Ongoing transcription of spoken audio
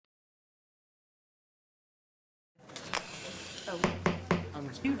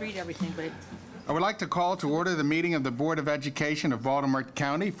You read everything, but I would like to call to order the meeting of the Board of Education of Baltimore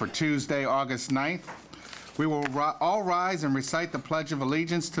County for Tuesday, August 9th. We will all rise and recite the Pledge of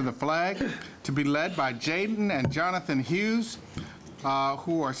Allegiance to the flag, to be led by Jaden and Jonathan Hughes,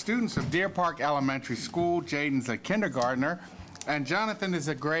 who are students of Deer Park Elementary School. Jaden's a kindergartner, and Jonathan is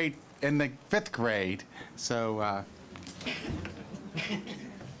in the 5th grade. So,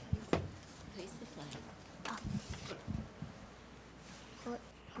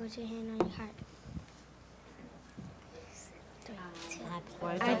 Put your hand on your heart.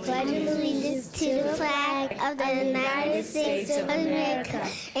 I pledge allegiance to the flag of the United States of America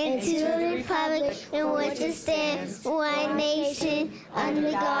and to the republic in which it stands, one nation,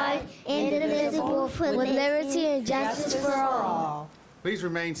 under God, indivisible, with liberty and justice for all. please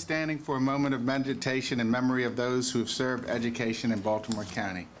remain standing for a moment of meditation in memory of those who have served education in Baltimore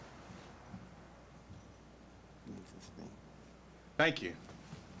County. Thank you.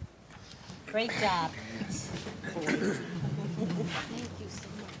 great job. Thank you so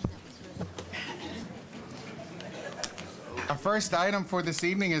much. Our first item for this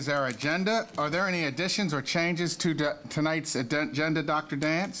evening is our agenda. Are there any additions or changes to tonight's agenda, Dr.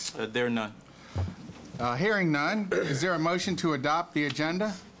 Dance? There are none. Hearing none, is there a motion to adopt the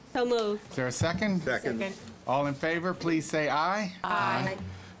agenda? So moved. Is there a second? Second. All in favor, please say aye. Aye.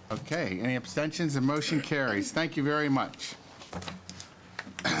 Okay, any abstentions? The motion carries. Thank you very much.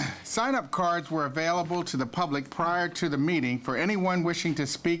 Sign-up cards were available to the public prior to the meeting for anyone wishing to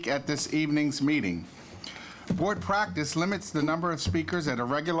speak at this evening's meeting. Board practice limits the number of speakers at a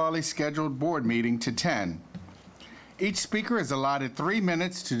regularly scheduled board meeting to 10. Each speaker is allotted 3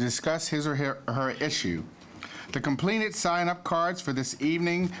 minutes to discuss his or her issue. The completed sign-up cards for this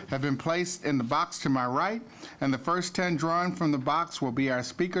evening have been placed in the box to my right, and the first 10 drawn from the box will be our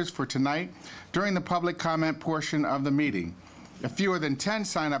speakers for tonight during the public comment portion of the meeting. If fewer than 10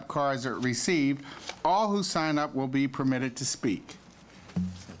 sign-up cards are received, all who sign up will be permitted to speak.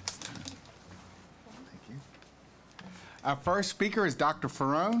 Our first speaker is Dr.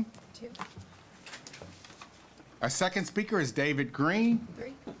 Ferrone. 2. Our second speaker is David Green.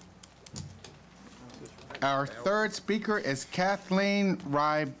 3. Our third speaker is Kathleen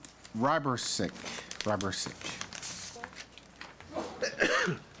Rybersick.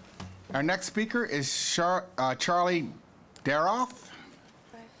 Our next speaker is Charlie Daroff.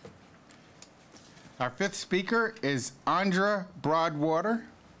 5. Our fifth speaker is Andra Broadwater.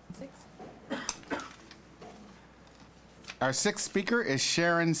 6. Our sixth speaker is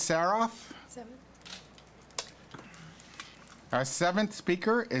Sharon Saroff. 7. Our seventh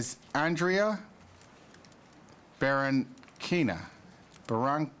speaker is Andrea Barankina.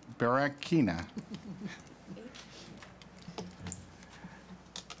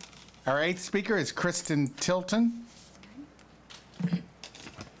 Our eighth speaker is Kristen Tilton.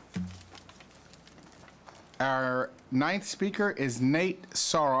 Our ninth speaker is Nate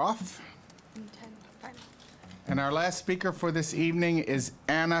Soroff. 10. Final. And our last speaker for this evening is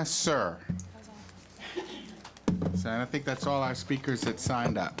Anna Sir. So I think that's all our speakers that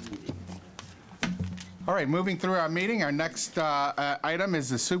signed up. All right, moving through our meeting, our next item is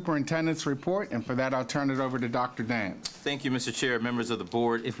the superintendent's report, and for that I'll turn it over to Dr. Dance. Thank you, Mr. Chair, members of the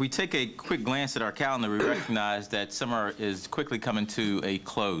board. If we take a quick glance at our calendar, we recognize that summer is quickly coming to a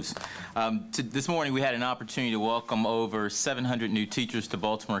close. This morning, we had an opportunity to welcome over 700 new teachers to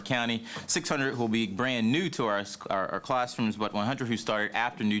Baltimore County, 600 who will be brand new to our classrooms, but 100 who started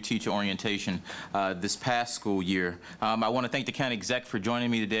after new teacher orientation this past school year. I want to thank the county exec for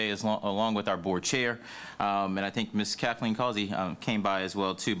joining me today, along with our board chair. And I think Ms. Kathleen Causey came by as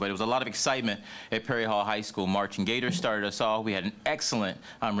well, too. But it was a lot of excitement at Perry Hall High School. Marching Gators started us all. We had an excellent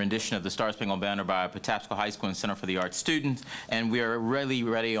rendition of the Star Spangled Banner by Patapsco High School and Center for the Arts students. And we are really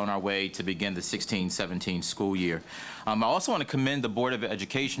ready on our way to begin the 16-17 school year. I also want to commend the Board of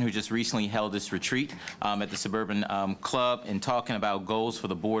Education, who just recently held this retreat at the Suburban Club and talking about goals for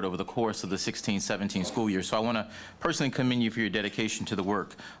the board over the course of the 16-17 school year. So I want to personally commend you for your dedication to the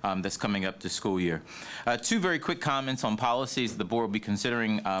work that's coming up this school year. 2 very quick comments on policies the board will be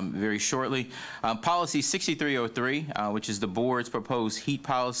considering very shortly. Policy 6303, which is the board's proposed heat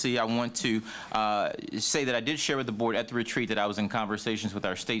policy. I want to say that I did share with the board at the retreat that I was in conversations with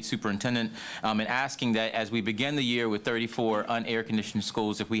our state superintendent and asking that as we begin the year with 34 unair-conditioned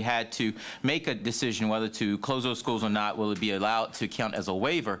schools, if we had to make a decision whether to close those schools or not, will it be allowed to count as a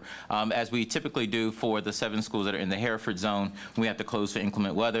waiver, as we typically do for the 7 schools that are in the Hereford zone. We have to close for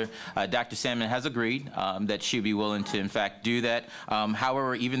inclement weather. Dr. Salmon has agreed agreed that she'd be willing to, in fact, do that.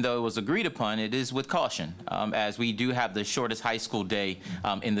 However, even though it was agreed upon, it is with caution, as we do have the shortest high school day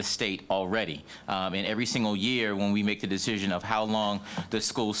in the state already. And every single year when we make the decision of how long the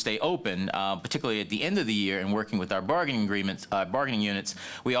schools stay open, particularly at the end of the year and working with our bargaining agreements, bargaining units,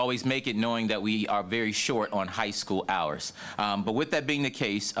 we always make it knowing that we are very short on high school hours. But with that being the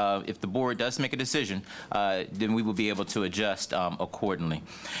case, if the board does make a decision, then we will be able to adjust accordingly.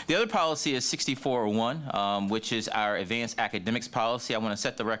 The other policy is 6401, which is our advanced academics policy. I want to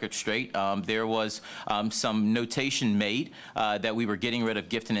set the record straight. There was some notation made that we were getting rid of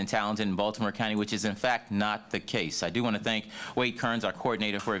gifted and talented in Baltimore County, which is in fact not the case. I do want to thank Wade Kearns, our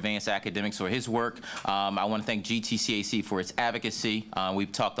coordinator for advanced academics, for his work. I want to thank GTCAC for its advocacy.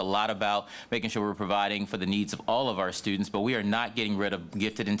 We've talked a lot about making sure we're providing for the needs of all of our students, but we are not getting rid of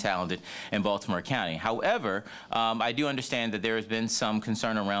gifted and talented in Baltimore County. However, I do understand that there has been some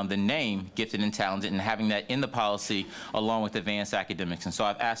concern around the name gifted and talented and having that in the policy along with advanced academics. And so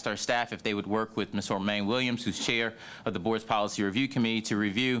I've asked our staff if they would work with Ms. Ormaine Williams, who's chair of the board's policy review committee, to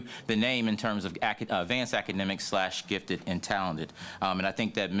review the name in terms of advanced academics / gifted and talented. And I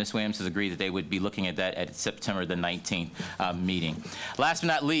think that Ms. Williams has agreed that they would be looking at that at September the 19th meeting. Last but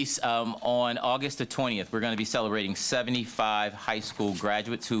not least, on August the 20th, we're going to be celebrating 75 high school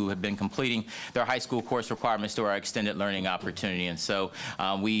graduates who have been completing their high school course requirements through our extended learning opportunity. And so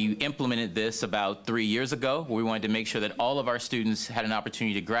we implemented this about 3 years ago, where we wanted to make sure that all of our students had an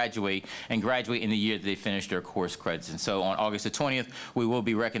opportunity to graduate and graduate in the year that they finished their course credits. And so on August the 20th, we will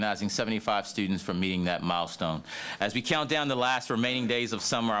be recognizing 75 students for meeting that milestone. As we count down the last remaining days of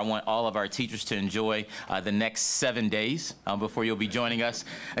summer, I want all of our teachers to enjoy the next 7 days before you'll be joining us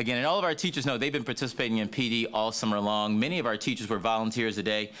again. And all of our teachers know they've been participating in PD all summer long. Many of our teachers were volunteers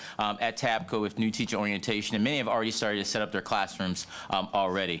today at TABCO with new teacher orientation, and many have already started to set up their classrooms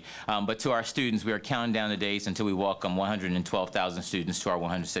already. But to our students, we are counting down the days until we welcome 112,000 students to our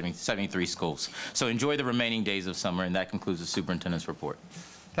 173 schools. So enjoy the remaining days of summer, and that concludes the superintendent's report.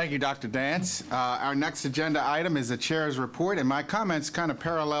 Thank you, Dr. Dance. Our next agenda item is the chair's report, and my comments kind of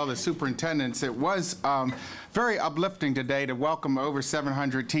parallel the superintendent's. It was very uplifting today to welcome over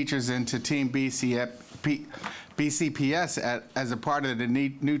 700 teachers into Team BCPS as a part of the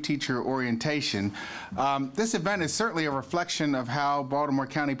new teacher orientation. This event is certainly a reflection of how Baltimore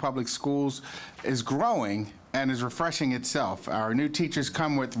County Public Schools is growing and is refreshing itself. Our new teachers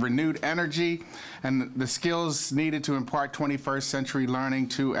come with renewed energy and the skills needed to impart 21st century learning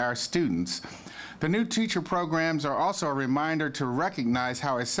to our students. The new teacher programs are also a reminder to recognize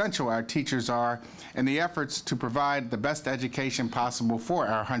how essential our teachers are in the efforts to provide the best education possible for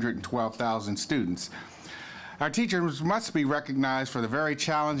our 112,000 students. Our teachers must be recognized for the very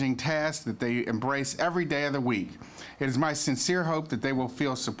challenging tasks that they embrace every day of the week. It is my sincere hope that they will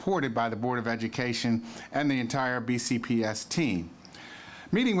feel supported by the Board of Education and the entire BCPS team.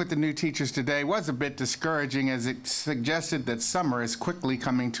 Meeting with the new teachers today was a bit discouraging, as it suggested that summer is quickly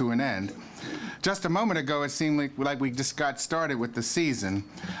coming to an end. Just a moment ago, it seemed like we just got started with the season.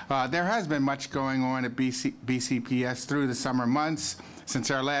 There has been much going on at BCPS through the summer months. Since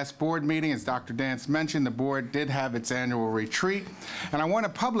our last board meeting, as Dr. Dance mentioned, the board did have its annual retreat. And I want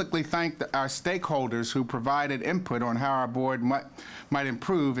to publicly thank our stakeholders who provided input on how our board might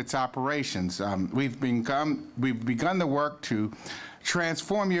improve its operations. We've begun the work to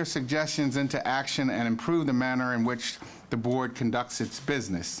transform your suggestions into action and improve the manner in which the board conducts its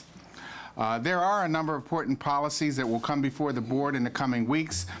business. There are a number of important policies that will come before the board in the coming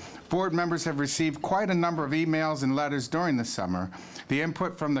weeks. Board members have received quite a number of emails and letters during the summer. The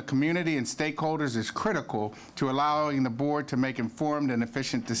input from the community and stakeholders is critical to allowing the board to make informed and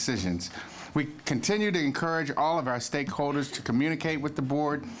efficient decisions. We continue to encourage all of our stakeholders to communicate with the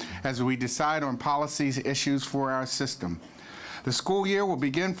board as we decide on policies issues for our system. The school year will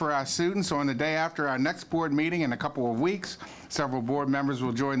begin for our students on the day after our next board meeting in a couple of weeks. Several board members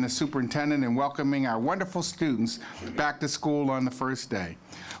will join the superintendent in welcoming our wonderful students back to school on the first day.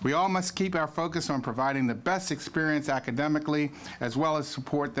 We all must keep our focus on providing the best experience academically, as well as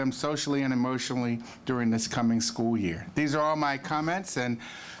support them socially and emotionally during this coming school year. These are all my comments, and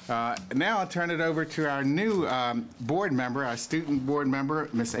now I'll turn it over to our new board member, our student board member,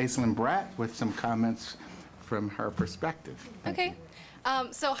 Ms. Aislinn Bratt, with some comments from her perspective. Okay.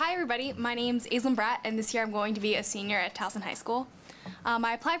 So hi everybody, my name's Aislinn Bratt, and this year I'm going to be a senior at Towson High School.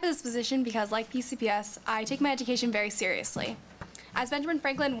 I applied for this position because, like BCPS, I take my education very seriously. As Benjamin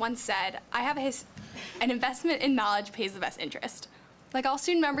Franklin once said, I have an investment in knowledge pays the best interest. Like all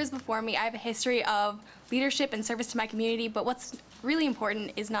student members before me, I have a history of leadership and service to my community, but what's really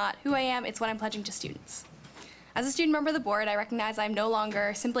important is not who I am, it's what I'm pledging to students. As a student member of the board, I recognize I'm no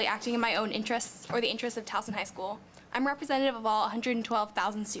longer simply acting in my own interests or the interests of Towson High School. I'm representative of all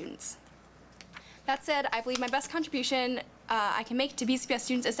 112,000 students. That said, I believe my best contribution I can make to BCPS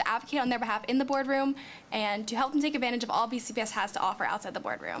students is to advocate on their behalf in the boardroom and to help them take advantage of all BCPS has to offer outside the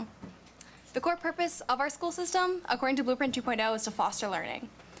boardroom. The core purpose of our school system, according to Blueprint 2.0, is to foster learning.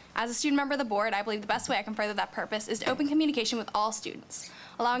 As a student member of the board, I believe the best way I can further that purpose is to open communication with all students,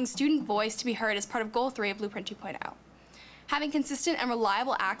 allowing student voice to be heard as part of Goal 3 of Blueprint 2.0. Having consistent and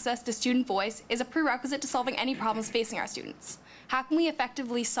reliable access to student voice is a prerequisite to solving any problems facing our students. How can we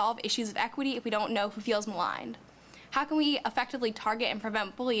effectively solve issues of equity if we don't know who feels maligned? How can we effectively target and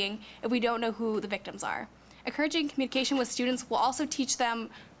prevent bullying if we don't know who the victims are? Encouraging communication with students will also teach them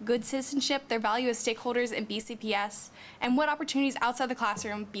good citizenship, their value as stakeholders in BCPS, and what opportunities outside the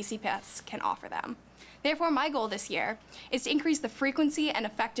classroom BCPS can offer them. Therefore, my goal this year is to increase the frequency and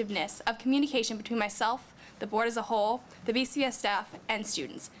effectiveness of communication between myself, the board as a whole, the BCPS staff, and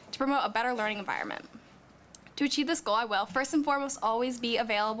students to promote a better learning environment. To achieve this goal, I will, first and foremost, always be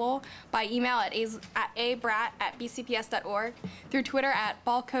available by email at abrat@bcps.org, through Twitter at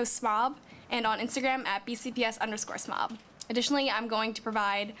 @balcosmob, and on Instagram at BCPS_smob. Additionally, I'm going to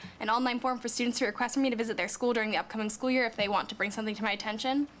provide an online form for students who request for me to visit their school during the upcoming school year if they want to bring something to my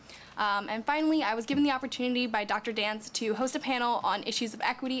attention. And finally, I was given the opportunity by Dr. Dance to host a panel on issues of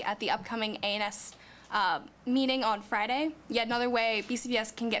equity at the upcoming A&S meeting on Friday, yet another way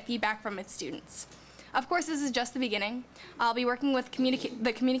BCPS can get feedback from its students. Of course, this is just the beginning. I'll be working with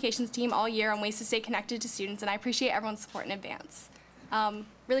the communications team all year on ways to stay connected to students, and I appreciate everyone's support in advance.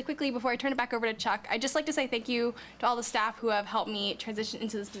 Really quickly, before I turn it back over to Chuck, I'd just like to say thank you to all the staff who have helped me transition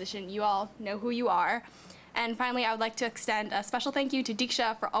into this position. You all know who you are. And finally, I would like to extend a special thank you to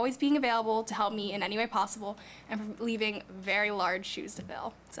Diksha for always being available to help me in any way possible and for leaving very large shoes to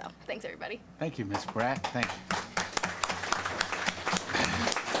fill. So thanks, everybody. Thank you, Ms. Bratt. Thank you.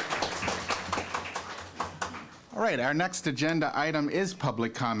 All right, our next agenda item is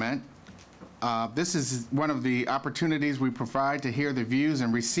public comment. This is one of the opportunities we provide to hear the views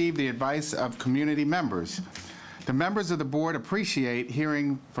and receive the advice of community members. The members of the board appreciate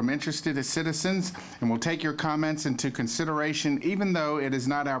hearing from interested citizens and will take your comments into consideration, even though it is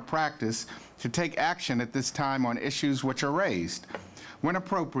not our practice to take action at this time on issues which are raised. When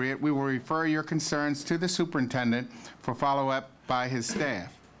appropriate, we will refer your concerns to the superintendent for follow-up by his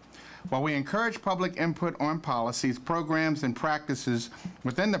staff. While we encourage public input on policies, programs, and practices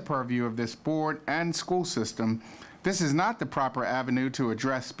within the purview of this board and school system, this is not the proper avenue to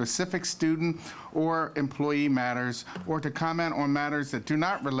address specific student or employee matters or to comment on matters that do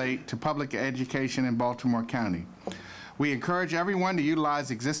not relate to public education in Baltimore County. We encourage everyone to utilize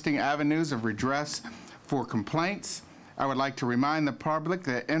existing avenues of redress for complaints. I would like to remind the public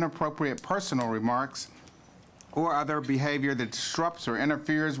that inappropriate personal remarks or other behavior that disrupts or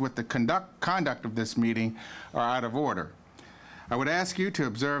interferes with the conduct of this meeting are out of order. I would ask you to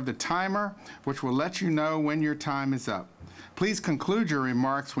observe the timer, which will let you know when your time is up. Please conclude your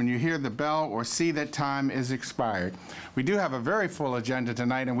remarks when you hear the bell or see that time is expired. We do have a very full agenda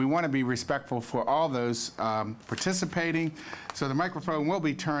tonight, and we want to be respectful for all those participating. So the microphone will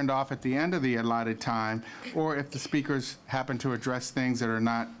be turned off at the end of the allotted time, or if the speakers happen to address things that are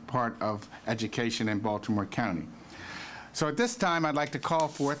not part of education in Baltimore County. So at this time, I'd like to call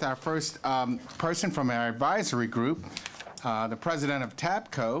forth our first person from our advisory group, the president of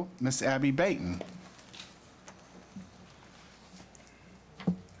TAPCO, Ms. Abby Baton.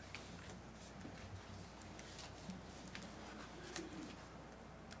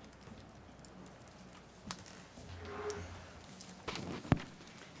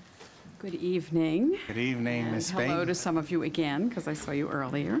 Good evening. Good evening, Ms. Baton. Hello to some of you again, because I saw you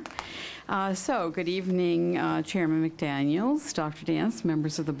earlier. Good evening, Chairman McDaniels, Dr. Dance,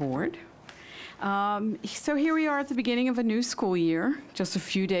 members of the board. So here we are at the beginning of a new school year, just a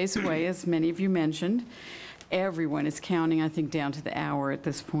few days away, as many of you mentioned. Everyone is counting, I think, down to the hour at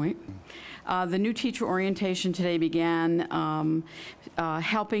this point. The new teacher orientation today began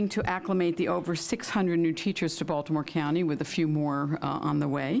helping to acclimate the over 600 new teachers to Baltimore County, with a few more on the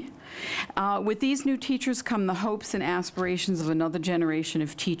way. With these new teachers come the hopes and aspirations of another generation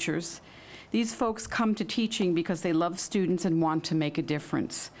of teachers. These folks come to teaching because they love students and want to make a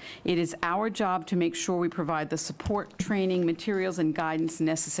difference. It is our job to make sure we provide the support, training, materials, and guidance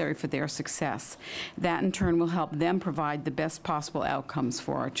necessary for their success. That, in turn, will help them provide the best possible outcomes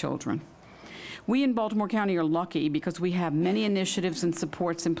for our children. We in Baltimore County are lucky because we have many initiatives and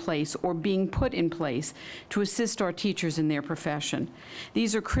supports in place or being put in place to assist our teachers in their profession.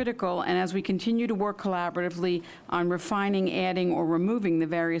 These are critical, and as we continue to work collaboratively on refining, adding, or removing the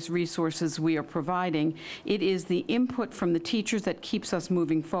various resources we are providing, it is the input from the teachers that keeps us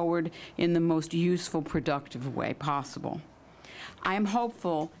moving forward in the most useful, productive way possible. I am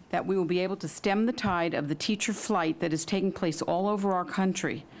hopeful that we will be able to stem the tide of the teacher flight that is taking place all over our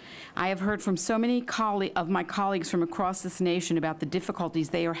country. I have heard from so many of my colleagues from across this nation about the difficulties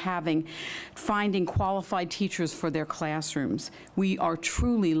they are having finding qualified teachers for their classrooms. We are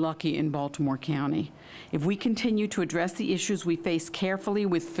truly lucky in Baltimore County. If we continue to address the issues we face carefully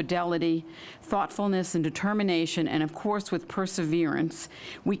with fidelity, thoughtfulness, and determination, and of course with perseverance,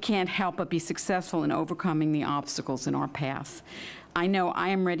 we can't help but be successful in overcoming the obstacles in our path. I know I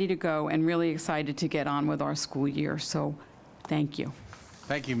am ready to go and really excited to get on with our school year, so thank you.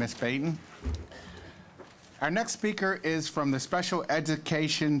 Thank you, Ms. Payton. Our next speaker is from the Special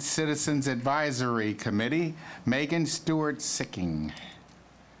Education Citizens Advisory Committee, Megan Stewart-Sicking.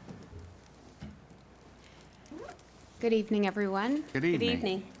 Good evening, everyone. Good evening. Good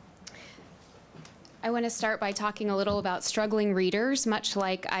evening. I want to start by talking a little about struggling readers, much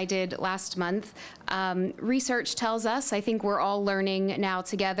like I did last month. Research tells us, I think we're all learning now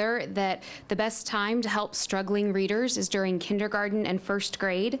together, that the best time to help struggling readers is during kindergarten and first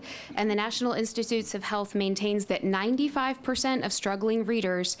grade. And the National Institutes of Health maintains that 95% of struggling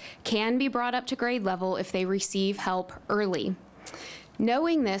readers can be brought up to grade level if they receive help early.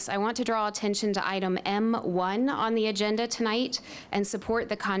 Knowing this, I want to draw attention to item M1 on the agenda tonight and support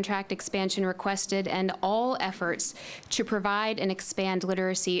the contract expansion requested and all efforts to provide and expand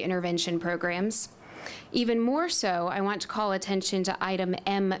literacy intervention programs. Even more so, I want to call attention to item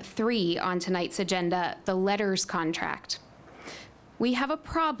M3 on tonight's agenda, the letters contract. We have a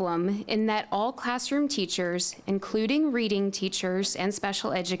problem in that all classroom teachers, including reading teachers and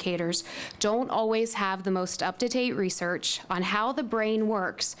special educators, don't always have the most up-to-date research on how the brain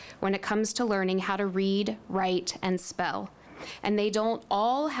works when it comes to learning how to read, write, and spell. And they don't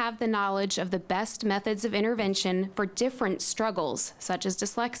all have the knowledge of the best methods of intervention for different struggles, such as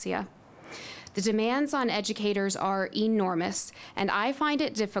dyslexia. The demands on educators are enormous, and I find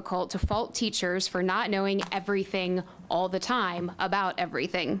it difficult to fault teachers for not knowing everything all the time about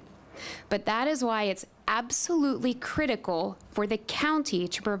everything. But that is why it's absolutely critical for the county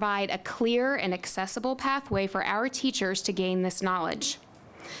to provide a clear and accessible pathway for our teachers to gain this knowledge.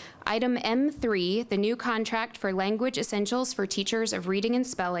 Item M3, the new contract for language essentials for teachers of reading and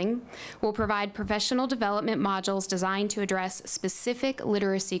spelling, will provide professional development modules designed to address specific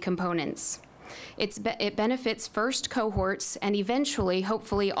literacy components. It benefits first cohorts and eventually,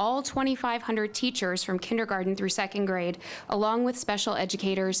 hopefully, all 2,500 teachers from kindergarten through second grade, along with special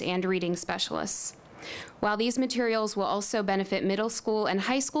educators and reading specialists. While these materials will also benefit middle school and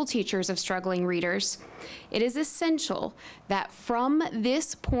high school teachers of struggling readers, it is essential that from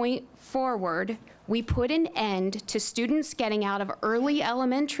this point forward, we put an end to students getting out of early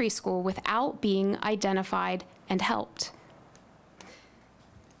elementary school without being identified and helped.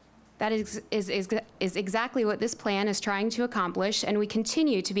 That is exactly what this plan is trying to accomplish, and we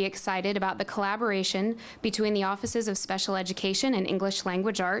continue to be excited about the collaboration between the Offices of Special Education and English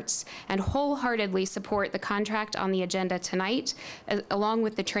Language Arts, and wholeheartedly support the contract on the agenda tonight, along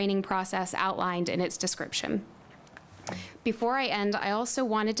with the training process outlined in its description. Before I end, I also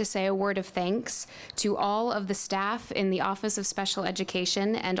wanted to say a word of thanks to all of the staff in the Office of Special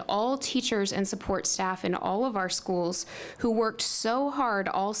Education and all teachers and support staff in all of our schools who worked so hard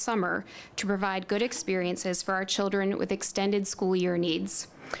all summer to provide good experiences for our children with extended school year needs.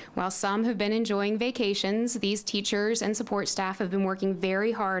 While some have been enjoying vacations, these teachers and support staff have been working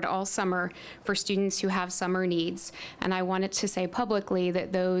very hard all summer for students who have summer needs, and I wanted to say publicly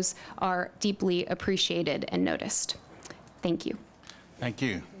that those are deeply appreciated and noticed. Thank you. Thank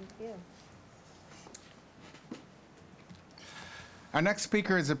you. Our next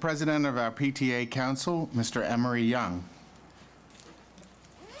speaker is the president of our PTA Council, Mr. Emery Young.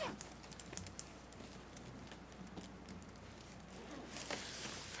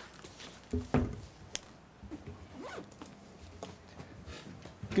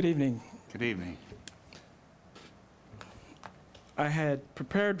 Good evening. Good evening. I had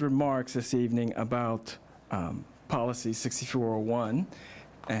prepared remarks this evening about Policy 6401,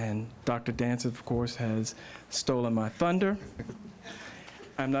 and Dr. Dance, of course, has stolen my thunder.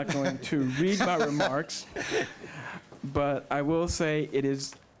 I'm not going to read my remarks, but I will say it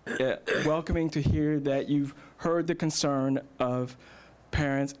is welcoming to hear that you've heard the concern of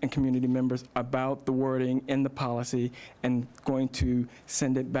parents and community members about the wording in the policy and going to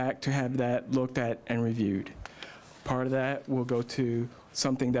send it back to have that looked at and reviewed. Part of that will go to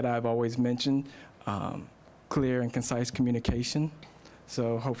something that I've always mentioned, clear and concise communication.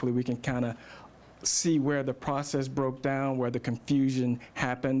 So hopefully we can kind of see where the process broke down, where the confusion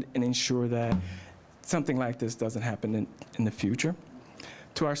happened, and ensure that something like this doesn't happen in the future.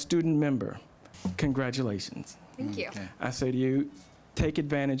 To our student member, congratulations. Thank you. I say to you, take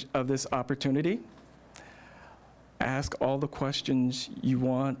advantage of this opportunity. Ask all the questions you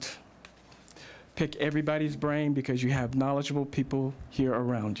want. Pick everybody's brain because you have knowledgeable people here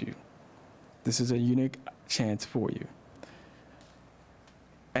around you. This is a unique chance for you.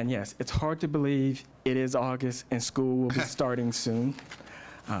 And yes, it's hard to believe it is August and school will be starting soon.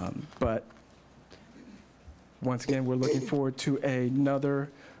 But once again, we're looking forward to another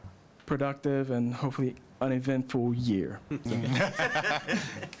productive and hopefully uneventful year.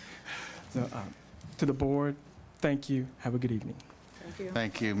 So, to the board, thank you. Have a good evening.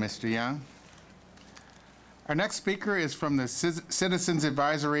 Thank you, Mr. Young. Our next speaker is from the Citizens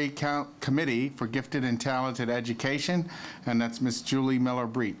Advisory Committee for Gifted and Talented Education, and that's Ms. Julie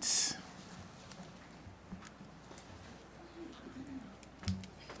Miller-Breitz.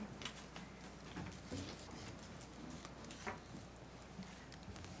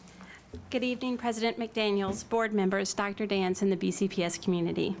 Good evening, President McDaniels, board members, Dr. Dance, and the BCPS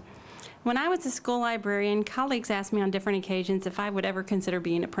community. When I was a school librarian, colleagues asked me on different occasions if I would ever consider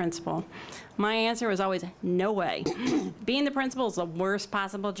being a principal. My answer was always, no way. Being the principal is the worst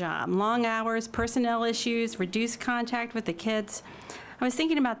possible job. Long hours, personnel issues, reduced contact with the kids. I was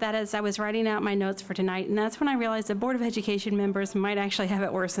thinking about that as I was writing out my notes for tonight, and that's when I realized the Board of Education members might actually have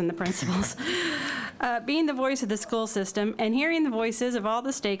it worse than the principals. Being the voice of the school system and hearing the voices of all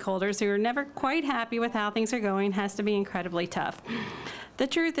the stakeholders who are never quite happy with how things are going has to be incredibly tough. The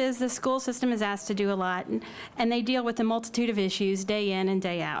truth is the school system is asked to do a lot, and they deal with a multitude of issues day in and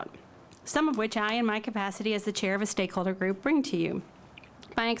day out, some of which I, in my capacity as the chair of a stakeholder group, bring to you.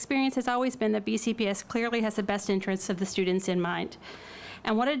 My experience has always been that BCPS clearly has the best interests of the students in mind.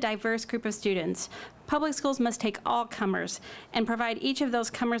 And what a diverse group of students. Public schools must take all comers and provide each of those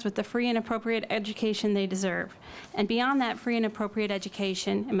comers with the free and appropriate education they deserve. And beyond that free and appropriate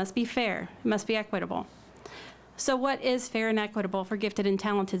education, it must be fair, it must be equitable. So what is fair and equitable for gifted and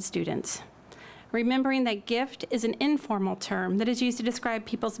talented students? Remembering that gift is an informal term that is used to describe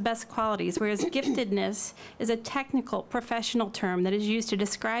people's best qualities, whereas giftedness is a technical, professional term that is used to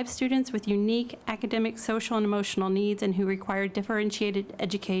describe students with unique academic, social, and emotional needs and who require differentiated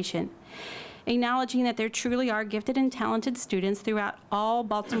education. Acknowledging that there truly are gifted and talented students throughout all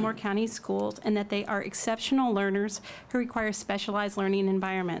Baltimore County schools and that they are exceptional learners who require specialized learning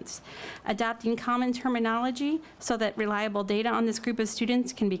environments. Adopting common terminology so that reliable data on this group of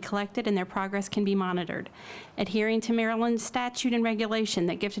students can be collected and their progress can be monitored. Adhering to Maryland's statute and regulation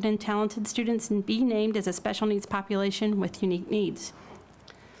that gifted and talented students be named as a special needs population with unique needs.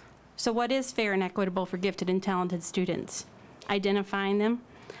 So what is fair and equitable for gifted and talented students? Identifying them,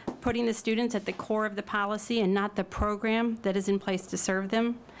 putting the students at the core of the policy and not the program that is in place to serve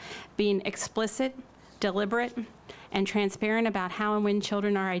them, being explicit, deliberate, and transparent about how and when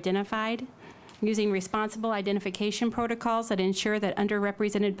children are identified, using responsible identification protocols that ensure that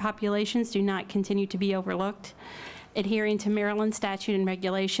underrepresented populations do not continue to be overlooked, adhering to Maryland statute and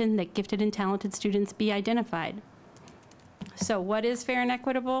regulation that gifted and talented students be identified. So what is fair and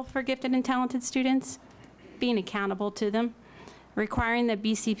equitable for gifted and talented students? Being accountable to them, requiring that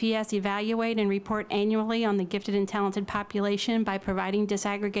BCPS evaluate and report annually on the gifted and talented population by providing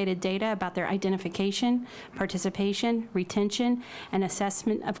disaggregated data about their identification, participation, retention, and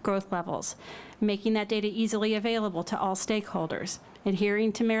assessment of growth levels, making that data easily available to all stakeholders,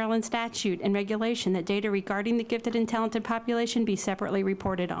 adhering to Maryland statute and regulation that data regarding the gifted and talented population be separately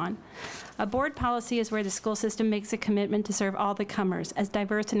reported on. A board policy is where the school system makes a commitment to serve all the comers, as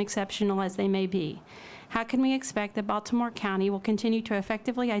diverse and exceptional as they may be. How can we expect that Baltimore County will continue to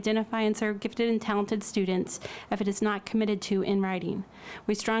effectively identify and serve gifted and talented students if it is not committed to in writing?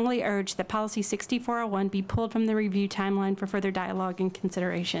 We strongly urge that Policy 6401 be pulled from the review timeline for further dialogue and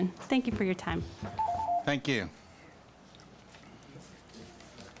consideration. Thank you for your time. Thank you.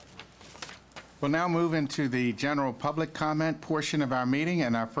 We'll now move into the general public comment portion of our meeting,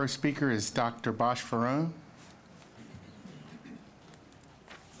 and our first speaker is Dr. Bosch-Farone.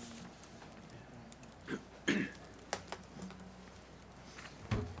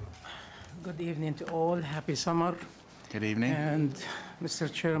 Good evening to all. Happy summer. Good evening. And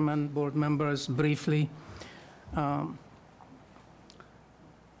Mr. Chairman, board members, briefly,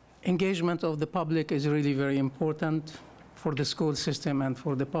 engagement of the public is really very important for the school system and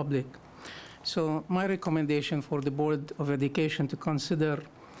for the public. So my recommendation for the Board of Education to consider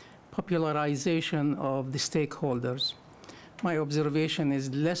popularization of the stakeholders. My observation is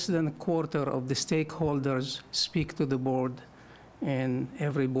less than a quarter of the stakeholders speak to the board in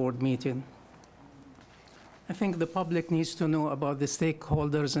every board meeting. I think the public needs to know about the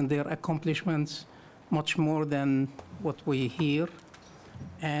stakeholders and their accomplishments much more than what we hear.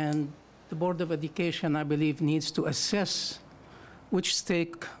 And the Board of Education, I believe, needs to assess which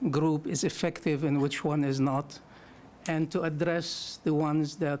stake group is effective and which one is not, and to address the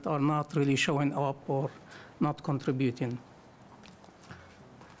ones that are not really showing up or not contributing.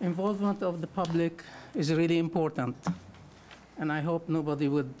 Involvement of the public is really important, and I hope nobody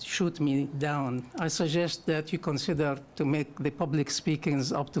would shoot me down. I suggest that you consider to make the public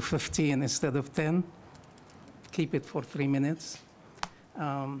speakings up to 15 instead of 10. Keep it for 3 minutes.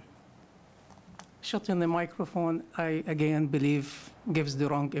 Shutting the microphone, I again believe, gives the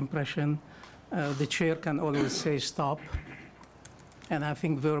wrong impression. The chair can always say stop, and I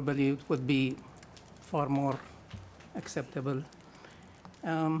think verbally it would be far more acceptable.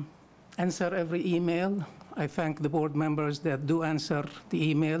 Answer every email. I thank the board members that do answer the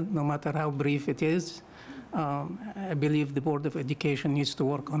email, no matter how brief it is. I believe the Board of Education needs to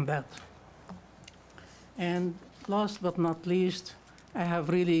work on that. And last but not least, I have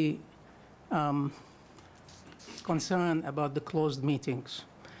really concern about the closed meetings.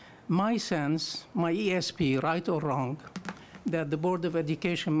 My sense, my ESP, right or wrong, that the Board of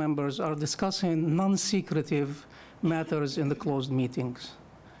Education members are discussing non-secretive matters in the closed meetings.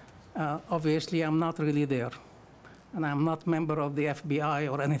 Obviously, I'm not really there, and I'm not a member of the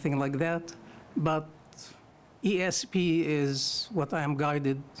FBI or anything like that, but ESP is what I am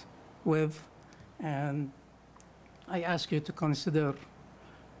guided with, and I ask you to consider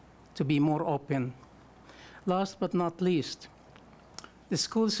to be more open. Last but not least, the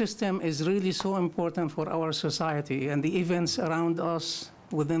school system is really so important for our society, and the events around us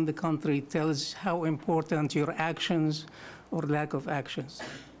within the country tells how important your actions or lack of actions.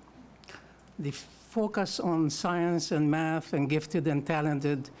 The focus on science and math and gifted and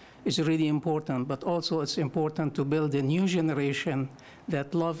talented is really important, but also it's important to build a new generation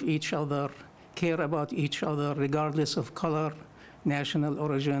that love each other, care about each other, regardless of color, national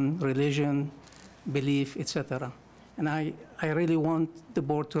origin, religion, belief, etc. And I really want the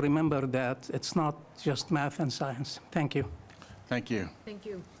board to remember that it's not just math and science. Thank you. Thank you. Thank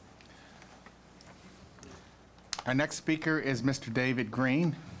you. Our next speaker is Mr. David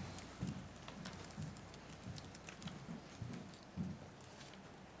Green.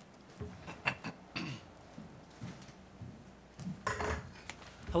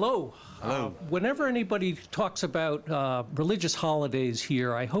 Hello. Hello. Whenever anybody talks about religious holidays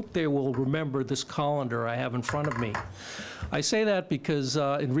here, I hope they will remember this colander I have in front of me. I say that because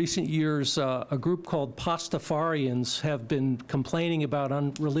in recent years, a group called Pastafarians have been complaining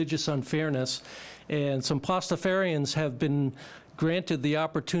about religious unfairness, and some Pastafarians have been granted the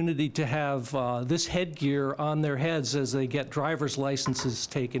opportunity to have this headgear on their heads as they get driver's licenses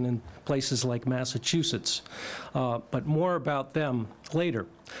taken in places like Massachusetts. But more about them later.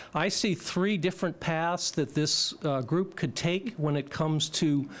 I see 3 different paths that this group could take when it comes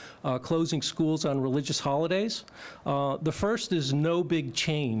to closing schools on religious holidays. The first is no big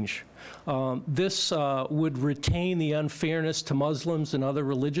change. This would retain the unfairness to Muslims and other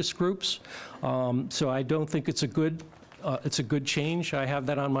religious groups. So I don't think it's a good change. I have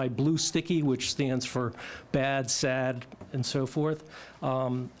that on my blue sticky, which stands for bad, sad, and so forth.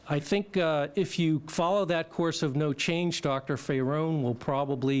 I think if you follow that course of no change, Dr. Farone will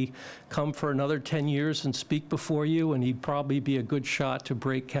probably come for another 10 years and speak before you, and he'd probably be a good shot to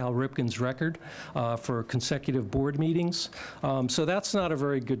break Cal Ripken's record for consecutive board meetings. So that's not a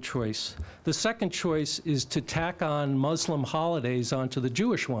very good choice. The second choice is to tack on Muslim holidays onto the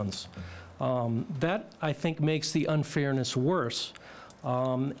Jewish ones. That, I think, makes the unfairness worse.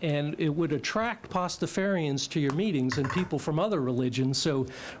 And it would attract Pastafarians to your meetings and people from other religions. So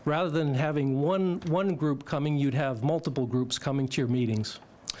rather than having one group coming, you'd have multiple groups coming to your meetings.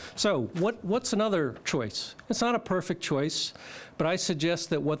 So what's another choice? It's not a perfect choice, but I suggest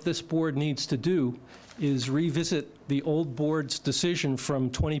that what this board needs to do is revisit the old board's decision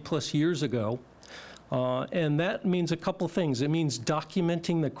from 20-plus years ago. And that means a couple things. It means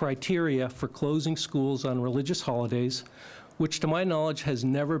documenting the criteria for closing schools on religious holidays, which to my knowledge has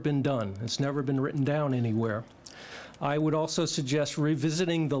never been done. It's never been written down anywhere. I would also suggest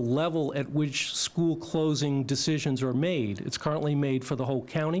revisiting the level at which school closing decisions are made. It's currently made for the whole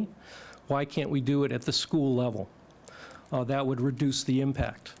county. Why can't we do it at the school level? That would reduce the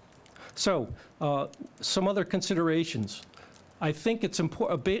impact. So, some other considerations. I think it's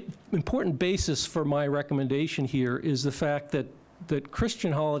important basis for my recommendation here is the fact that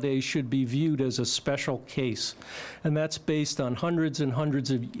Christian holidays should be viewed as a special case, and that's based on hundreds and hundreds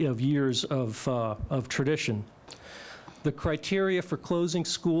of years of tradition. The criteria for closing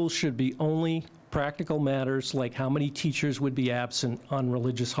schools should be only practical matters like how many teachers would be absent on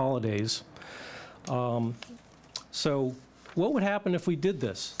religious holidays. So what would happen if we did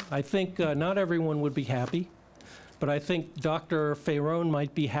this? I think not everyone would be happy, but I think Dr. Ferron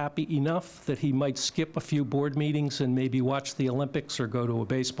might be happy enough that he might skip a few board meetings and maybe watch the Olympics or go to a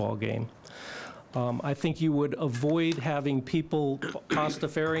baseball game. I think you would avoid having people,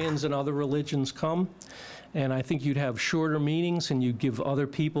 Pastafarians and other religions come, and I think you'd have shorter meetings and you'd give other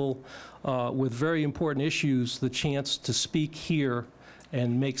people with very important issues the chance to speak here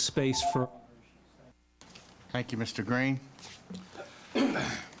and make space for. Thank you, Mr. Green.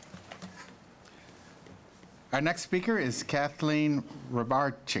 Our next speaker is Kathleen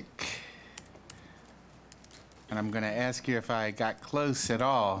Rabarchik. And I'm going to ask you if I got close at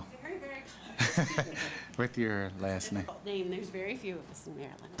all Very, very close. with your last name. There's very few of us in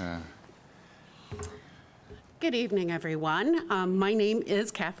Maryland. Good evening, everyone. My name is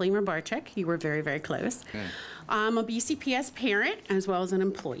Kathleen Rabarchik. You were very, very close. Good. I'm a BCPS parent as well as an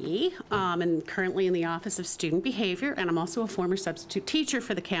employee, and currently in the Office of Student Behavior, and I'm also a former substitute teacher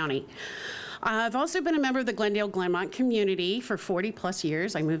for the county. I've also been a member of the Glendale-Glenmont community for 40-plus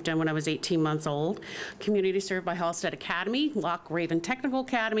years. I moved in when I was 18 months old. Community served by Halstead Academy, Lock Raven Technical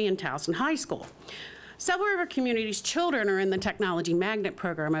Academy, and Towson High School. Several of our community's children are in the Technology Magnet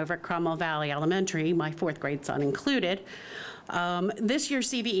program over at Cromwell Valley Elementary, my fourth grade son included. This year,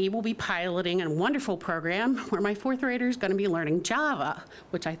 CVE will be piloting a wonderful program where my fourth grader is going to be learning Java,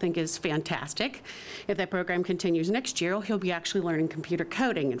 which I think is fantastic. If that program continues next year, he'll be actually learning computer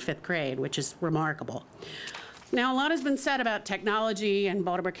coding in fifth grade, which is remarkable. Now, a lot has been said about technology and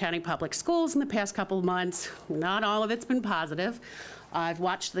Baltimore County Public Schools in the past couple of months. Not all of it's been positive. I've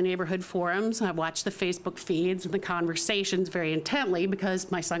watched the neighborhood forums, I've watched the Facebook feeds and the conversations very intently because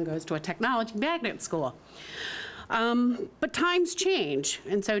my son goes to a technology magnet school. But times change,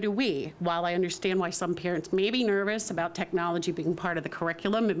 and so do we. While I understand why some parents may be nervous about technology being part of the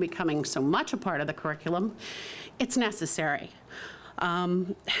curriculum and becoming so much a part of the curriculum, it's necessary.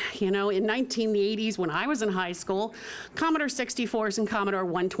 You know, in 1980s, when I was in high school, Commodore 64s and Commodore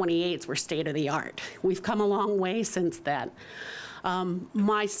 128s were state of the art. We've come a long way since then.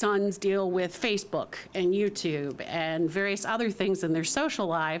 My sons deal with Facebook and YouTube and various other things in their social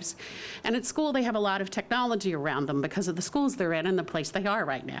lives. And at school, they have a lot of technology around them because of the schools they're in and the place they are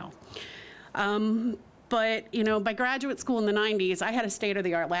right now. But, you know, by graduate school in the 90s, I had a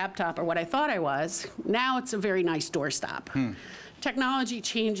state-of-the-art laptop, or what I thought I was. Now it's a very nice doorstop. Technology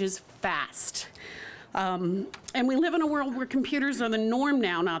changes fast. And we live in a world where computers are the norm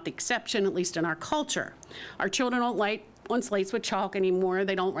now, not the exception, at least in our culture. Our children don't write on slates with chalk anymore.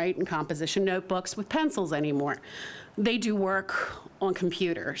 They don't write in composition notebooks with pencils anymore. They do work on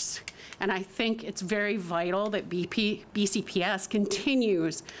computers. And I think it's very vital that BCPS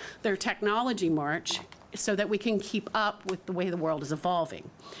continues their technology march so that we can keep up with the way the world is evolving.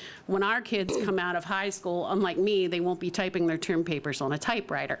 When our kids come out of high school, unlike me, they won't be typing their term papers on a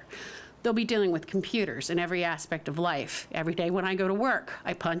typewriter. They'll be dealing with computers in every aspect of life. Every day when I go to work,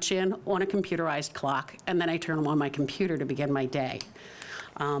 I punch in on a computerized clock, and then I turn on my computer to begin my day.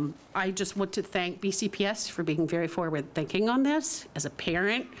 I just want to thank BCPS for being very forward-thinking on this. As a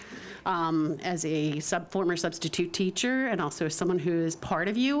parent, as a former substitute teacher, and also as someone who is part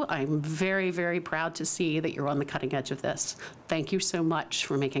of you, I'm very, very proud to see that you're on the cutting edge of this. Thank you so much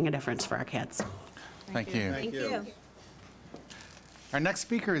for making a difference for our kids. Thank you. Thank you. Our next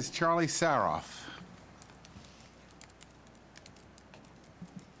speaker is Charlie Saroff.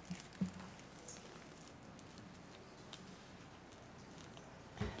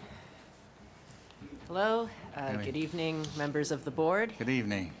 Hello, good evening, members of the board. Good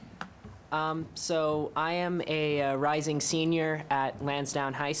evening. So I am a rising senior at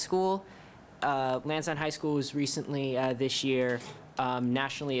Lansdowne High School. Lansdowne High School was recently, this year,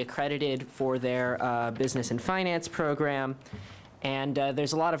 nationally accredited for their business and finance program. And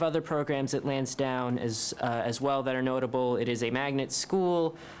there's a lot of other programs at Lansdowne as well that are notable. It is a magnet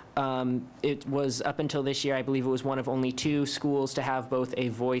school. It was, up until this year, I believe it was one of only 2 schools to have both a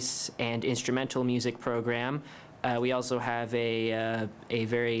voice and instrumental music program. We also have a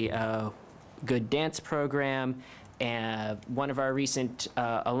very good dance program. One of our recent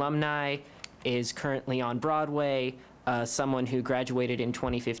alumni is currently on Broadway. Someone who graduated in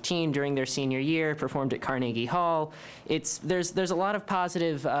 2015 during their senior year, performed at Carnegie Hall. There's a lot of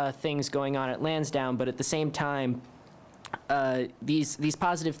positive things going on at Lansdowne, but at the same time, these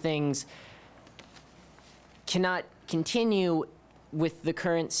positive things cannot continue with the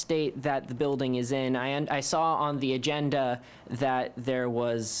current state that the building is in. I saw on the agenda that there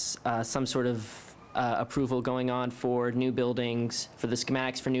was some sort of approval going on for new buildings, for the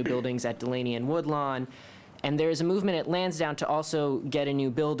schematics for new buildings at Delaney and Woodlawn. And there's a movement at Lansdowne to also get a new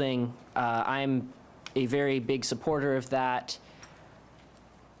building. I'm a very big supporter of that.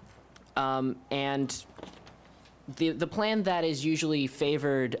 And the plan that is usually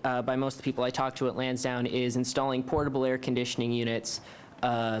favored by most of the people I talk to at Lansdowne is installing portable air conditioning units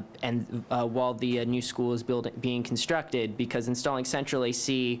while the new school is being constructed, because installing central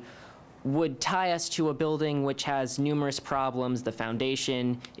AC would tie us to a building which has numerous problems. The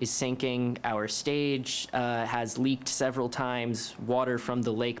foundation is sinking. Our stage has leaked several times. Water from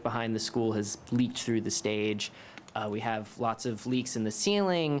the lake behind the school has leaked through the stage. We have lots of leaks in the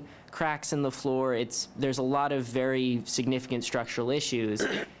ceiling, cracks in the floor. There's a lot of very significant structural issues.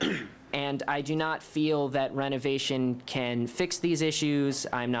 And I do not feel that renovation can fix these issues.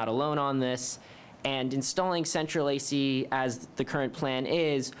 I'm not alone on this. And installing central AC, as the current plan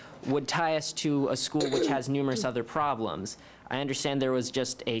is, would tie us to a school which has numerous other problems. I understand there was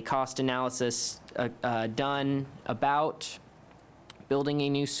just a cost analysis done about building a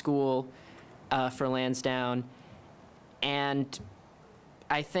new school for Lansdowne. And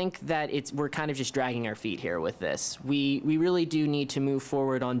I think that we're kind of just dragging our feet here with this. We really do need to move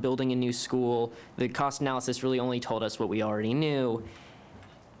forward on building a new school. The cost analysis really only told us what we already knew.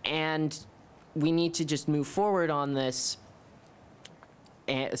 And we need to just move forward on this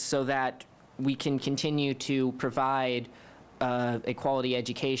so that we can continue to provide a quality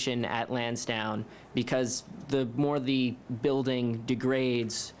education at Lansdowne, because the more the building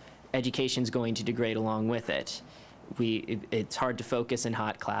degrades, education's going to degrade along with it. It's hard to focus in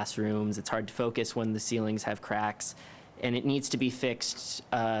hot classrooms. It's hard to focus when the ceilings have cracks, and it needs to be fixed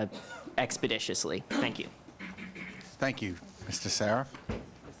expeditiously. Thank you. Thank you, Mr. Saraf.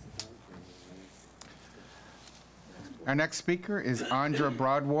 Our next speaker is Andra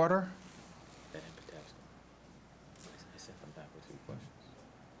Broadwater.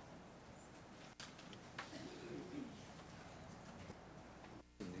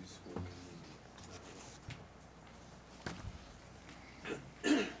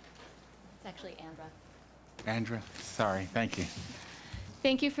 It's actually Andra. Andra, sorry, thank you.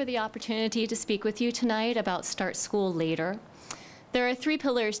 Thank you for the opportunity to speak with you tonight about Start School Later. There are 3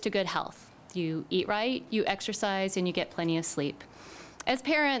 pillars to good health. You eat right, you exercise, and you get plenty of sleep. As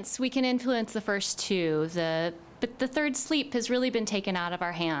parents, we can influence the first 2, but the third, sleep, has really been taken out of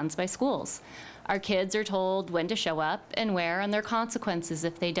our hands by schools. Our kids are told when to show up and where, and there are consequences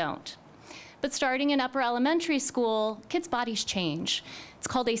if they don't. But starting in upper elementary school, kids' bodies change. It's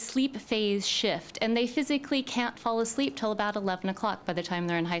called a sleep phase shift, and they physically can't fall asleep till about 11 o'clock by the time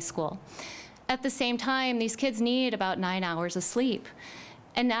they're in high school. At the same time, these kids need about 9 hours of sleep.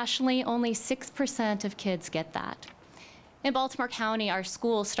 And nationally, only 6% of kids get that. In Baltimore County, our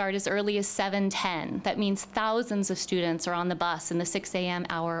schools start as early as 7:10. That means thousands of students are on the bus in the 6 a.m.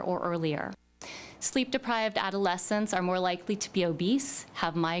 hour or earlier. Sleep-deprived adolescents are more likely to be obese,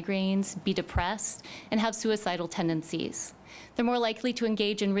 have migraines, be depressed, and have suicidal tendencies. They're more likely to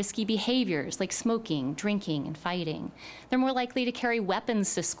engage in risky behaviors like smoking, drinking, and fighting. They're more likely to carry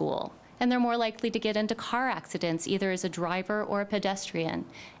weapons to school. And they're more likely to get into car accidents, either as a driver or a pedestrian,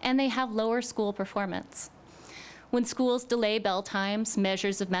 and they have lower school performance. When schools delay bell times,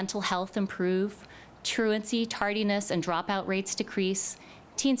 measures of mental health improve, truancy, tardiness, and dropout rates decrease,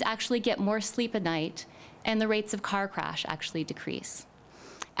 teens actually get more sleep at night, and the rates of car crash actually decrease.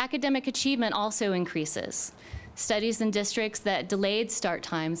 Academic achievement also increases. Studies in districts that delayed start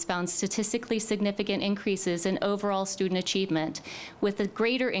times found statistically significant increases in overall student achievement, with the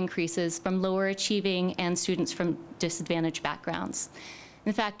greater increases from lower achieving and students from disadvantaged backgrounds.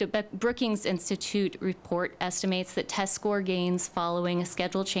 In fact, a Brookings Institute report estimates that test score gains following a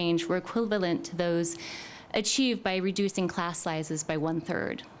schedule change were equivalent to those achieved by reducing class sizes by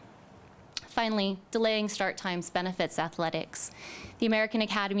 1/3. Finally, delaying start times benefits athletics. The American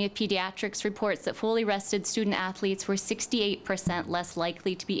Academy of Pediatrics reports that fully rested student athletes were 68% less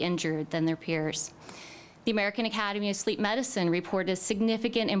likely to be injured than their peers. The American Academy of Sleep Medicine reported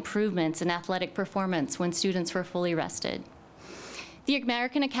significant improvements in athletic performance when students were fully rested. The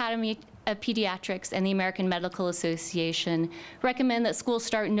American Academy of Pediatrics and the American Medical Association recommend that schools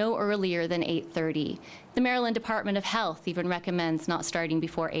start no earlier than 8:30. The Maryland Department of Health even recommends not starting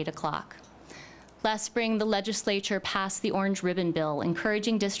before 8 o'clock. Last spring, the legislature passed the Orange Ribbon Bill,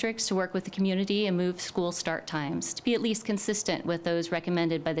 encouraging districts to work with the community and move school start times to be at least consistent with those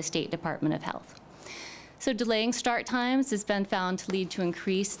recommended by the State Department of Health. So delaying start times has been found to lead to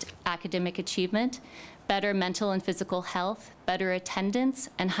increased academic achievement, better mental and physical health, better attendance,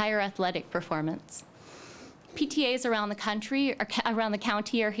 and higher athletic performance. PTAs around the country, or around the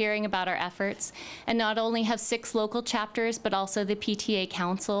county, are hearing about our efforts, and not only have 6 local chapters, but also the PTA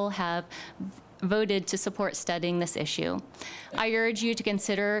Council have voted to support studying this issue. I urge you to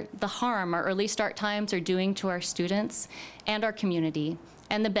consider the harm our early start times are doing to our students and our community,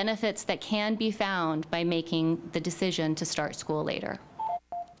 and the benefits that can be found by making the decision to start school later.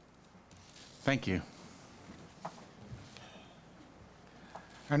 Thank you.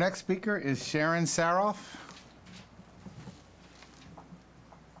 Our next speaker is Sharon Saroff.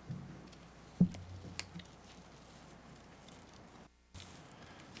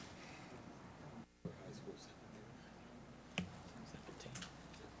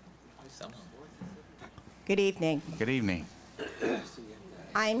 Good evening. Good evening.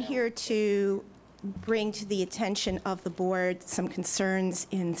 I'm here to bring to the attention of the board some concerns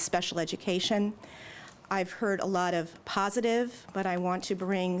in special education. I've heard a lot of positive, but I want to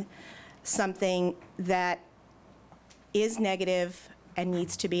bring something that is negative and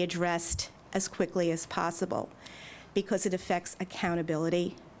needs to be addressed as quickly as possible because it affects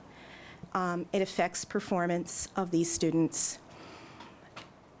accountability. It affects performance of these students.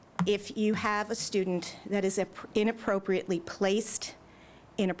 If you have a student that is inappropriately placed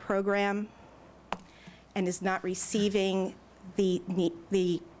in a program and is not receiving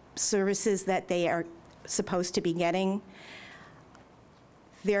the services that they are supposed to be getting,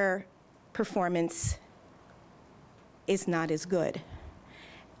 their performance is not as good.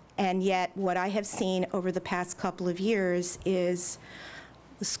 And yet, what I have seen over the past couple of years is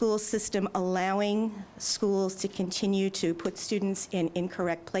the school system allowing schools to continue to put students in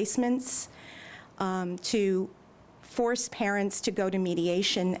incorrect placements, to force parents to go to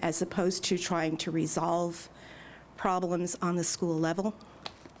mediation as opposed to trying to resolve problems on the school level.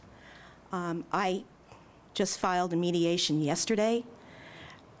 I just filed a mediation yesterday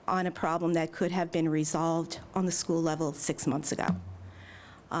on a problem that could have been resolved on the school level 6 months ago.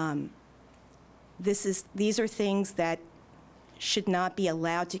 These are things that should not be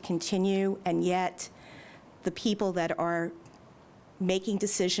allowed to continue, and yet the people that are making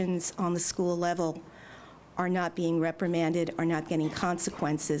decisions on the school level are not being reprimanded, are not getting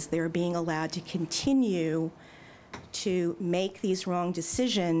consequences. They're being allowed to continue to make these wrong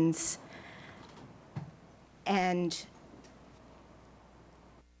decisions, and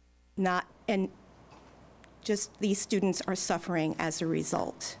just these students are suffering as a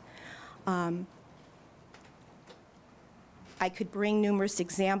result. I could bring numerous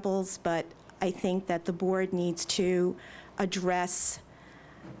examples, but I think that the board needs to address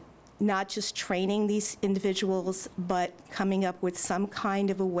not just training these individuals, but coming up with some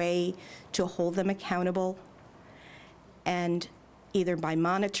kind of a way to hold them accountable, and either by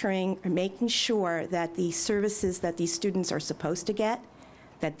monitoring or making sure that the services that these students are supposed to get,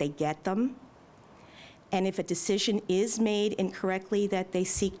 that they get them. And if a decision is made incorrectly, that they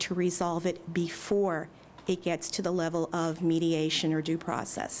seek to resolve it before it gets to the level of mediation or due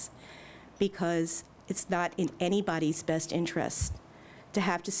process, because it's not in anybody's best interest to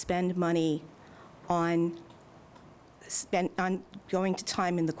have to spend money on going to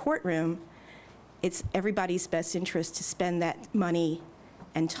time in the courtroom. It's everybody's best interest to spend that money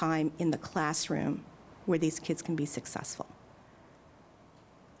and time in the classroom where these kids can be successful.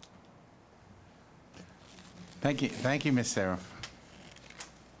 Thank you, Ms. Saroff.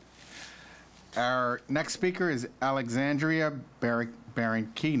 Our next speaker is Alexandria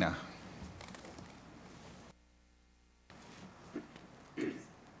Barankina.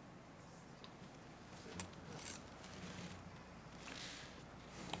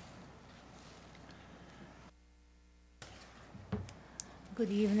 Good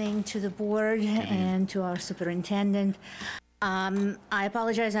evening to the board and to our superintendent. I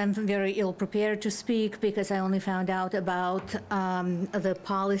apologize, I'm very ill prepared to speak because I only found out about the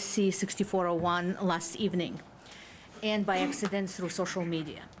policy 6401 last evening, and by accident through social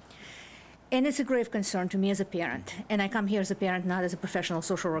media. And it's a grave concern to me as a parent, and I come here as a parent, not as a professional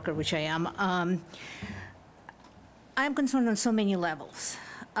social worker, which I am. I'm concerned on so many levels.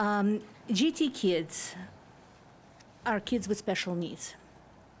 GT kids are kids with special needs.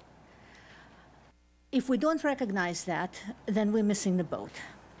 If we don't recognize that, then we're missing the boat.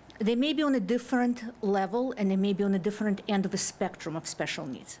 They may be on a different level, and they may be on a different end of the spectrum of special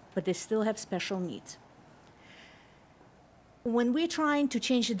needs, but they still have special needs. When we're trying to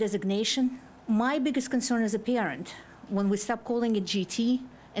change the designation, my biggest concern as a parent, when we stop calling it GT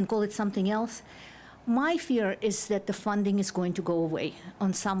and call it something else, My fear is that the funding is going to go away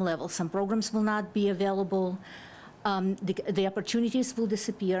on some level. Some programs will not be available. The opportunities will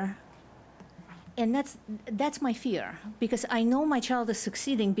disappear. And that's my fear, because I know my child is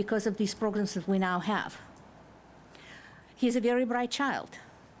succeeding because of these programs that we now have. He's a very bright child,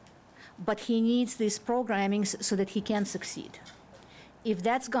 but he needs these programmings so that he can succeed. If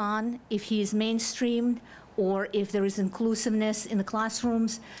that's gone, if he is mainstreamed, or if there is inclusiveness in the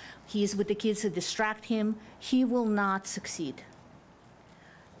classrooms, he is with the kids that distract him, he will not succeed.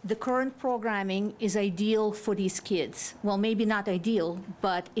 The current programming is ideal for these kids. Well, maybe not ideal,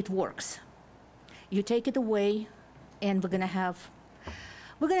 but it works. You take it away, and we're going to have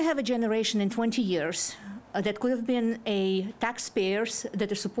a generation in 20 years that could have been taxpayers that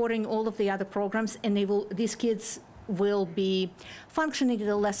are supporting all of the other programs, and these kids will be functioning at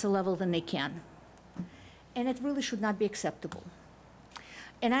a lesser level than they can. And it really should not be acceptable.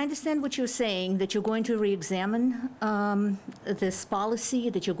 And I understand what you're saying, that you're going to re-examine this policy,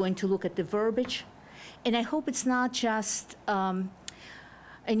 that you're going to look at the verbiage. And I hope it's not just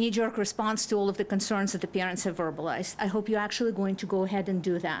a knee-jerk response to all of the concerns that the parents have verbalized. I hope you're actually going to go ahead and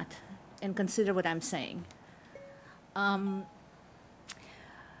do that and consider what I'm saying.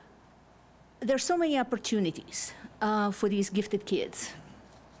 There's so many opportunities for these gifted kids,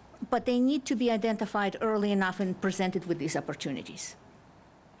 but they need to be identified early enough and presented with these opportunities.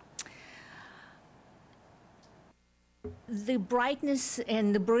 The brightness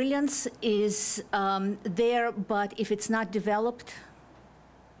and the brilliance is there, but if it's not developed,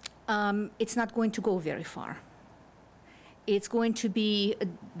 it's not going to go very far. It's going to be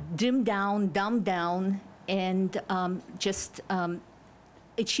dimmed down, dumbed down, and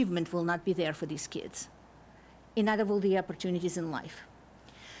achievement will not be there for these kids. And neither will the opportunities in life.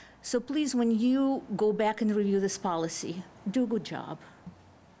 So please, when you go back and review this policy, do a good job.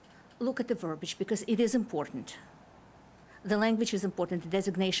 Look at the verbiage, because it is important. The language is important. The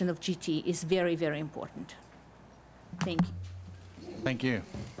designation of GT is very, very important. Thank you. Thank you.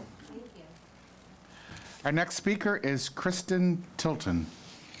 Our next speaker is Kristen Tilton.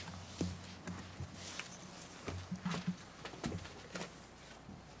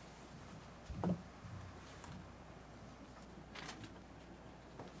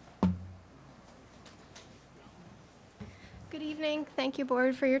 Good evening. Thank you,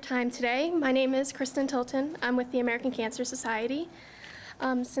 Board, for your time today. My name is Kristen Tilton. I'm with the American Cancer Society.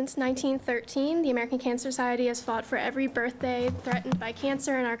 Since 1913, the American Cancer Society has fought for every birthday threatened by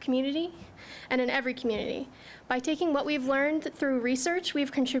cancer in our community and in every community. By taking what we've learned through research,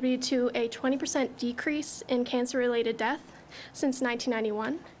 we've contributed to a 20% decrease in cancer-related death since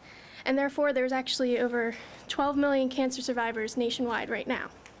 1991. And therefore, there's actually over 12 million cancer survivors nationwide right now.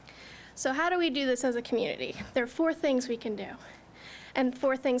 So how do we do this as a community? There are 4 things we can do, and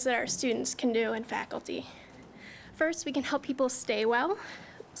 4 things that our students can do and faculty. First, we can help people stay well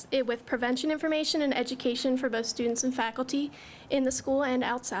with prevention information and education for both students and faculty in the school and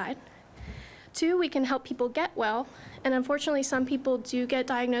outside. 2, we can help people get well, and unfortunately some people do get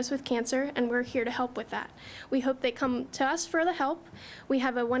diagnosed with cancer, and we're here to help with that. We hope they come to us for the help. We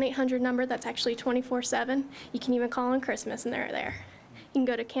have a 1-800 number that's actually 24/7. You can even call on Christmas and they're there. You can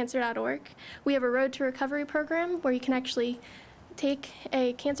go to cancer.org. We have a Road to Recovery program where you can actually take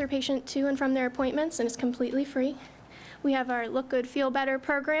a cancer patient to and from their appointments, and it's completely free. We have our Look Good, Feel Better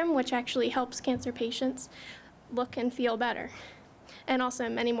program, which actually helps cancer patients look and feel better, and also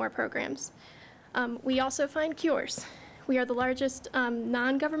many more programs. We also find cures. We are the largest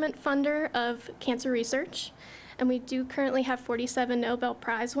non-government funder of cancer research, and we do currently have 47 Nobel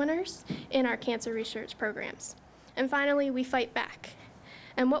Prize winners in our cancer research programs. And finally, we fight back.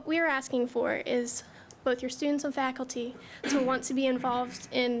 And what we are asking for is both your students and faculty to want to be involved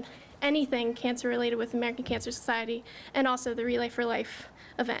in anything cancer-related with American Cancer Society, and also the Relay for Life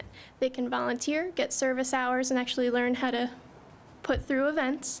event. They can volunteer, get service hours, and actually learn how to put through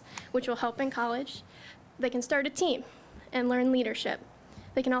events, which will help in college. They can start a team and learn leadership.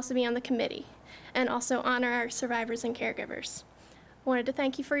 They can also be on the committee and also honor our survivors and caregivers. I wanted to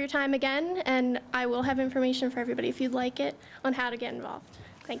thank you for your time again, and I will have information for everybody, if you'd like it, on how to get involved.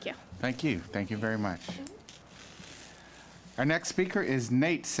 Thank you. Thank you. Thank you very much. Our next speaker is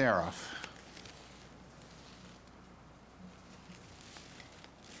Nate Saroff.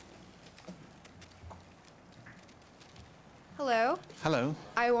 Hello. Hello.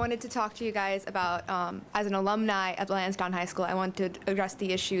 I wanted to talk to you guys about, as an alumni of Lansdowne High School, I want to address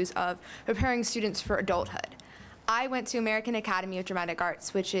the issues of preparing students for adulthood. I went to American Academy of Dramatic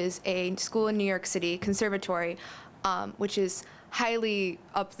Arts, which is a school in New York City, conservatory, which is highly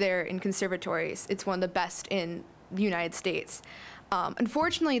up there in conservatories. It's one of the best in the United States.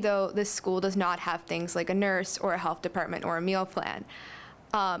 Unfortunately, though, this school does not have things like a nurse or a health department or a meal plan.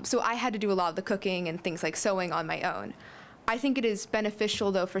 So I had to do a lot of the cooking and things like sewing on my own. I think it is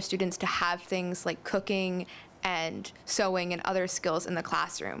beneficial, though, for students to have things like cooking and sewing and other skills in the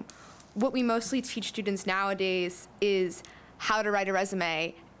classroom. What we mostly teach students nowadays is how to write a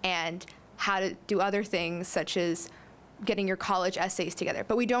resume and how to do other things, such as getting your college essays together.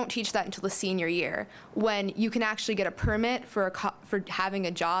 But we don't teach that until the senior year, when you can actually get a permit for having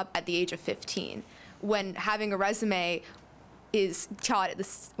a job at the age of 15. When having a resume is taught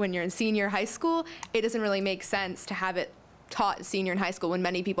when you're in senior high school, it doesn't really make sense to have it taught senior in high school when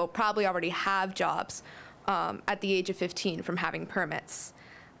many people probably already have jobs at the age of 15 from having permits.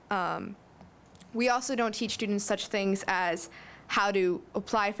 We also don't teach students such things as how to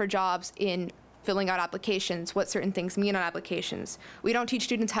apply for jobs in filling out applications, what certain things mean on applications. We don't teach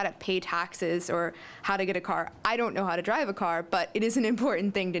students how to pay taxes or how to get a car. I don't know how to drive a car, but it is an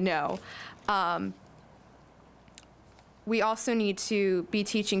important thing to know. We also need to be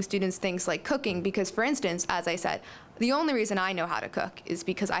teaching students things like cooking because, for instance, as I said, the only reason I know how to cook is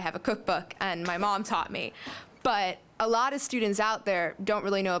because I have a cookbook and my mom taught me. But a lot of students out there don't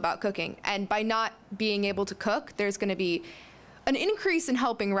really know about cooking. And by not being able to cook, there's going to be an increase in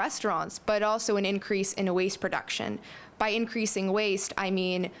helping restaurants, but also an increase in waste production. By increasing waste, I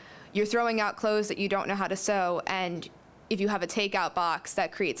mean you're throwing out clothes that you don't know how to sew, and if you have a takeout box,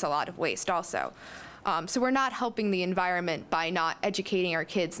 that creates a lot of waste also. So we're not helping the environment by not educating our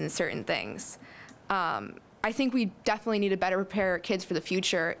kids in certain things. I think we definitely need to better prepare our kids for the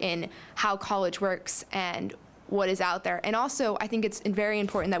future in how college works and what is out there. And also, I think it's very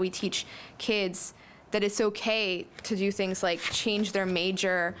important that we teach kids that it's okay to do things like change their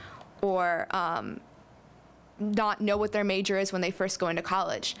major or not know what their major is when they first go into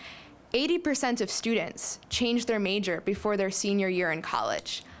college. 80% of students change their major before their senior year in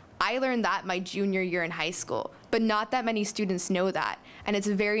college. I learned that my junior year in high school, but not that many students know that. And it's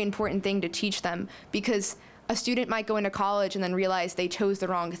a very important thing to teach them because a student might go into college and then realize they chose the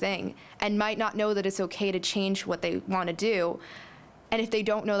wrong thing and might not know that it's okay to change what they want to do. And if they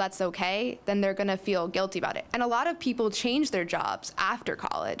don't know that's okay, then they're gonna feel guilty about it. And a lot of people change their jobs after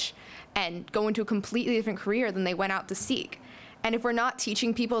college and go into a completely different career than they went out to seek. And if we're not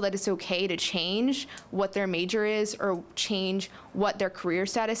teaching people that it's okay to change what their major is or change what their career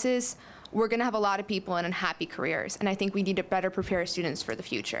status is, we're gonna have a lot of people in unhappy careers. And I think we need to better prepare students for the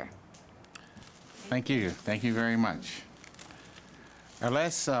future. Thank you. Thank you very much. Our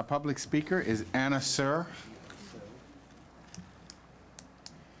last public speaker is Anna Sir.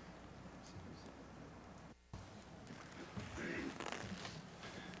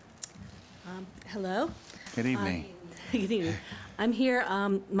 Hello. Good evening. Good evening. I'm here.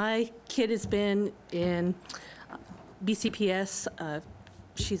 My kid has been in BCPS.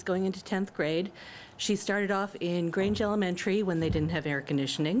 She's going into 10th grade. She started off in Grange Elementary when they didn't have air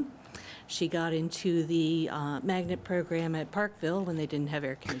conditioning. She got into the magnet program at Parkville when they didn't have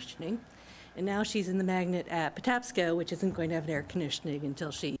air conditioning. And now she's in the magnet at Patapsco, which isn't going to have air conditioning until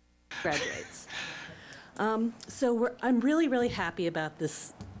she graduates. So I'm really, really happy about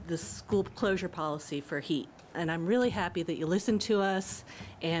this school closure policy for heat. And I'm really happy that you listened to us,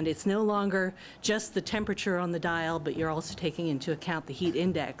 and it's no longer just the temperature on the dial, but you're also taking into account the heat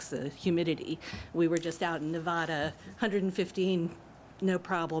index, the humidity. We were just out in Nevada, 115, no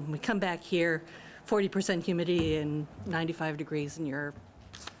problem. We come back here, 40% humidity and 95 degrees, and you're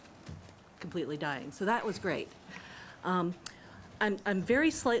completely dying. So that was great. I'm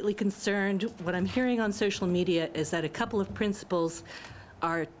very slightly concerned. What I'm hearing on social media is that a couple of principals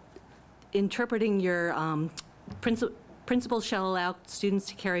are interpreting your principals shall allow students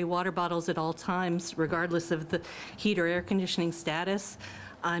to carry water bottles at all times, regardless of the heat or air conditioning status.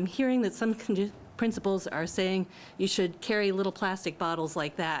 I'm hearing that some principals are saying you should carry little plastic bottles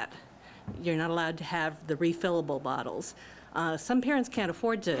like that. You're not allowed to have the refillable bottles. Some parents can't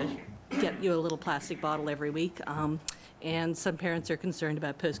afford to get you a little plastic bottle every week. And some parents are concerned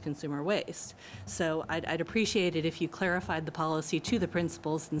about post-consumer waste. So I'd appreciate it if you clarified the policy to the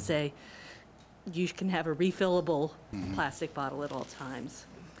principals and say, you can have a refillable plastic bottle at all times.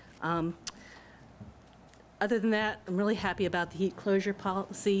 Other than that, I'm really happy about the heat closure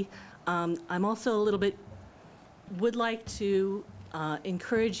policy. I'm also a little bit, would like to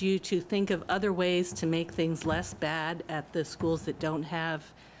encourage you to think of other ways to make things less bad at the schools that don't have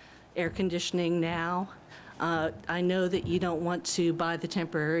air conditioning now. I know that you don't want to buy the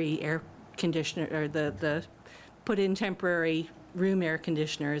temporary air conditioner, or the put in temporary room air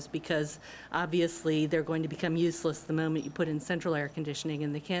conditioners, because obviously they're going to become useless the moment you put in central air conditioning,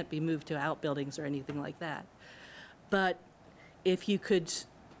 and they can't be moved to outbuildings or anything like that. But if you could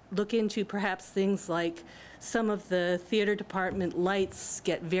look into perhaps things like some of the theater department lights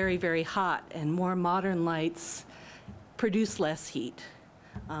get very, very hot, and more modern lights produce less heat.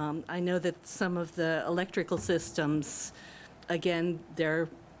 I know that some of the electrical systems, again, their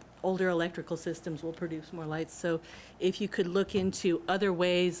older electrical systems will produce more lights. So if you could look into other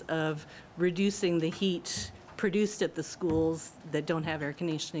ways of reducing the heat produced at the schools that don't have air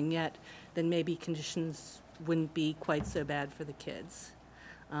conditioning yet, then maybe conditions wouldn't be quite so bad for the kids.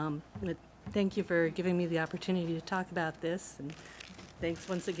 But thank you for giving me the opportunity to talk about this, and thanks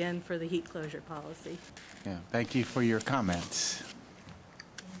once again for the heat closure policy. Yeah, thank you for your comments.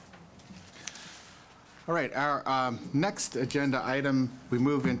 All right, our next agenda item, we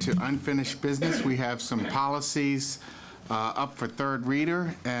move into unfinished business. We have some policies up for third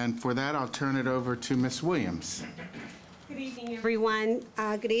reader, and for that, I'll turn it over to Ms. Williams. Good evening, everyone.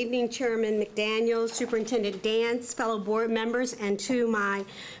 Good evening, Chairman McDaniel, Superintendent Dance, fellow board members, and to my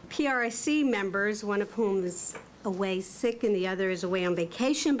PRC members, one of whom is away sick and the other is away on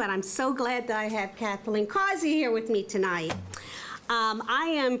vacation, but I'm so glad that I have Kathleen Causey here with me tonight.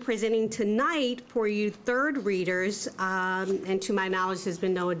 I am presenting tonight for you third readers, and to my knowledge, there's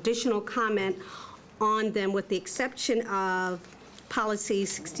been no additional comment on them with the exception of policy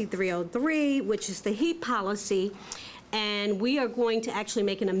 6303, which is the heat policy. And we are going to actually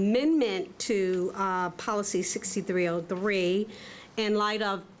make an amendment to policy 6303 in light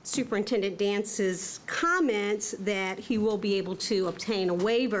of Superintendent Dance's comments that he will be able to obtain a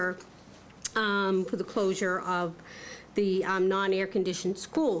waiver for the closure of the non-air conditioned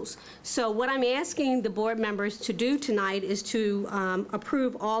schools. So what I'm asking the board members to do tonight is to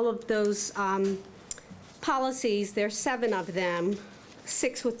approve all of those policies. There's 7 of them,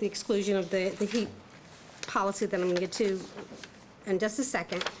 6 with the exclusion of the heat policy that I'm going to get to in just a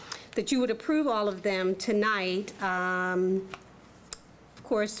second, that you would approve all of them tonight. Of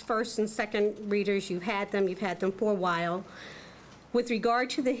course, first and second readers, you've had them for a while. With regard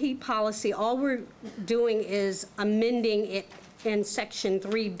to the heat policy, all we're doing is amending it in section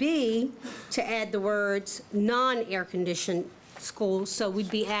 3B to add the words non-air conditioned schools. So we'd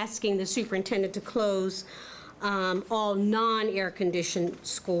be asking the superintendent to close all non-air conditioned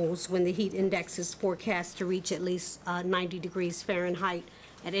schools when the heat index is forecast to reach at least 90 degrees Fahrenheit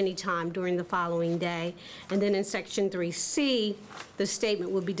at any time during the following day. And then in section 3C, the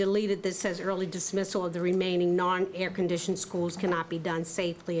statement will be deleted that says early dismissal of the remaining non-air conditioned schools cannot be done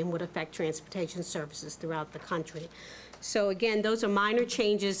safely and would affect transportation services throughout the country. So again, those are minor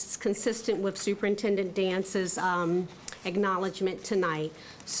changes consistent with Superintendent Dance's acknowledgement tonight.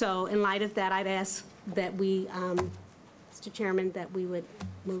 So in light of that, I'd ask that we, Mr. Chairman, that we would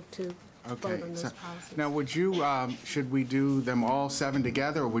move to vote on those policies. Now, would you, should we do them all 7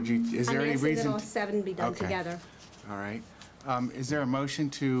 together, or would you, is there any I'm reason? asking that all 7 be done Okay. together. All right. Is there a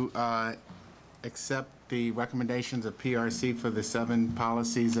motion to accept the recommendations of PRC for the 7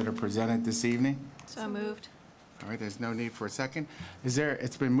 policies that are presented this evening? So moved. All right, there's no need for a second.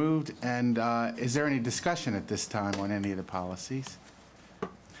 It's been moved, and is there any discussion at this time on any of the policies?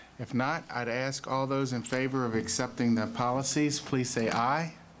 If not, I'd ask all those in favor of accepting the policies, please say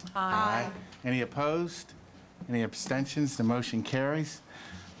aye. Aye. Any opposed? Any abstentions? The motion carries.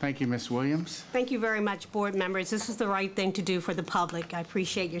 Thank you, Ms. Williams. Thank you very much, board members. This is the right thing to do for the public. I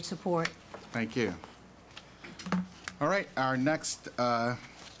appreciate your support. Thank you. All right, our next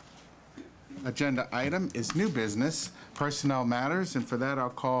agenda item is new business, personnel matters, and for that, I'll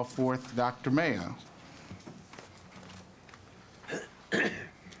call forth Dr. Mayo.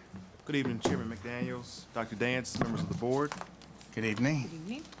 Good evening, Chairman McDaniels, Dr. Dance, members of the board. Good evening. Good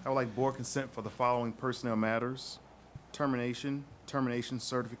evening. I would like board consent for the following personnel matters: termination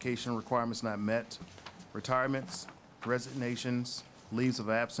certification requirements not met, retirements, resignations, leaves of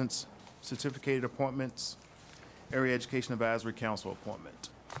absence, certificated appointments, Area Education Advisory Council appointment.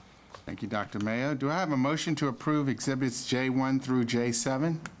 Thank you, Dr. Mayo. Do I have a motion to approve exhibits J1 through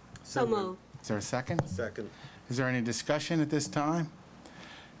J7? So moved. Is there a second? Second. Is there any discussion at this time?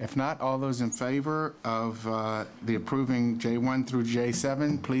 If not, all those in favor of the approving J1 through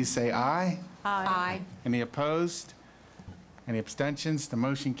J7, please say aye. Aye. Any opposed? Any abstentions? The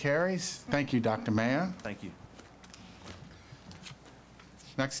motion carries. Thank you, Dr. Mayo. Thank you.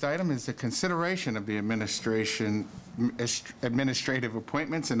 Next item is the consideration of the administrative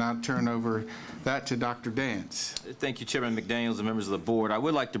appointments, and I'll turn over that to Dr. Dance. Thank you, Chairman McDaniels and members of the board. I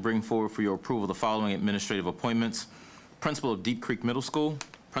would like to bring forward for your approval the following administrative appointments: Principal of Deep Creek Middle School,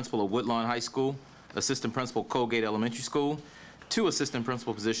 Principal of Woodlawn High School, Assistant Principal Colgate Elementary School, 2 Assistant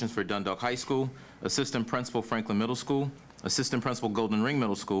Principal positions for Dundalk High School, Assistant Principal Franklin Middle School, Assistant Principal Golden Ring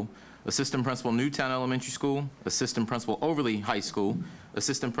Middle School, Assistant Principal Newtown Elementary School, Assistant Principal Overley High School,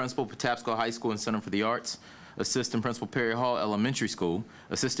 Assistant Principal Patapsco High School and Center for the Arts, Assistant Principal Perry Hall Elementary School,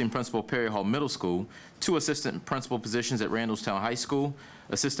 Assistant Principal Perry Hall Middle School, 2 Assistant Principal positions at Randallstown High School,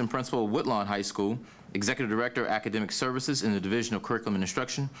 Assistant Principal Woodlawn High School, Executive Director of Academic Services in the Division of Curriculum and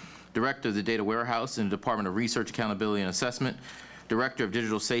Instruction, Director of the Data Warehouse in the Department of Research, Accountability, and Assessment, Director of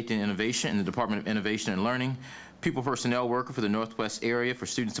Digital Safety and Innovation in the Department of Innovation and Learning, People Personnel Worker for the Northwest Area for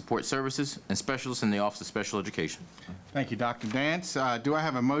Student Support Services, and Specialist in the Office of Special Education. Thank you, Dr. Dance. Do I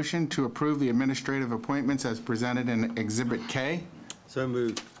have a motion to approve the administrative appointments as presented in Exhibit K? So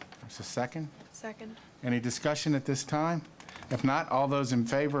moved. There's a second. Second. Any discussion at this time? If not, all those in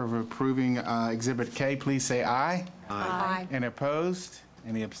favor of approving Exhibit K, please say aye. Aye. Any opposed?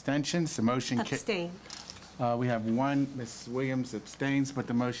 Any abstentions? The motion Abstain. we have one, Ms. Williams abstains, but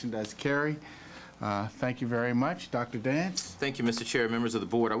the motion does carry. Thank you very much. Dr. Dance? Thank you, Mr. Chair, members of the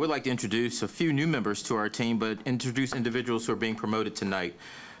board. I would like to introduce a few new members to our team, but introduce individuals who are being promoted tonight.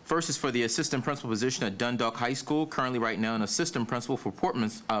 First is for the assistant principal position at Dundalk High School, currently right now an assistant principal for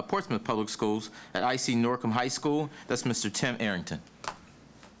Portsmouth Public Schools at IC Norcom High School. That's Mr. Tim Arrington.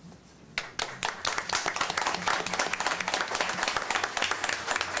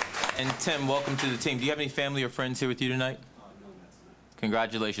 And Tim, welcome to the team. Do you have any family or friends here with you tonight?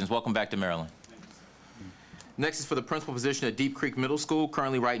 Congratulations. Welcome back to Maryland. Next is for the principal position at Deep Creek Middle School,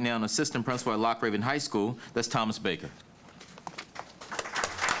 currently right now an assistant principal at Lock Raven High School. That's Thomas Baker.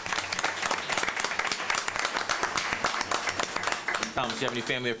 Thomas, do you have any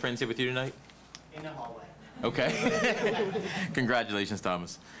family or friends here with you tonight? In the hallway. Okay. Congratulations,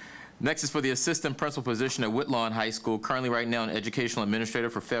 Thomas. Next is for the assistant principal position at Woodlawn High School, currently right now an educational administrator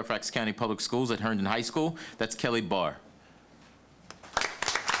for Fairfax County Public Schools at Herndon High School. That's Kelly Barr.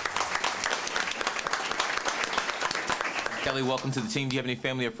 Kelly, welcome to the team. Do you have any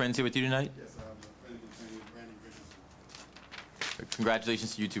family or friends here with you tonight? Yes, I have a friend whose name is Brandy Richardson.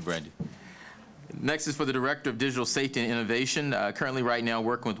 Congratulations to you too, Brandy. Next is for the Director of Digital Safety and Innovation, currently right now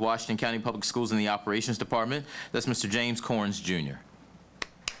working with Washington County Public Schools in the Operations Department. That's Mr. James Corns, Jr. Any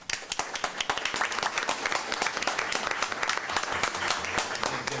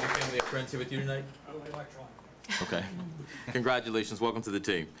family or friends here with you tonight? Okay. Congratulations. Welcome to the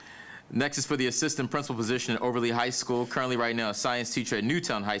team. Next is for the assistant principal position at Overley High School, currently right now a science teacher at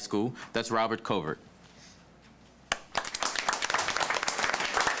Newtown High School. That's Robert Covert.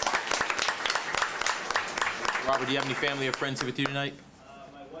 Robert, do you have any family or friends here with you tonight?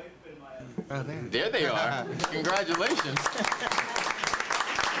 My wife and my... There they are. Congratulations.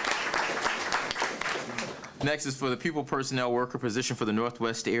 Next is for the People Personnel Worker position for the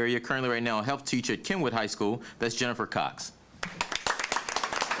Northwest area, currently right now a health teacher at Kenwood High School. That's Jennifer Cox.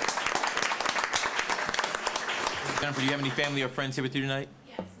 Jennifer, do you have any family or friends here with you tonight?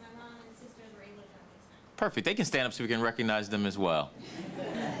 Yes, my mom and sisters were able to come this Perfect. They can stand up so we can recognize them as well.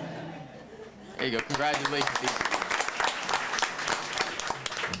 There you go. Congratulations.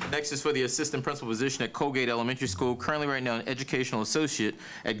 Next is for the assistant principal position at Colgate Elementary School, currently right now an educational associate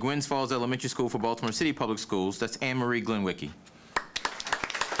at Gwynns Falls Elementary School for Baltimore City Public Schools. That's Anne-Marie Glenwicki.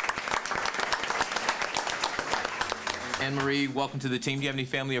 Anne-Marie, welcome to the team. Do you have any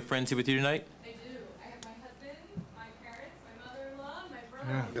family or friends here with you tonight? I do. I have my husband, my parents, my mother-in-law, my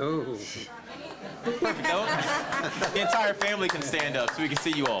brother. Oh. Perfect. The entire family can stand up so we can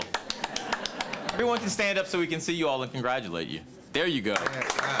see you all. Everyone can stand up so we can see you all and congratulate you. There you go.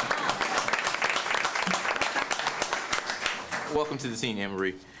 Welcome to the team,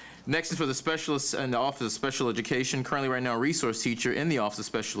 Anne-Marie. Next is for the specialists in the Office of Special Education, currently right now a resource teacher in the Office of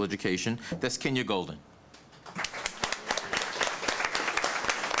Special Education. That's Kenya Golden. Do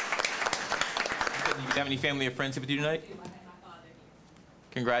you have any family or friends here with you tonight?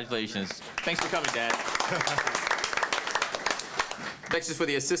 Congratulations. Thanks for coming, Dad. Next is for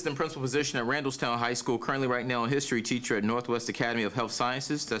the assistant principal position at Randallstown High School, currently right now a history teacher at Northwest Academy of Health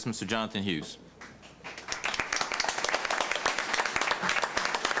Sciences. That's Mr. Jonathan Hughes.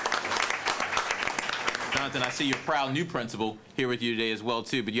 Jonathan, I see your proud new principal here with you today as well,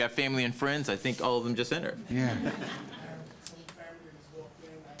 too, but you have family and friends. I think all of them just entered. Yeah.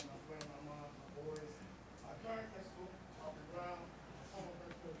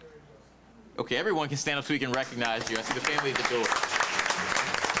 Okay, everyone can stand up so we can recognize you. I see the family at the door.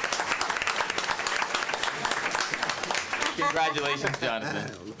 Congratulations,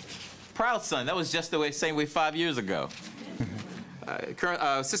 Jonathan. Proud son. That was just the same way 5 years ago. Current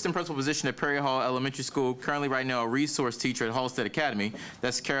assistant principal position at Perry Hall Elementary School, currently right now a resource teacher at Halstead Academy.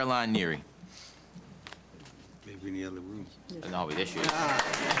 That's Caroline Neary. Maybe in the other room. No, there she is.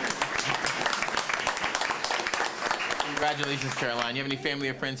 Congratulations, Caroline. You have any family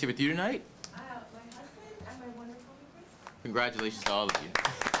or friends here with you tonight? My husband and my wonderful husband. Congratulations to all of you.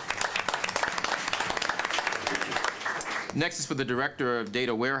 Next is for the Director of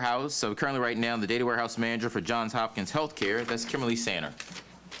Data Warehouse. So currently right now, the Data Warehouse Manager for Johns Hopkins Healthcare. That's Kimberly Sanner.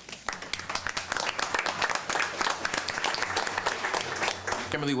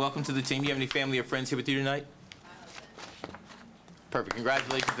 Kimberly, welcome to the team. Do you have any family or friends here with you tonight? Perfect.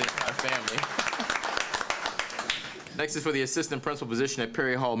 Congratulations to the entire family. Next is for the assistant principal position at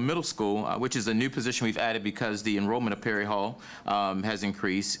Perry Hall Middle School, which is a new position we've added because the enrollment of Perry Hall has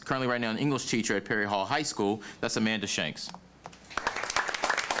increased. Currently right now, an English teacher at Perry Hall High School. That's Amanda Shanks.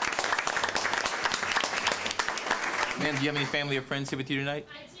 Amanda, do you have any family or friends here with you tonight?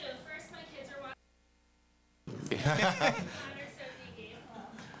 I do. First, my kids are watching. But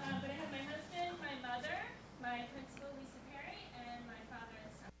I have my husband, my mother, my principal, Lisa Perry, and my father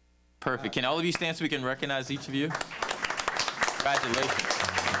and son. Perfect. Can all of you stand so we can recognize each of you? Congratulations.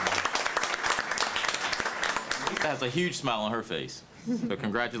 Lisa has a huge smile on her face. So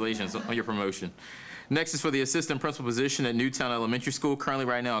congratulations on your promotion. Next is for the assistant principal position at Newtown Elementary School. Currently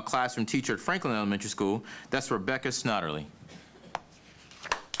right now a classroom teacher at Franklin Elementary School. That's Rebecca Snotterly.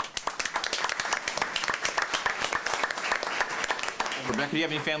 Rebecca, do you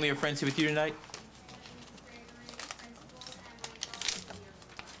have any family or friends here with you tonight?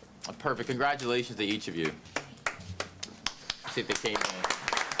 Perfect. Congratulations to each of you. See if they came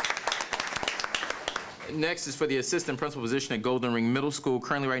in. Next is for the assistant principal position at Golden Ring Middle School.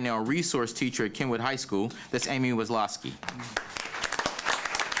 Currently right now a resource teacher at Kenwood High School. That's Amy Wazlowski.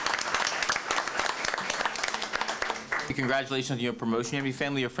 Congratulations on your promotion. Do you have any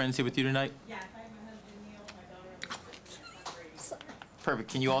family or friends here with you tonight? Yes, I have my husband Neil, my daughter, and my son. Perfect.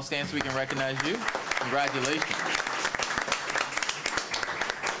 Can you all stand so we can recognize you? Congratulations.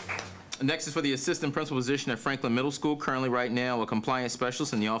 Next is for the assistant principal position at Franklin Middle School. Currently right now a compliance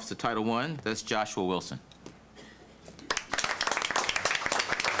specialist in the Office of Title I. That's Joshua Wilson.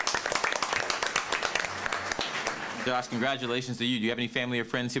 Josh, congratulations to you. Do you have any family or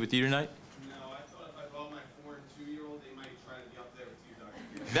friends here with you tonight? No, I thought if I brought my 4 and 2-year-old, they might try to be up there with you,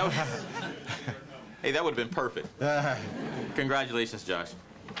 Dr. Hey, that would have been perfect. Congratulations, Josh.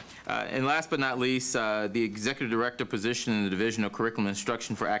 And last but not least, the Executive Director position in the Division of Curriculum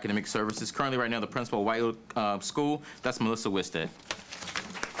Instruction for Academic Services. Currently right now the principal of White Oak School. That's Melissa Wisted.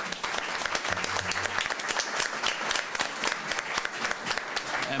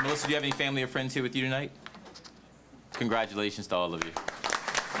 And Melissa, do you have any family or friends here with you tonight? Congratulations to all of you.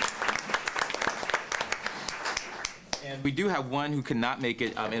 And we do have one who cannot make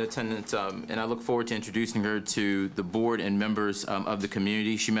it in attendance, and I look forward to introducing her to the board and members of the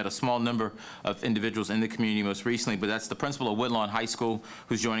community. She met a small number of individuals in the community most recently, but that's the principal of Woodlawn High School,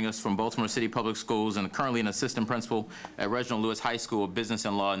 who's joining us from Baltimore City Public Schools, and currently an assistant principal at Reginald Lewis High School of Business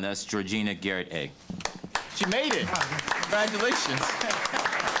and Law, and that's Georgina Garrett A. She made it. Congratulations.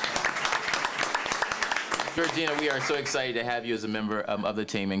 Georgina, we are so excited to have you as a member of the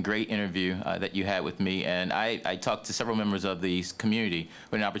team, and great interview that you had with me. And I talked to several members of the community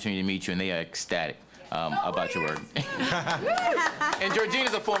with an opportunity to meet you, and they are ecstatic about your work. And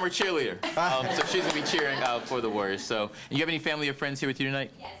Georgina's a former cheerleader, so she's going to be cheering for the Warriors. So, and you have any family or friends here with you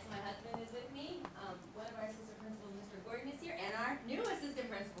tonight? Yes, my husband is with me. One of our assistant principals, Mr. Gordon, is here, and our new assistant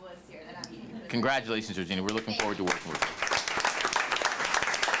principal is here that I'm meeting. Congratulations, Georgina. We're looking forward to working with you.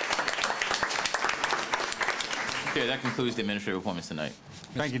 Okay, that concludes the administrative appointments tonight.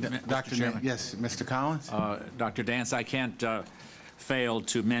 Thank you, Dr. Chairman. Yes, Mr. Collins? Dr. Dance, I can't fail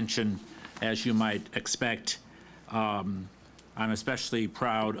to mention, as you might expect, I'm especially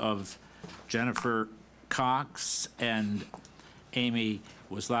proud of Jennifer Cox and Amy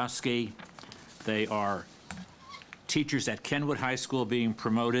Wazlowski. They are teachers at Kenwood High School being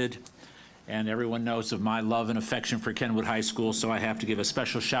promoted, and everyone knows of my love and affection for Kenwood High School, so I have to give a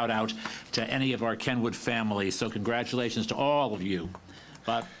special shout out to any of our Kenwood families. So congratulations to all of you.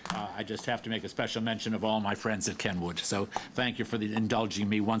 But I just have to make a special mention of all my friends at Kenwood. So thank you for indulging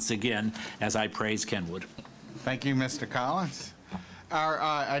me once again as I praise Kenwood. Thank you, Mr. Collins.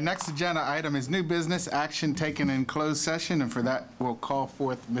 Our next agenda item is new business action taken in closed session, and for that we'll call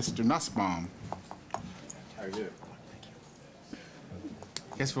forth Mr. Nussbaum. How are you?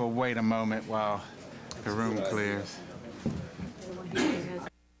 Guess we'll wait a moment while the room clears.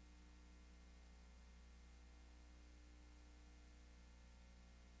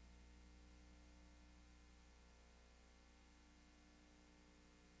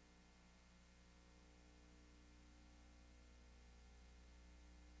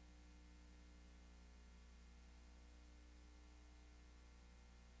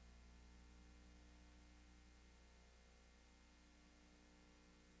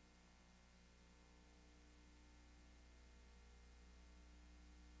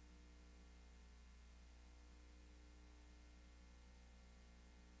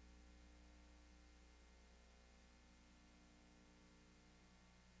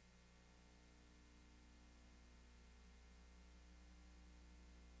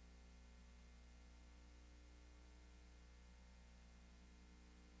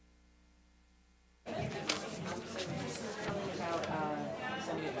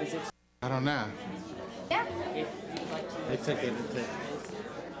 don't know. Yeah. If you'd like to. They took it.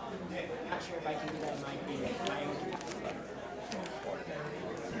 Not sure if I can do that. Might be my own.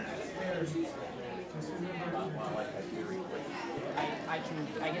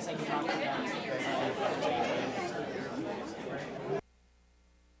 I guess I can talk to that.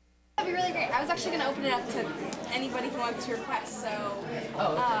 That'd be really great. I was actually going to open it up to anybody who wants to request, so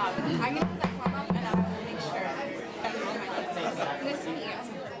I'm going to put that form up and I will make sure that's on my list. Nice to meet you.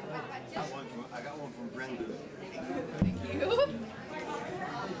 I got one from Brenda. Thank you.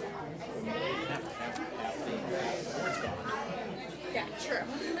 Yeah, true.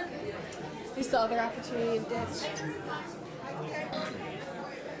 You still have the opportunity to ditch.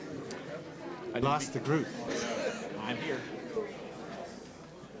 I lost the group. I'm here.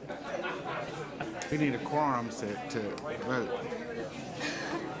 We need a quorum to vote.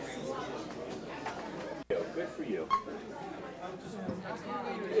 Good for you.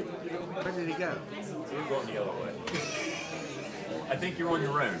 Where did he go? You're going the other way. I think you're on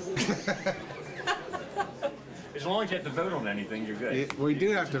your own. As long as you have to vote on anything, you're good. We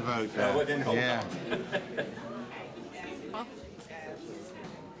do have to vote, though. well, then hold yeah. on.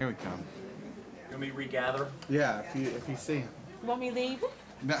 Here we come. You want me to regather? Yeah, if you see him. Want me to leave?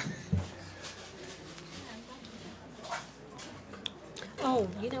 No. Oh,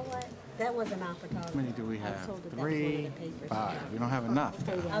 you know what? That was an opportunity. How many do we have? told her that was one of 3, the papers. 5. We don't have enough.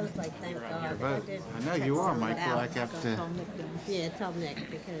 I was like, thank God. Vote. I know you are, Michael. I kept to. Yeah, tell Nick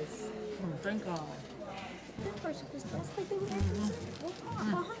because. Thank God. That person was dressed like they were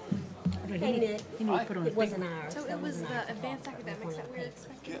Hey, Nick. It wasn't ours. So it was the advanced academics that we were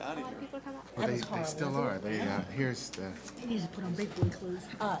expecting a lot of people to come out. Well, they still are. They here's the. He needs to put on big boy clothes.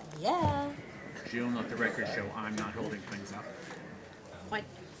 Yeah. Jill, let the record show I'm not holding things up. What?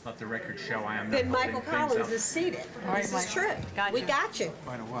 Let the record show I am not Then holding Michael things Collins up. is seated. All right, This is Mike. true. Gotcha. We got you.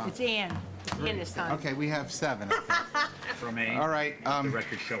 Quite a while. It's Ann. It's Ann this time. Okay, we have 7. I think. From A. All right, The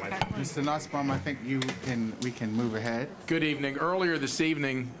record show I. Mr. Nussbaum, I think we can move ahead. Good evening. Earlier this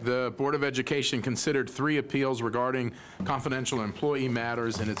evening, the Board of Education considered 3 appeals regarding confidential employee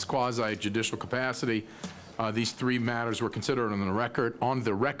matters in its quasi-judicial capacity. These 3 matters were considered on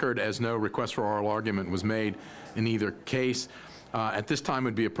the record as no request for oral argument was made in either case. At this time, it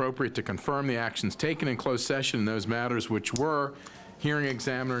would be appropriate to confirm the actions taken in closed session in those matters, which were hearing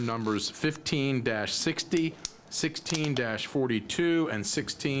examiner numbers 15-60, 16-42, and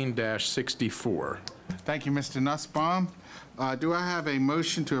 16-64. Thank you, Mr. Nussbaum. Do I have a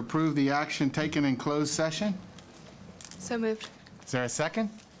motion to approve the action taken in closed session? So moved. Is there a second?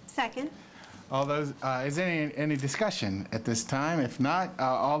 Second. All those, is there any discussion at this time? If not,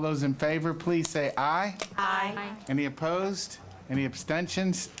 all those in favor, please say aye. Aye. Any opposed? Any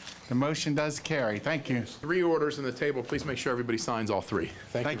abstentions? The motion does carry. Thank you. 3 orders on the table. Please make sure everybody signs all 3.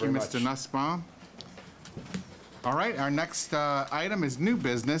 Thank you very much. Mr. Nussbaum. All right, our next item is new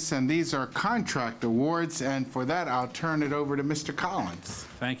business, and these are contract awards, and for that, I'll turn it over to Mr. Collins.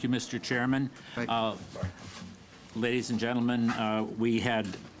 Thank you, Mr. Chairman. Ladies and gentlemen, we had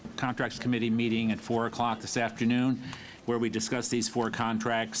Contracts Committee meeting at 4 o'clock this afternoon where we discussed these 4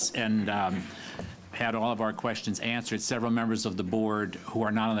 contracts and had all of our questions answered. Several members of the board who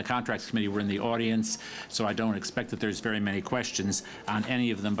are not on the Contracts Committee were in the audience, so I don't expect that there's very many questions on any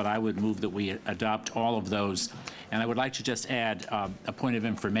of them, but I would move that we adopt all of those. And I would like to just add a point of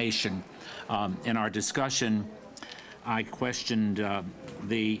information. In our discussion, I questioned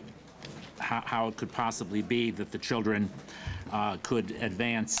how it could possibly be that the children could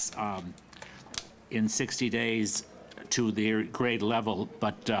advance in 60 days to their grade level,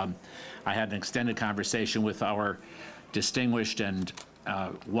 but I had an extended conversation with our distinguished and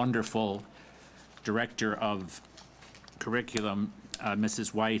wonderful director of curriculum,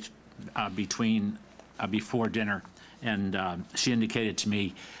 Mrs. White, before dinner, and she indicated to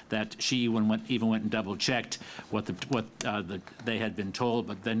me that she even went and double-checked what they had been told,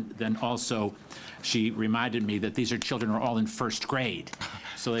 but then also she reminded me that these children are all in first grade,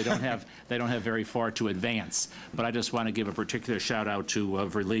 so they don't have very far to advance. But I just want to give a particular shout out to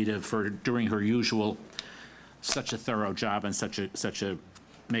Verlita for doing her usual such a thorough job and such a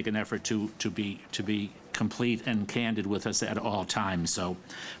make an effort to be complete and candid with us at all times. So,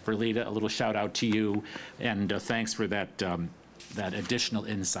 Verlita, a little shout out to you, and thanks for that additional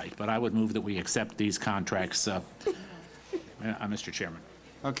insight. But I would move that we accept these contracts, Mr. Chairman.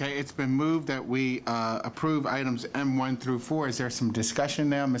 Okay, it's been moved that we approve items M1 through 4. Is there some discussion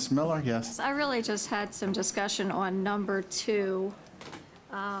now, Ms. Miller? Yes. I really just had some discussion on number 2.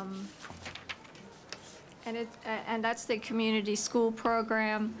 And that's the community school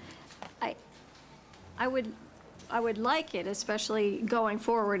program. I would I would like it, especially going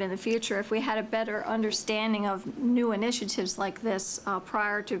forward in the future, if we had a better understanding of new initiatives like this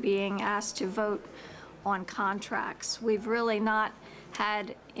prior to being asked to vote on contracts. We've really not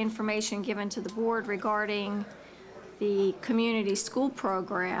had information given to the board regarding the community school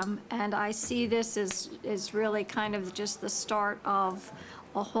program, and I see this as really kind of just the start of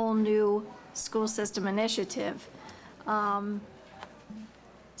a whole new school system initiative.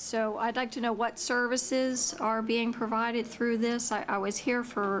 So I'd like to know what services are being provided through this. I was here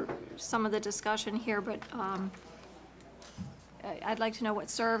for some of the discussion here, but I'd like to know what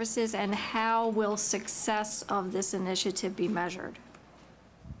services and how will success of this initiative be measured.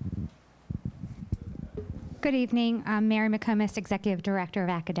 Good evening. I'm Mary McComas, Executive Director of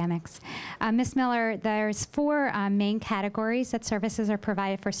Academics. Ms. Miller, there's 4 main categories that services are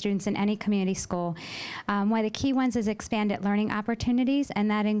provided for students in any community school. One of the key ones is expanded learning opportunities, and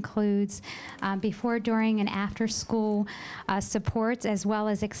that includes before, during, and after school supports, as well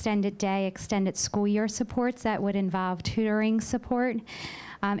as extended day, extended school year supports that would involve tutoring support.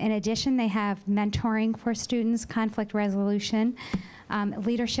 In addition, they have mentoring for students, conflict resolution,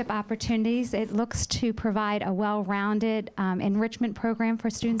 leadership opportunities. It looks to provide a well-rounded enrichment program for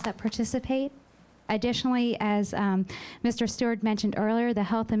students that participate. Additionally, as Mr. Stewart mentioned earlier, the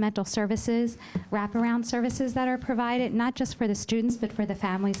health and mental services, wraparound services that are provided, not just for the students, but for the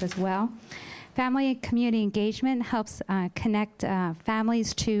families as well. Family and community engagement helps connect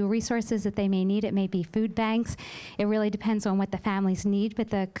families to resources that they may need. It may be food banks. It really depends on what the families need, but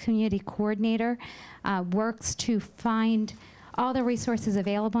the community coordinator works to find all the resources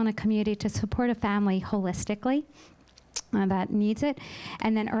available in a community to support a family holistically that needs it,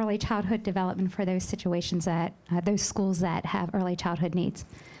 and then early childhood development for those situations that, those schools that have early childhood needs.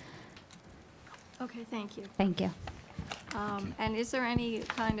 Okay, thank you. Thank you. And is there any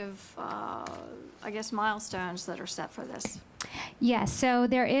kind of, I guess, milestones that are set for this? Yes, so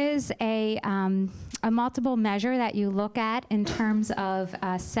there is a multiple measure that you look at in terms of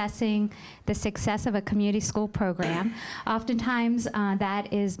assessing the success of a community school program. Oftentimes,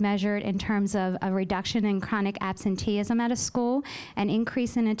 that is measured in terms of a reduction in chronic absenteeism at a school, an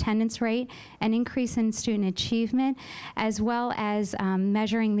increase in attendance rate, an increase in student achievement, as well as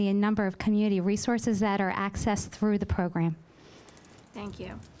measuring the number of community resources that are accessed through the program. Thank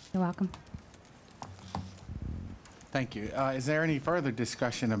you. You're welcome. Thank you. Is there any further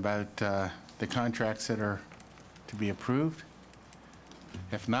discussion about the contracts that are to be approved?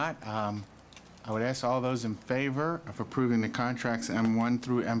 If not, I would ask all those in favor of approving the contracts M1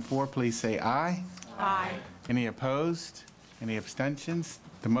 through M4, please say aye. Aye. Any opposed? Any abstentions?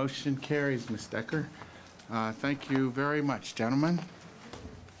 The motion carries, Ms. Decker. Thank you very much, gentlemen.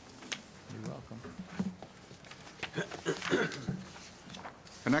 You're welcome.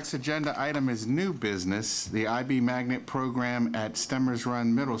 The next agenda item is new business, the IB Magnet program at Stemmers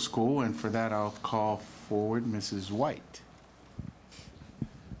Run Middle School, and for that I'll call forward Mrs. White.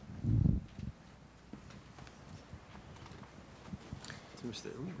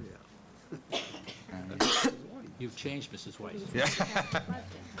 You've changed, Mrs. White. Yeah.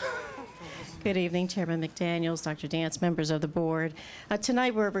 Good evening, Chairman McDaniels, Dr. Dance, members of the board.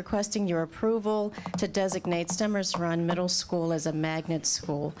 Tonight, we're requesting your approval to designate Stemmers Run Middle School as a magnet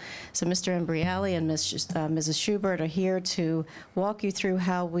school. So Mr. Imbriali and Mrs. Schubert are here to walk you through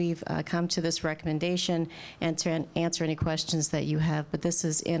how we've come to this recommendation and to answer any questions that you have, but this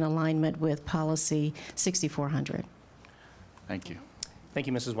is in alignment with policy 6400. Thank you. Thank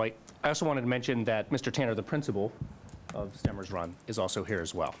you, Mrs. White. I also wanted to mention that Mr. Tanner, the principal of Stemmers Run, is also here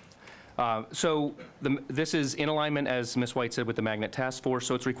as well. This is in alignment, as Ms. White said, with the Magnet Task Force,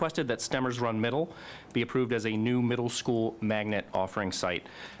 so it's requested that Stemmers Run Middle be approved as a new middle school magnet offering site.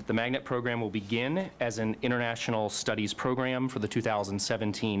 The magnet program will begin as an international studies program for the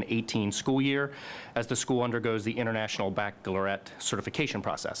 2017-18 school year as the school undergoes the International Baccalaureate certification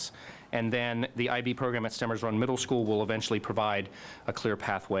process. And then the IB program at Stemmers Run Middle School will eventually provide a clear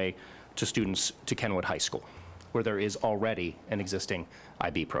pathway to students to Kenwood High School, where there is already an existing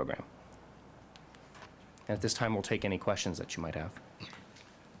IB program. And at this time, we'll take any questions that you might have.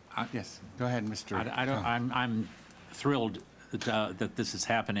 Yes, go ahead, Mr. I'm thrilled that this is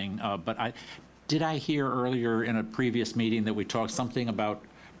happening, but did I hear earlier in a previous meeting that we talked something about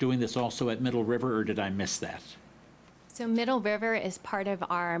doing this also at Middle River, or did I miss that? So Middle River is part of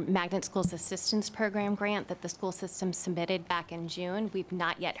our Magnet Schools Assistance Program grant that the school system submitted back in June. We've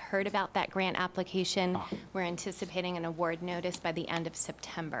not yet heard about that grant application. We're anticipating an award notice by the end of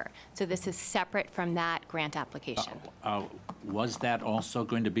September. So this is separate from that grant application. Was that also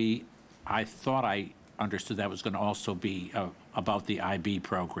going to be, I thought I understood that was going to also be about the IB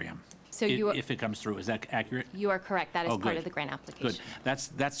program. So you are, if it comes through. Is that accurate? you are correct. That is Oh, part good. of the grant application. Good.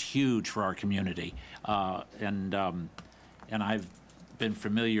 That's huge for our community. And I've been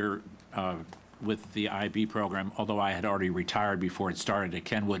familiar with the IB program, although I had already retired before it started at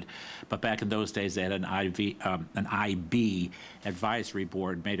Kenwood. But back in those days, they had an IB advisory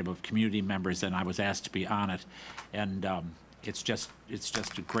board made up of community members, and I was asked to be on it. And it's just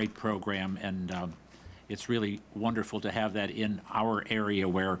a great program, and it's really wonderful to have that in our area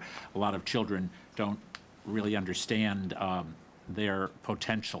where a lot of children don't really understand their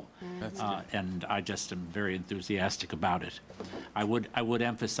potential. And I just am very enthusiastic about it. I would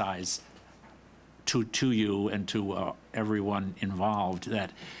emphasize to you and to everyone involved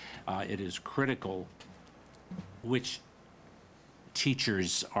that it is critical which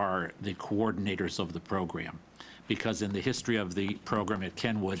teachers are the coordinators of the program. Because in the history of the program at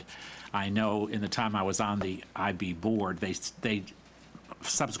Kenwood, I know in the time I was on the IB board, they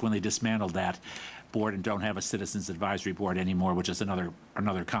subsequently dismantled that board and don't have a Citizens Advisory Board anymore, which is another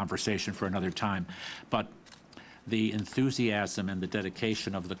conversation for another time. But the enthusiasm and the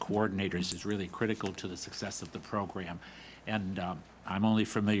dedication of the coordinators is really critical to the success of the program. And I'm only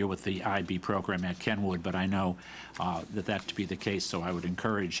familiar with the IB program at Kenwood, but I know that to be the case, so I would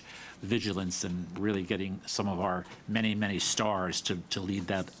encourage vigilance and really getting some of our many, many stars to lead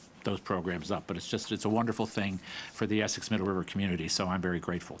those programs up. But it's a wonderful thing for the Essex Middle River community, so I'm very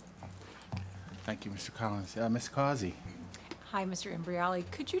grateful. Thank you, Mr. Collins. Ms. Causey. Hi, Mr. Imbriali.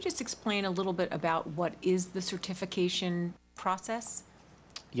 Could you just explain a little bit about what is the certification process?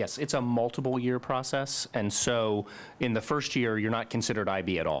 Yes, it's a multiple-year process, and so in the first year, you're not considered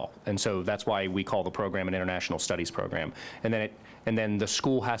IB at all, and so that's why we call the program an International Studies program. And then the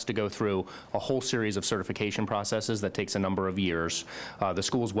school has to go through a whole series of certification processes that takes a number of years. The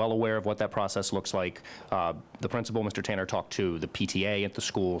school is well aware of what that process looks like. The principal, Mr. Tanner, talked to the PTA at the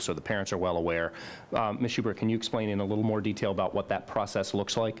school, so the parents are well aware. Ms. Schubert, can you explain in a little more detail about what that process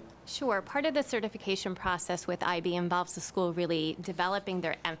looks like? Sure. Part of the certification process with IB involves the school really developing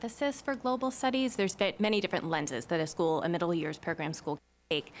their emphasis for global studies. There's many different lenses that a middle years program school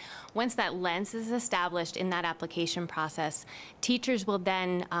can take. Once that lens is established in that application process, teachers will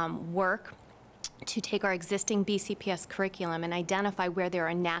then work to take our existing BCPS curriculum and identify where there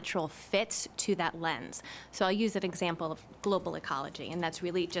are natural fits to that lens. So I'll use an example of global ecology, and that's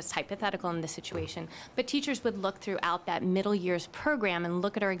really just hypothetical in this situation. But teachers would look throughout that middle years program and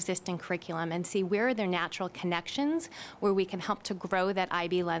look at our existing curriculum and see where are there natural connections where we can help to grow that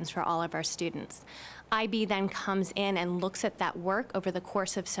IB lens for all of our students. IB then comes in and looks at that work over the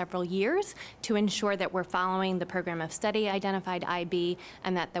course of several years to ensure that we're following the program of study identified IB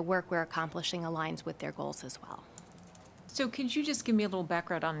and that the work we're accomplishing aligns with their goals as well. So could you just give me a little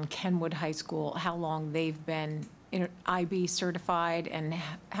background on Kenwood High School, how long they've been IB certified and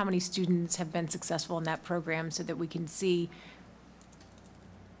how many students have been successful in that program so that we can see,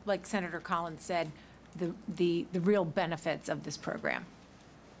 like Senator Collins said, the real benefits of this program?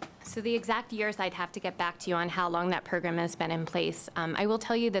 So the exact years I'd have to get back to you on how long that program has been in place. I will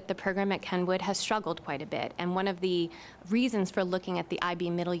tell you that the program at Kenwood has struggled quite a bit, and one of the reasons for looking at the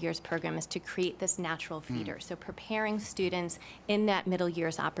IB middle years program is to create this natural feeder, so preparing students in that middle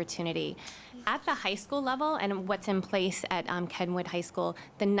years opportunity. At the high school level, and what's in place at Kenwood High School,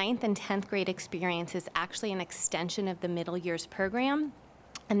 the 9th and 10th grade experience is actually an extension of the middle years program.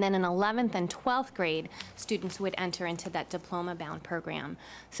 And then in 11th and 12th grade, students would enter into that diploma-bound program.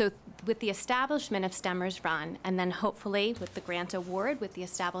 So with the establishment of Stemmers Run, and then hopefully with the grant award, with the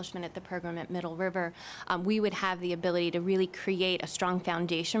establishment of the program at Middle River, we would have the ability to really create a strong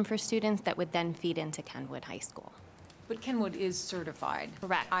foundation for students that would then feed into Kenwood High School. But Kenwood is certified.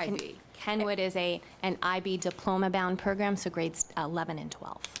 Correct. IB. Kenwood is an IB diploma-bound program, so grades 11 and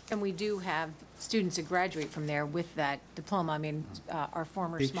 12. And we do have students that graduate from there with that diploma. I mean, our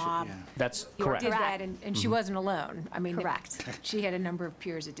former SMOB. That's Did correct. that, and she wasn't alone. I mean, Correct. She had a number of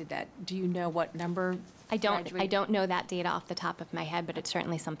peers that did that. Do you know what number? I don't know that data off the top of my head, but it's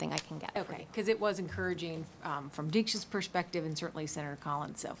certainly something I can get. Okay, because it was encouraging from Deeksha's perspective and certainly Senator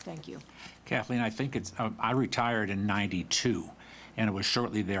Collins, so thank you. Kathleen, I think I retired in '92, and it was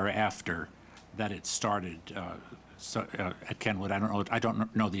shortly thereafter that it started at Kenwood. I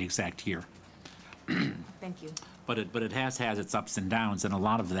don't know the exact year. Thank you. But it has its ups and downs, and a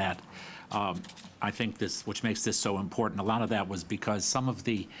lot of that, I think which makes this so important, a lot of that was because some of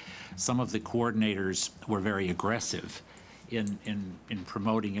the coordinators were very aggressive in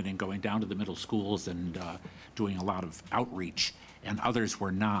promoting it and going down to the middle schools and doing a lot of outreach, and others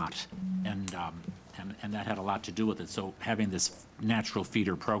were not. And that had a lot to do with it. So having this natural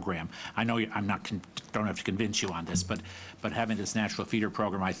feeder program, I know don't have to convince you on this, but having this natural feeder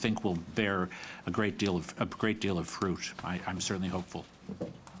program, I think, will bear a great deal of fruit. I'm certainly hopeful.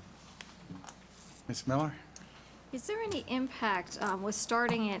 Ms. Miller? Is there any impact with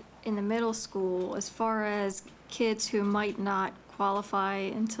starting it in the middle school as far as kids who might not qualify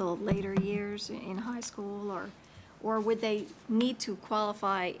until later years in high school, or would they need to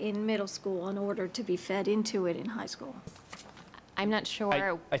qualify in middle school in order to be fed into it in high school? I'm not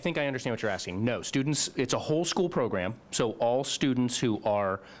sure. I think I understand what you're asking. No, students, it's a whole school program, so all students who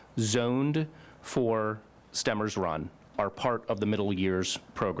are zoned for STEMers Run are part of the middle years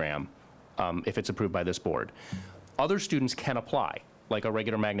program, if it's approved by this board. Other students can apply, like our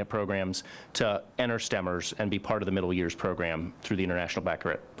regular magnet programs, to enter STEMers and be part of the middle years program through the International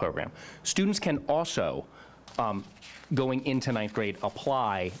Baccalaureate program. Students can also, going into 9th grade,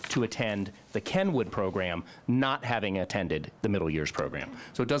 apply to attend the Kenwood program, not having attended the middle years program.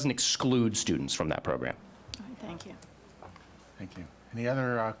 So it doesn't exclude students from that program. All right, thank you. Thank you. Any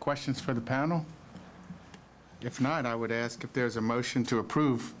other questions for the panel? If not, I would ask if there's a motion to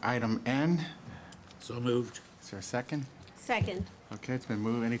approve item N. So moved. Is there a second? Second. Okay, it's been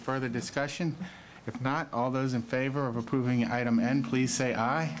moved. Any further discussion? If not, all those in favor of approving item N, please say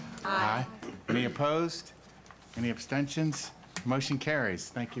aye. Aye. Any opposed? Any abstentions? Motion carries.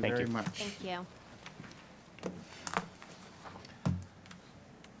 Thank you very much. Thank you.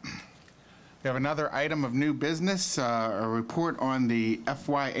 We have another item of new business, a report on the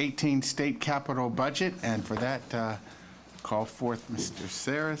FY18 state capital budget, and for that, call forth Mr.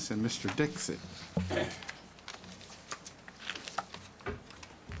 Saris and Mr. Dixit.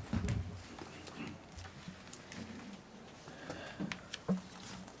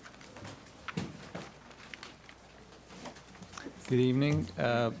 Good evening.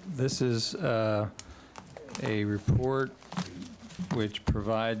 This is a report which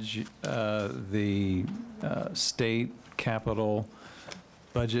provides the state capital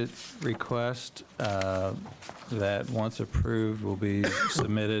budget request that, once approved, will be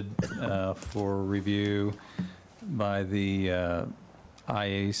submitted for review by the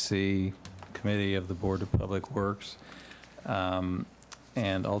IAC Committee of the Board of Public Works,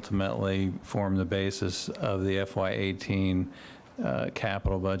 and ultimately form the basis of the FY18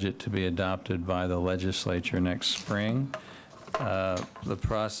 capital budget to be adopted by the legislature next spring. The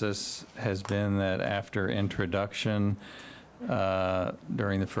process has been that after introduction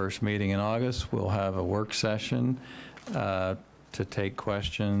during the first meeting in August, we'll have a work session to take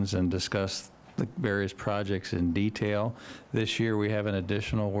questions and discuss the various projects in detail. This year we have an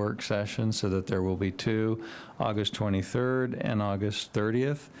additional work session so that there will be two, August 23rd and August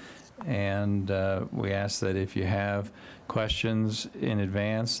 30th. And we ask that if you have questions in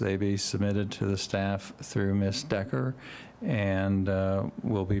advance, they be submitted to the staff through Ms. Decker, and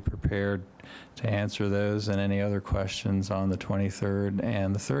we'll be prepared to answer those and any other questions on the 23rd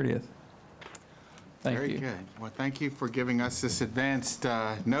and the 30th. Thank you. Very good. Well, thank you for giving us this advanced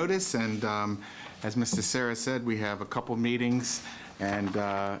notice, and as Mr. Sarah said, we have a couple meetings, and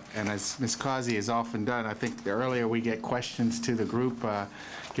as Ms. Causey has often done, I think the earlier we get questions to the group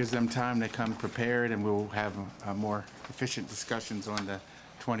gives them time to come prepared, and we'll have more efficient discussions on the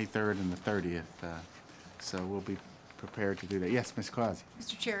 23rd and the 30th. So we'll be prepared to do that. Yes, Ms. Causey.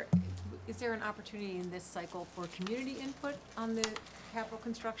 Mr. Chair, is there an opportunity in this cycle for community input on the capital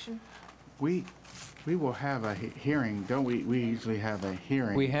construction? We will have a hearing, don't we? We usually have a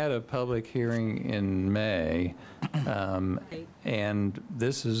hearing. We had a public hearing in May, and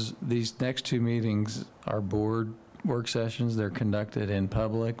these next two meetings are board work sessions. They're conducted in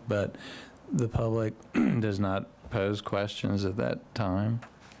public, but the public does not pose questions at that time.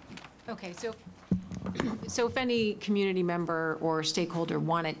 Okay, so if any community member or stakeholder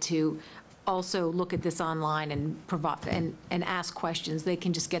wanted to also look at this online and provide and ask questions, they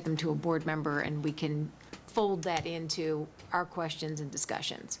can just get them to a board member, and we can fold that into our questions and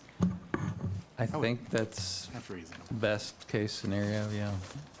discussions. I think that's best case scenario, yeah.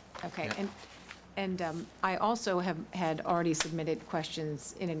 Okay, and I also had already submitted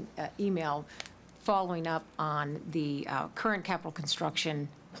questions in an email following up on the current capital construction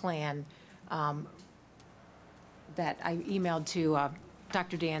plan that I emailed to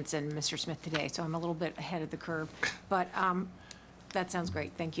Dr. Dance and Mr. Smith today, so I'm a little bit ahead of the curve, but that sounds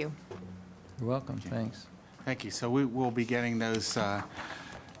great. Thank you. You're welcome. Thanks. Thank you. So we will be getting those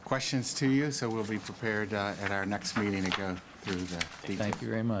questions to you, so we'll be prepared at our next meeting to go through the details. Thank you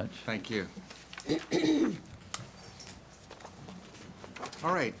very much. Thank you.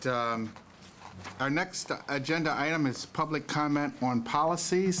 All right. Our next agenda item is public comment on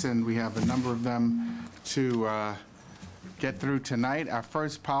policies, and we have a number of them to get through tonight. Our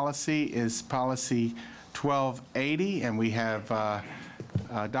first policy is policy 1280, and we have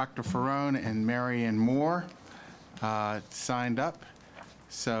Dr. Ferrone and Marion Moore signed up.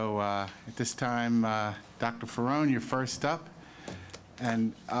 So at this time, Dr. Ferrone, you're first up.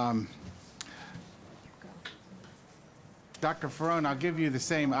 And Dr. Ferrone, I'll give you the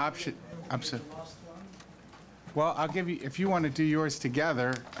same option. I'm sorry. Well, I'll give you, if you want to do yours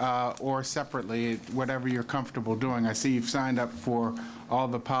together or separately, whatever you're comfortable doing. I see you've signed up for all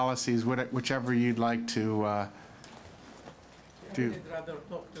the policies, whichever you'd like to do. I'd rather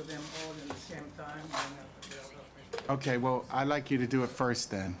talk to them all at the same time. Okay, well, I'd like you to do it first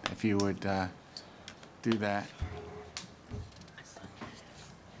then, if you would do that.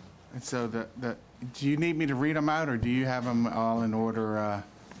 And so do you need me to read them out, or do you have them all in order? I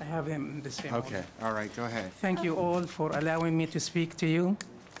have them in the same Okay, order. all right, go ahead. Thank you all for allowing me to speak to you.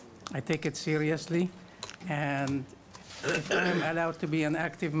 I take it seriously. And if I'm allowed to be an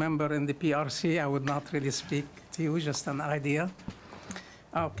active member in the PRC, I would not really speak to you, just an idea.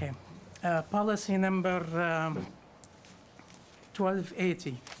 Okay. Policy number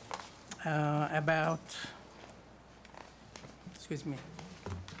 1280 about, excuse me,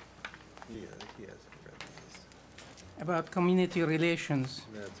 about community relations.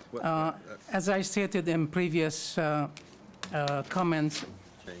 As I stated in previous comments,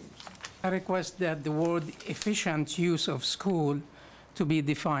 I request that the word efficient use of school to be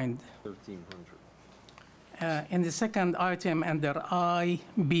defined. 1,300. In the second item under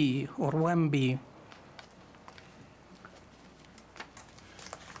IB or 1B,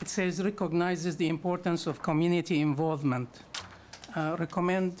 it says recognizes the importance of community involvement.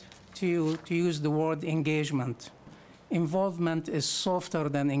 Recommend to you to use the word engagement. Involvement is softer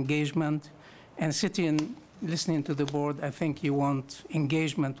than engagement, and sitting, listening to the board, I think you want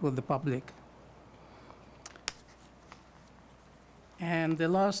engagement with the public. And the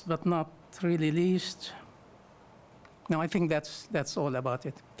last but not really least, no, I think that's all about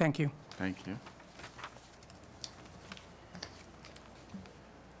it. Thank you. Thank you.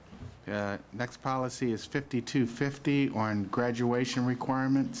 Next policy is 5250 on graduation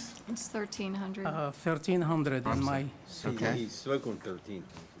requirements. It's 1,300. 1,300 in my. Okay. He spoke on 13.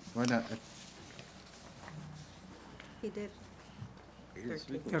 Why not? He did. He didn't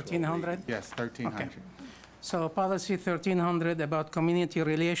speak on 1,300? Yes, 1,300. Okay. So policy 1,300 about community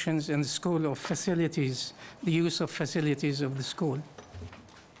relations in the school of facilities, the use of facilities of the school.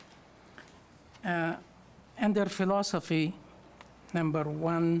 Under philosophy, number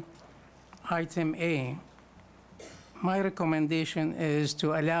 1, item A, my recommendation is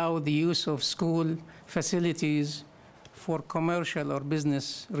to allow the use of school facilities for commercial or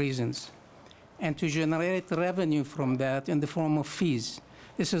business reasons and to generate revenue from that in the form of fees.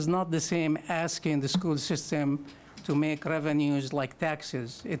 This is not the same asking the school system to make revenues like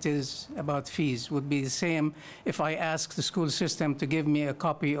taxes. It is about fees. Would be the same if I ask the school system to give me a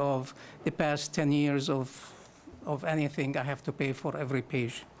copy of the past 10 years of anything I have to pay for every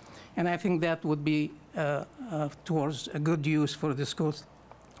page. And I think that would be towards a good use for the school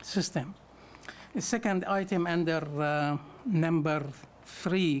system. The second item under number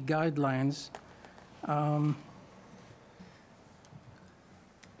 3, guidelines,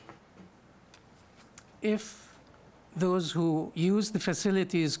 if those who use the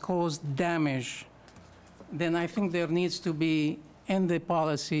facilities cause damage, then I think there needs to be in the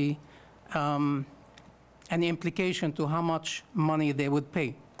policy an implication to how much money they would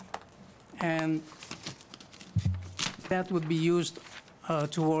pay. And that would be used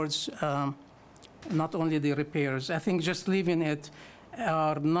towards not only the repairs. I think just leaving it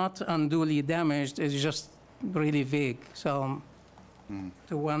are not unduly damaged is just really vague. So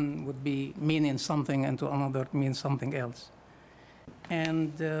to one would be meaning something and to another means something else.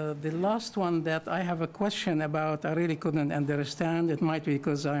 And the last one that I have a question about, I really couldn't understand, it might be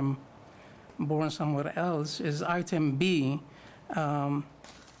because I'm born somewhere else, is item B,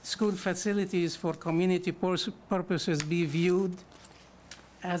 school facilities for community purposes be viewed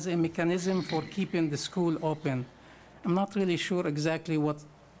as a mechanism for keeping the school open. I'm not really sure exactly what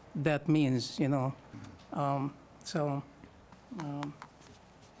that means, you know.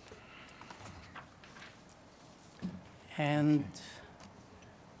 And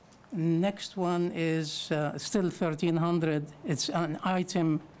next one is still 1,300. It's on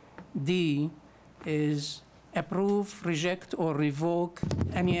item D, is approve, reject, or revoke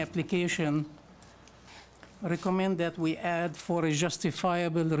any application. Recommend that we add for a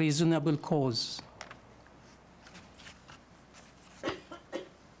justifiable, reasonable cause.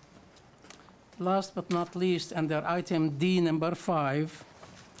 Last but not least, under item D, number 5,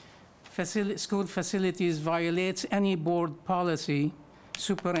 school facilities violates any board policy,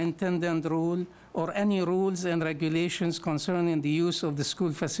 superintendent rule, or any rules and regulations concerning the use of the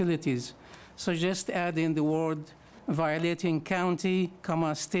school facilities. Suggest adding the word violating county,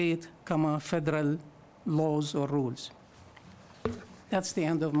 state, federal laws or rules. That's the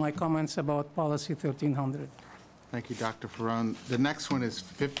end of my comments about policy 1300. Thank you, Dr. Ferrone. The next one is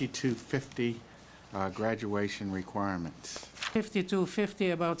 5250, graduation requirements.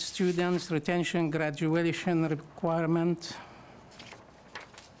 5250 about students, retention, graduation requirement.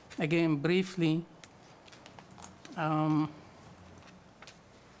 Again, briefly,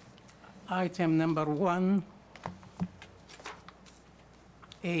 item number 1A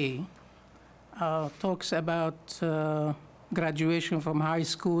talks about graduation from high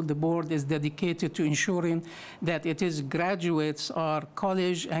school. The board is dedicated to ensuring that its graduates are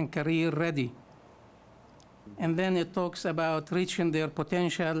college and career ready. And then it talks about reaching their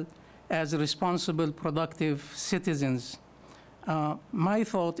potential as responsible, productive citizens. My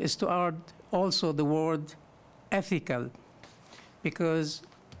thought is to add also the word ethical, because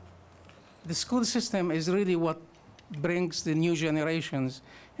the school system is really what brings the new generations.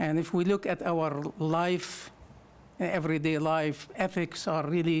 And if we look at our life, everyday life, ethics are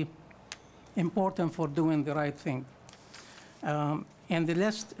really important for doing the right thing. And the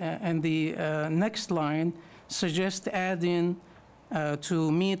next line suggests adding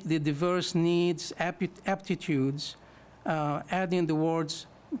to meet the diverse needs, aptitudes, adding the words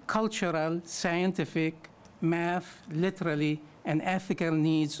cultural, scientific, math, literally, and ethical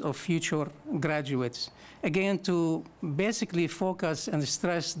needs of future graduates. Again, to basically focus and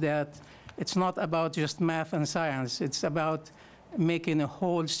stress that it's not about just math and science. It's about making a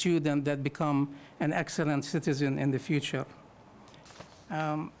whole student that become an excellent citizen in the future.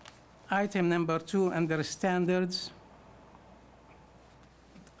 Item number 2, under standards.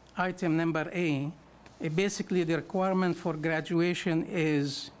 Item number A, basically the requirement for graduation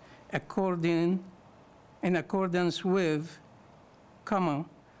is in accordance with,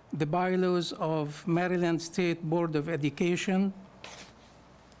 the bylaws of Maryland State Board of Education.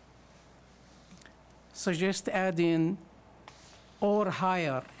 Suggest adding or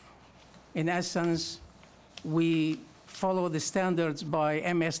higher. In essence, we follow the standards by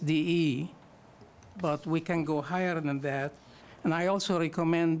MSDE, but we can go higher than that. And I also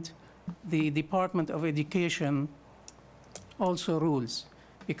recommend the Department of Education also rules,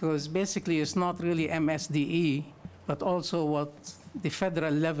 because basically it's not really MSDE, but also what the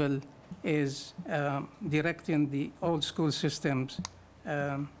federal level is directing the old school systems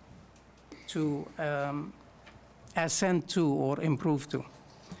to ascend to or improve to.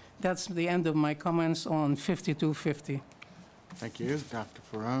 That's the end of my comments on 5250. Thank you, Dr.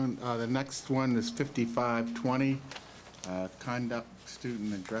 Ferrone. The next one is 5520, conduct,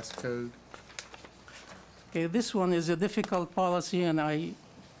 student, and dress code. Okay, this one is a difficult policy, and I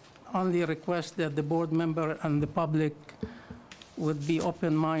only request that the board member and the public would be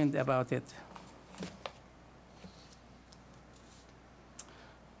open-minded about it.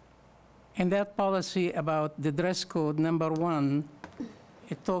 In that policy about the dress code, number 1,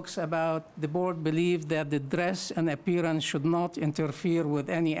 it talks about the board believes that the dress and appearance should not interfere with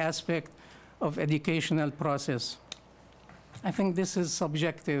any aspect of educational process. I think this is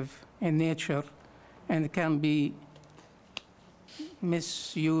subjective in nature and can be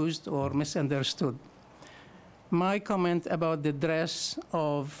misused or misunderstood. My comment about the dress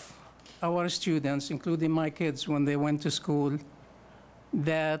of our students, including my kids when they went to school,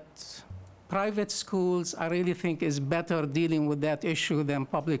 that private schools, I really think, is better dealing with that issue than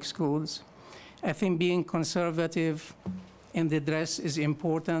public schools. I think being conservative in the dress is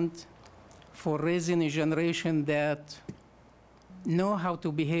important for raising a generation that know how to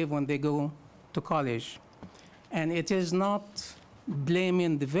behave when they go to college. And it is not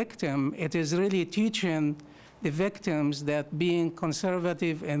blaming the victim, it is really teaching the victims that being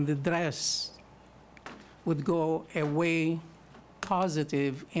conservative in the dress would go a way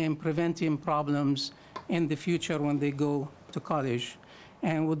positive in preventing problems in the future when they go to college,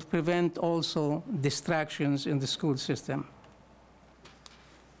 and would prevent also distractions in the school system.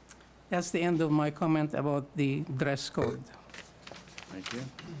 That's the end of my comment about the dress code. Thank you.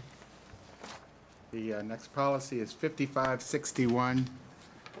 The next policy is 5561.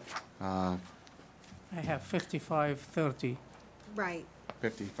 I have 5530. Right.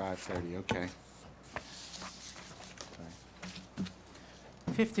 5530, okay.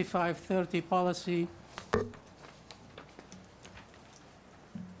 5530 policy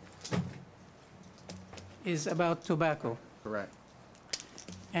is about tobacco. Correct.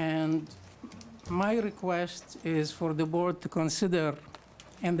 And My request is for the board to consider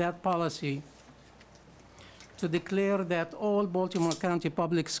in that policy to declare that all Baltimore County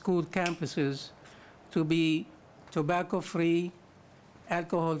Public School campuses to be tobacco-free,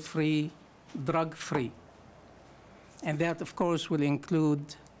 alcohol-free, drug-free. And that, of course, will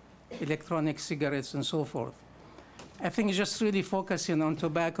include electronic cigarettes and so forth. I think just really focusing on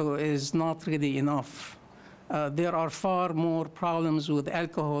tobacco is not really enough. There are far more problems with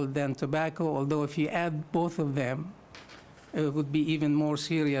alcohol than tobacco, although if you add both of them, it would be even more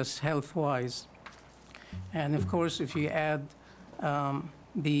serious health-wise. And of course, if you add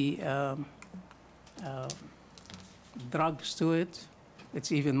the drugs to it,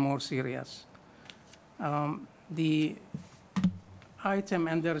 it's even more serious. The item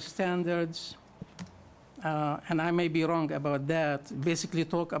under standards, and I may be wrong about that, basically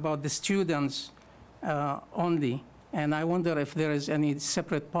talk about the students only. And I wonder if there is any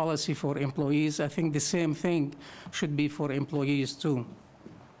separate policy for employees. I think the same thing should be for employees too.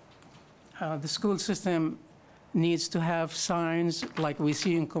 The school system needs to have signs like we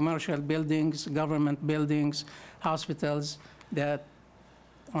see in commercial buildings, government buildings, hospitals, that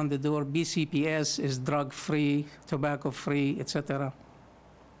on the door, BCPS is drug-free, tobacco-free, etc.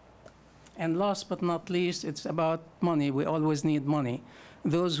 And last but not least, it's about money. We always need money.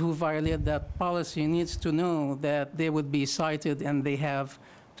 Those who violate that policy needs to know that they would be cited and they have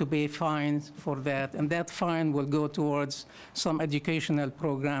to pay fines for that. And that fine will go towards some educational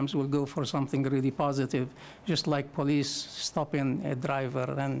programs, will go for something really positive, just like police stopping a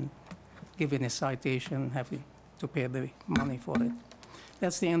driver and giving a citation, having to pay the money for it.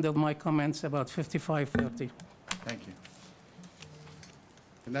 That's the end of my comments about 5530. Thank you.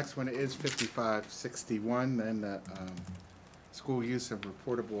 The next one is 5561, and the school use of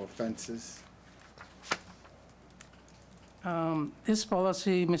reportable offenses. This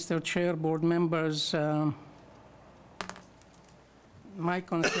policy, Mr. Chair, board members, my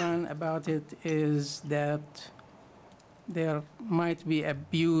concern about it is that there might be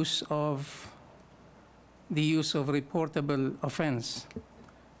abuse of the use of reportable offense.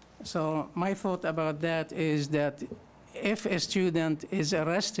 So my thought about that is that if a student is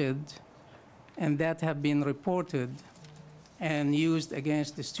arrested and that have been reported and used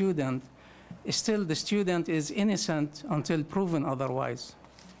against the student, still the student is innocent until proven otherwise.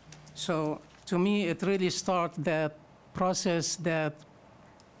 So to me, it really starts that process that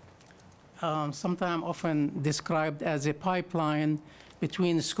sometimes often described as a pipeline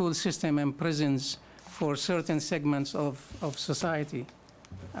between the school system and prisons for certain segments of society.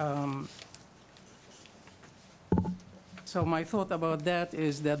 So my thought about that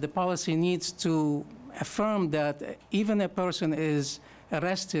is that the policy needs to affirm that even a person is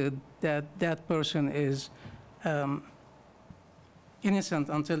arrested, that person is innocent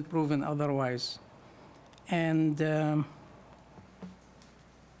until proven otherwise. And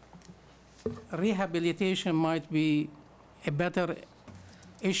rehabilitation might be a better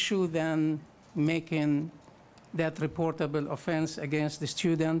issue than making that reportable offense against the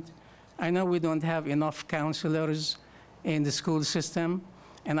student. I know we don't have enough counselors in the school system,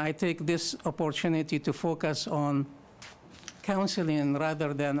 and I take this opportunity to focus on counseling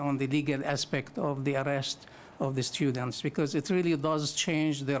rather than on the legal aspect of the arrest of the students, because it really does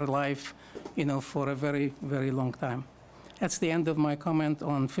change their life, for a very, very long time. That's the end of my comment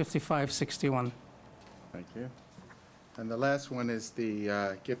on 5561. Thank you. And the last one is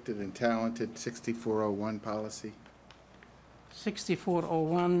the gifted and talented 6401 policy.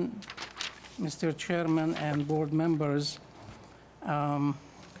 6401, Mr. Chairman and board members. Yeah.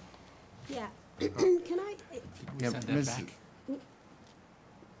 Can I?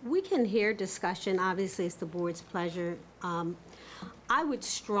 We can hear discussion. Obviously, it's the board's pleasure. I would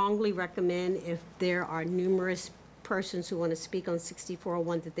strongly recommend, if there are numerous persons who want to speak on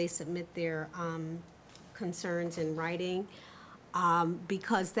 6401, that they submit their concerns in writing,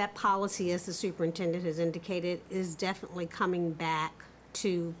 because that policy, as the superintendent has indicated, is definitely coming back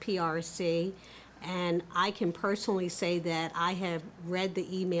to PRC. And I can personally say that I have read the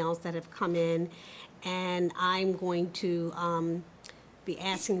emails that have come in, and I'm going to be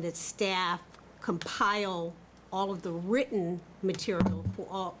asking that staff compile all of the written material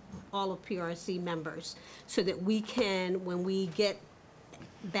for all of PRC members, so that we can, when we get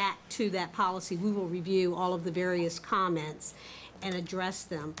back to that policy, we will review all of the various comments and address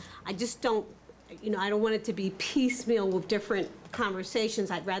them. I just don't, I don't want it to be piecemeal with different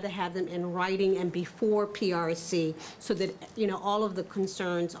conversations. I'd rather have them in writing and before PRC, so that, all of the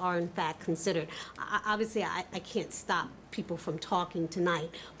concerns are in fact considered. Obviously, I can't stop people from talking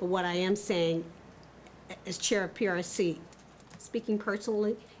tonight, but what I am saying, as chair of PRC, speaking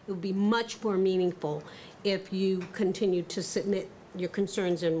personally, it would be much more meaningful if you continue to submit your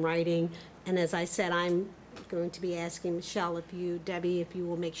concerns in writing. And as I said, I'm going to be asking Michelle, Debbie, if you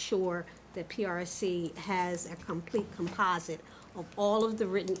will make sure that PRC has a complete composite of all of the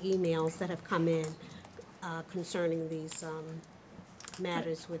written emails that have come in concerning these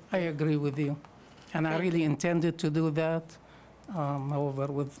matters with. I agree with you. And I really intended to do that. However,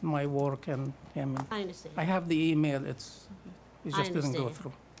 with my work and I understand. I have the email, it just didn't go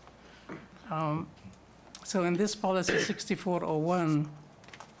understand. through. So in this policy 6401,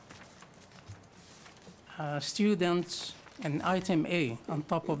 students, and item A on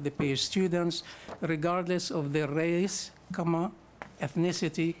top of the page, students, regardless of their race,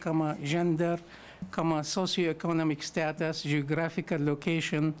 ethnicity, gender, socioeconomic status, geographical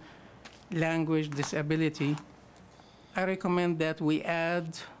location, language, disability, I recommend that we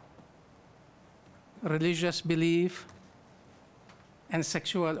add religious belief and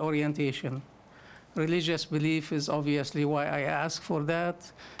sexual orientation. Religious belief is obviously why I ask for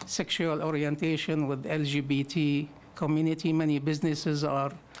that. Sexual orientation with LGBT community, many businesses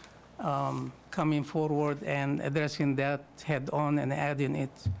are coming forward and addressing that head-on and adding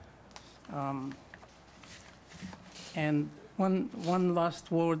it. And one last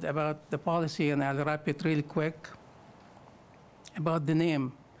word about the policy, and I'll wrap it real quick, about the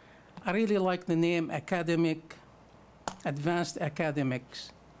name. I really like the name Advanced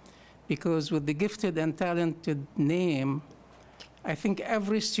Academics, because with the gifted and talented name, I think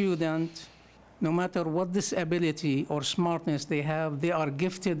every student, no matter what disability or smartness they have, they are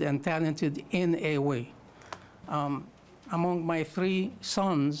gifted and talented in a way. Among my 3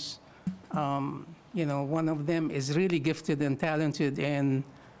 sons, one of them is really gifted and talented in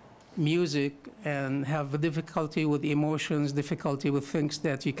music and have difficulty with emotions, difficulty with things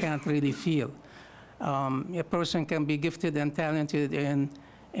that you can't really feel. A person can be gifted and talented in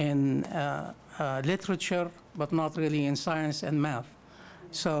literature, but not really in science and math.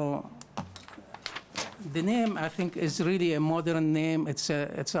 So the name, I think, is really a modern name. It's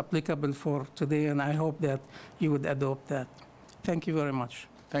applicable for today, and I hope that you would adopt that. Thank you very much.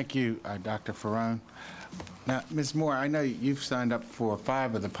 Thank you, Dr. Ferrone. Now, Ms. Moore, I know you've signed up for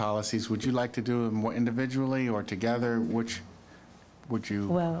 5 of the policies. Would you like to do them more individually or together? Which would you?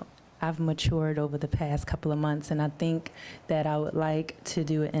 Well, I've matured over the past couple of months, and I think that I would like to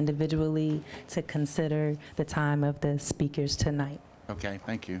do it individually to consider the time of the speakers tonight. Okay,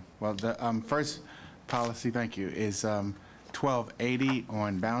 thank you. Well, the first policy, thank you, is 1280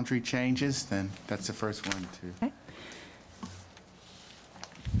 on boundary changes. Then that's the first one too. Okay.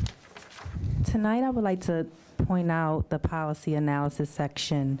 Tonight, I would like to point out the policy analysis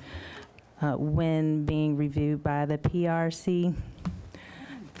section when being reviewed by the PRC.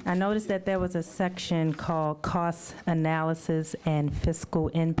 I noticed that there was a section called Cost Analysis and Fiscal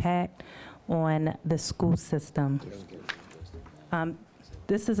Impact on the school system.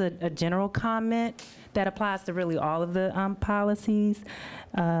 This is a general comment that applies to really all of the policies,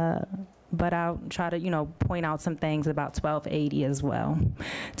 but I'll try to, point out some things about 1280 as well.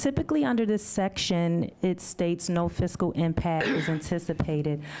 Typically under this section, it states no fiscal impact is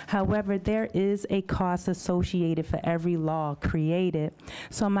anticipated. However, there is a cost associated for every law created.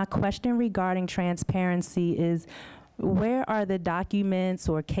 So my question regarding transparency is, where are the documents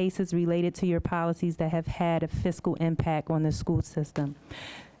or cases related to your policies that have had a fiscal impact on the school system?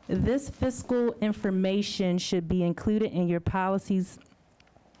 This fiscal information should be included in your policies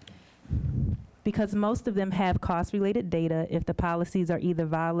because most of them have cost-related data if the policies are either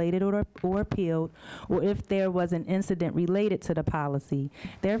violated or appealed, or if there was an incident related to the policy.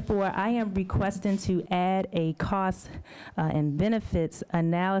 Therefore, I am requesting to add a cost and benefits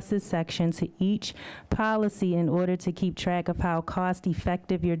analysis section to each policy in order to keep track of how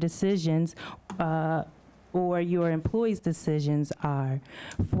cost-effective your decisions or your employees' decisions are.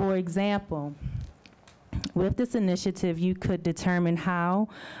 For example, with this initiative, you could determine how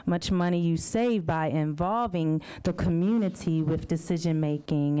much money you save by involving the community with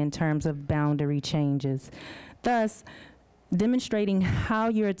decision-making in terms of boundary changes. Thus, demonstrating how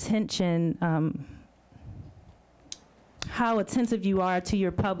your attention, how attentive you are to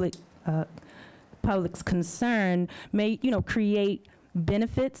your public's concern may, create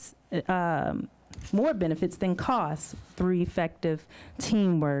benefits, more benefits than costs through effective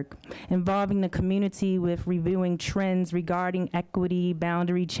teamwork. Involving the community with reviewing trends regarding equity,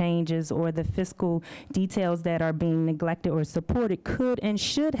 boundary changes, or the fiscal details that are being neglected or supported could and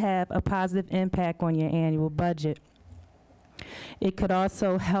should have a positive impact on your annual budget. It could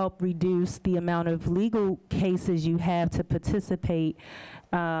also help reduce the amount of legal cases you have to participate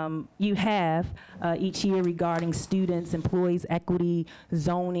each year regarding students, employees, equity,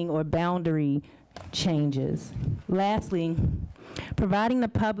 zoning, or boundary changes. Lastly, providing the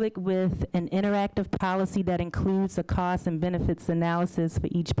public with an interactive policy that includes a cost and benefits analysis for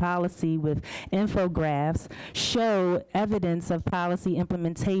each policy with infographics show evidence of policy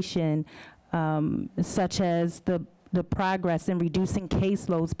implementation, such as the progress in reducing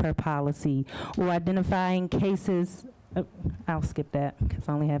caseloads per policy or identifying cases. I'll skip that because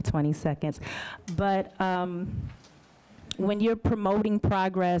I only have 20 seconds. But when you're promoting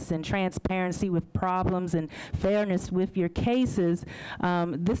progress and transparency with problems and fairness with your cases,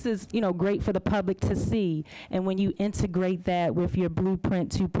 this is, great for the public to see. And when you integrate that with your Blueprint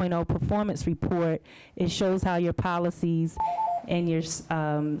 2.0 performance report, it shows how your policies and your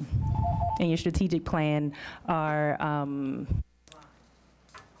strategic plan are.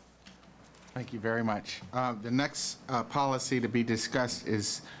 Thank you very much. The next policy to be discussed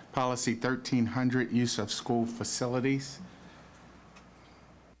is Policy 1300, Use of School Facilities.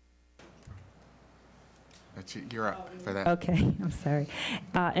 You're up for that. Okay, I'm sorry.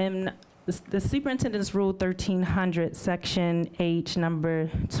 And the Superintendent's Rule 1300, Section H, number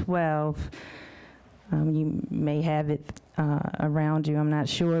 12, you may have it around you, I'm not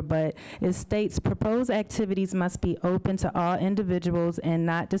sure, but it states proposed activities must be open to all individuals and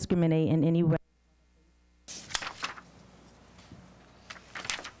not discriminate in any way. It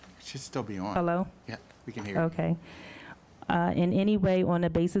should still be on. Hello? Yeah, we can hear you. Okay. In any way on the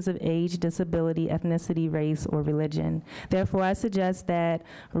basis of age, disability, ethnicity, race, or religion. Therefore, I suggest that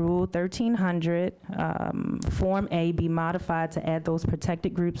Rule 1300, Form A, be modified to add those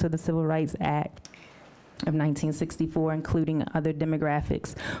protected groups of the Civil Rights Act of 1964, including other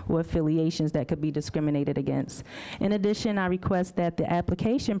demographics or affiliations that could be discriminated against. In addition, I request that the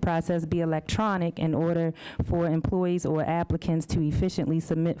application process be electronic in order for employees or applicants to efficiently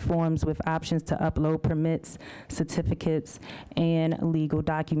submit forms with options to upload permits, certificates, and legal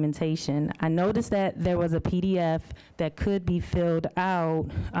documentation. I noticed that there was a PDF that could be filled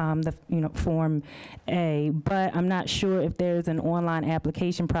out, Form A, but I'm not sure if there's an online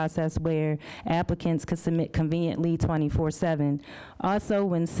application process where applicants could submit conveniently 24/7. Also,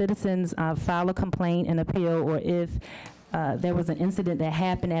 when citizens file a complaint and appeal, or if there was an incident that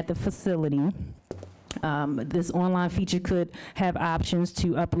happened at the facility, this online feature could have options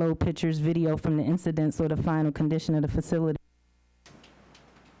to upload pictures, video from the incidents or the final condition of the facility.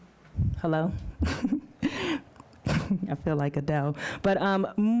 Hello? I feel like Adele. But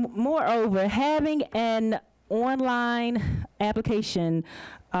moreover, having an online application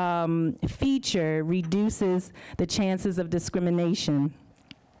feature reduces the chances of discrimination.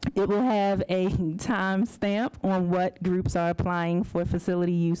 It will have a timestamp on what groups are applying for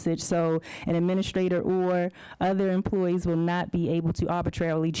facility usage, so an administrator or other employees will not be able to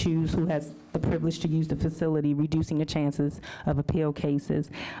arbitrarily choose who has the privilege to use the facility, reducing the chances of appeal cases.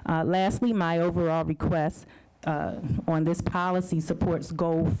 Lastly, my overall request on this policy supports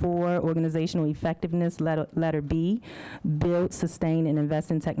Goal 4, organizational effectiveness, letter B, build, sustain, and invest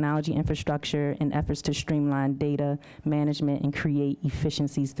in technology infrastructure in efforts to streamline data management and create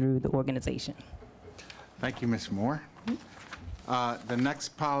efficiencies through the organization. Thank you, Ms. Moore. The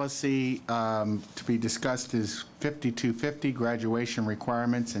next policy to be discussed is 5250, graduation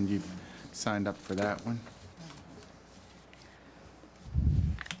requirements, and you've signed up for that one.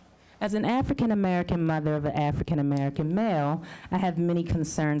 As an African-American mother of an African-American male, I have many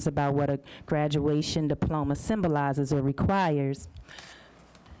concerns about what a graduation diploma symbolizes or requires.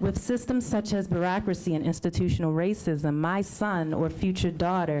 With systems such as bureaucracy and institutional racism, my son or future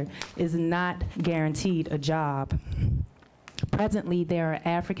daughter is not guaranteed a job. Presently, there are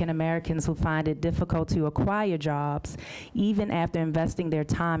African Americans who find it difficult to acquire jobs, even after investing their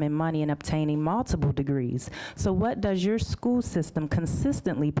time and money in obtaining multiple degrees. So what does your school system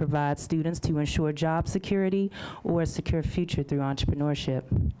consistently provide students to ensure job security or a secure future through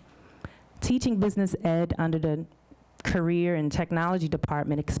entrepreneurship? Teaching business ed under the Career and Technology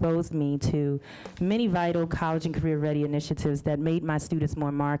Department exposed me to many vital college and career-ready initiatives that made my students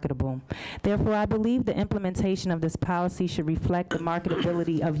more marketable. Therefore, I believe the implementation of this policy should reflect the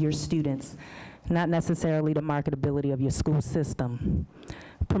marketability of your students, not necessarily the marketability of your school system.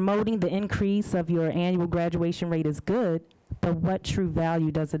 Promoting the increase of your annual graduation rate is good, but what true value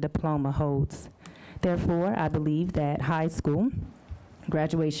does a diploma hold? Therefore, I believe that high school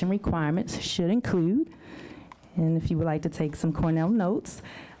graduation requirements should include, and if you would like to take some Cornell notes,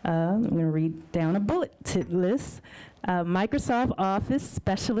 I'm going to read down a bulleted list. Microsoft Office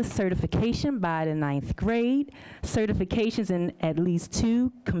Specialist Certification by the 9th grade, certifications in at least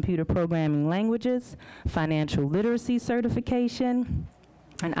 2 computer programming languages, financial literacy certification,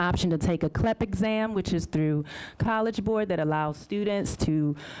 an option to take a CLEP exam, which is through College Board that allows students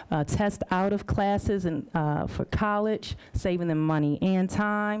to test out of classes and for college, saving them money and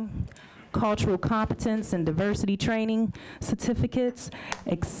time. Cultural competence and diversity training certificates,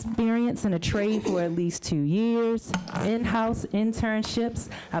 experience in a trade for at least 2 years, in-house internships.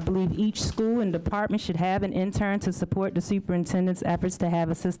 I believe each school and department should have an intern to support the superintendent's efforts to have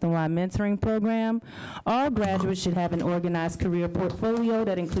a system-wide mentoring program. All graduates should have an organized career portfolio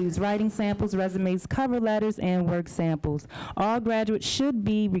that includes writing samples, resumes, cover letters, and work samples. All graduates should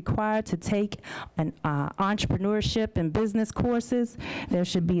be required to take an entrepreneurship and business courses. There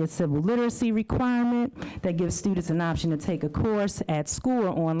should be a civil literacy requirement that gives students an option to take a course at school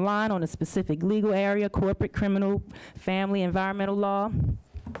or online on a specific legal area, corporate, criminal, family, environmental law.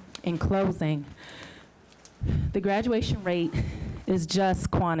 In closing, the graduation rate is just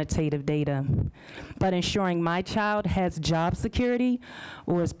quantitative data, but ensuring my child has job security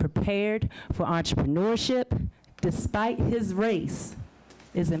or is prepared for entrepreneurship despite his race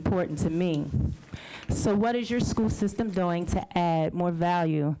is important to me. So what is your school system doing to add more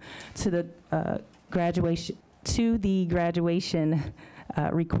value to the graduation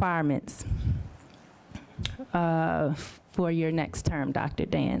requirements for your next term, Dr.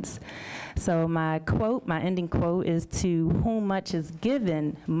 Dance? So my ending quote is, to whom much is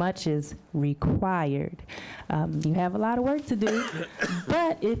given, much is required. You have a lot of work to do,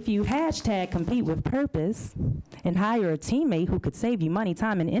 but if you hashtag compete with purpose and hire a teammate who could save you money,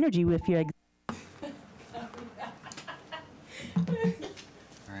 time, and energy with your All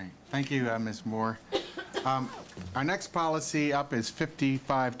right, thank you, Ms. Moore. Our next policy up is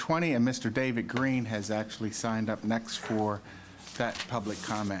 5520, and Mr. David Green has actually signed up next for that public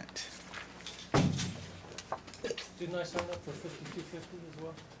comment. Didn't I sign up for 5250 as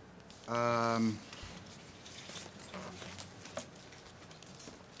well?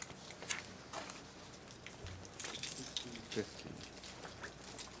 50.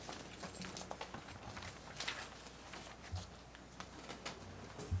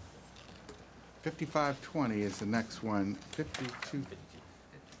 $55.20 is the next one. 52.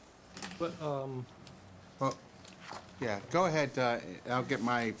 But, Well, yeah, go ahead. I'll get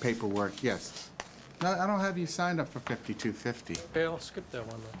my paperwork. Yes. No, I don't have you signed up for 5250. okay, I'll skip that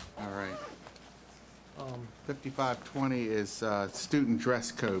one then. All right. 5520 is student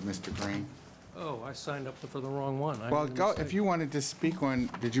dress code, Mr. Green. Oh, I signed up for the wrong one. I Well, made a go, mistake. if you wanted to speak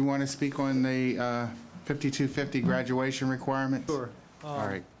on, did you want to speak on the 5250 graduation requirements? Sure. All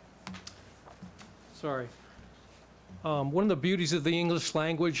right. Sorry. One of the beauties of the English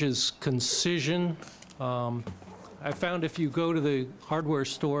language is concision. I found if you go to the hardware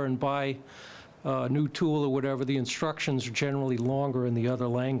store and buy a new tool or whatever, the instructions are generally longer in the other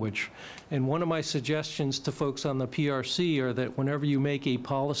language. And one of my suggestions to folks on the PRC are that whenever you make a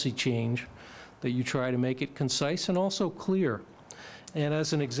policy change, that you try to make it concise and also clear. And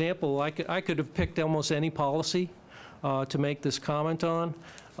as an example, I could have picked almost any policy to make this comment on.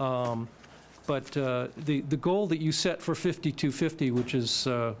 But the goal that you set for 5250, which is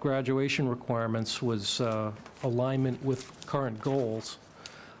graduation requirements, was alignment with current goals.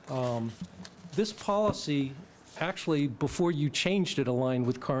 This policy, actually, before you changed it, aligned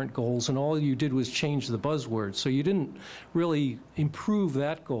with current goals, and all you did was change the buzzwords. So you didn't really improve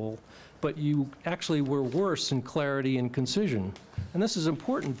that goal, but you actually were worse in clarity and concision. And this is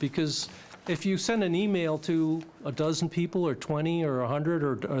important because if you send an email to a dozen people or 20 or 100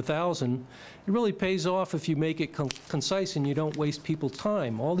 or 1,000, it really pays off if you make it concise and you don't waste people's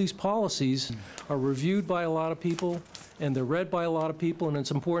time. All these policies are reviewed by a lot of people and they're read by a lot of people, and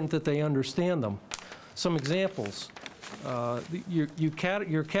it's important that they understand them. Some examples. Your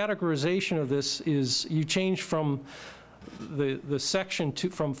categorization of this is you change from the section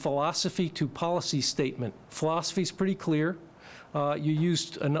from philosophy to policy statement. Philosophy is pretty clear. You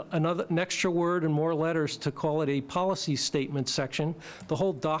used an extra word and more letters to call it a policy statement section. The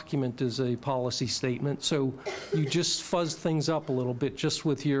whole document is a policy statement, so you just fuzzed things up a little bit just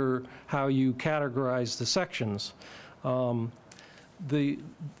with how you categorize the sections. The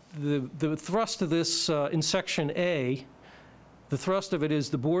thrust of this in Section A, the thrust of it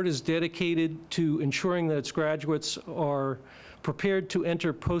is the board is dedicated to ensuring that its graduates are prepared to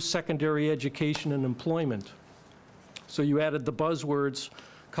enter post-secondary education and employment. So you added the buzzwords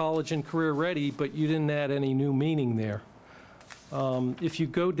college and career ready, but you didn't add any new meaning there. If you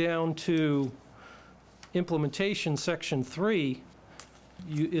go down to implementation, Section 3,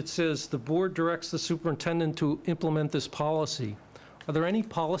 it says, "The board directs the superintendent to implement this policy." Are there any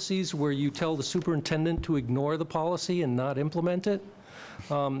policies where you tell the superintendent to ignore the policy and not implement it?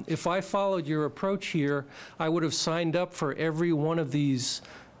 If I followed your approach here, I would have signed up for every one of these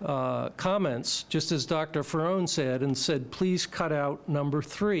comments, just as Dr. Ferrone said, and said, please cut out number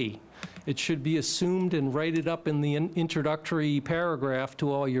 3. It should be assumed and write it up in the introductory paragraph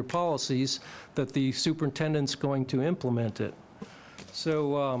to all your policies that the superintendent's going to implement it.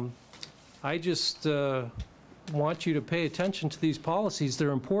 So I just want you to pay attention to these policies.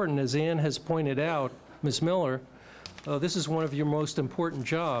 They're important. As Ann has pointed out, Ms. Miller, this is one of your most important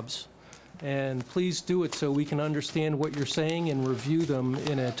jobs. And please do it so we can understand what you're saying and review them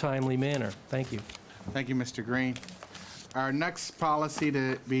in a timely manner. Thank you. Thank you, Mr. Green. Our next policy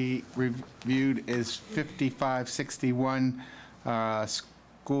to be reviewed is 5561,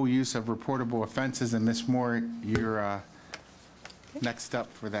 school use of reportable offenses. And Ms. Moore, you're next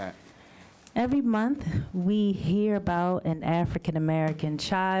up for that. Every month, we hear about an African-American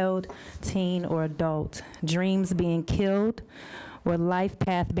child, teen, or adult, dreams being killed, or life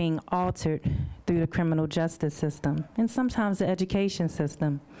path being altered through the criminal justice system, and sometimes the education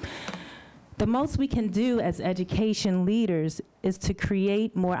system. The most we can do as education leaders is to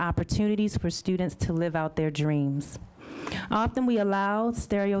create more opportunities for students to live out their dreams. Often we allow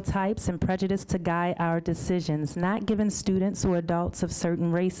stereotypes and prejudice to guide our decisions, not giving students or adults of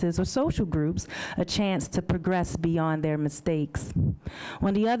certain races or social groups a chance to progress beyond their mistakes.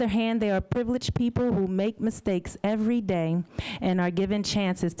 On the other hand, there are privileged people who make mistakes every day and are given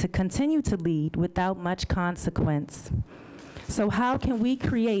chances to continue to lead without much consequence. So how can we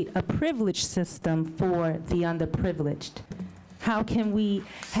create a privileged system for the underprivileged? How can we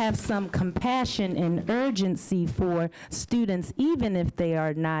have some compassion and urgency for students, even if they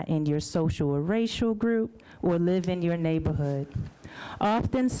are not in your social or racial group or live in your neighborhood?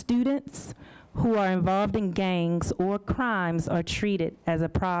 Often students who are involved in gangs or crimes are treated as a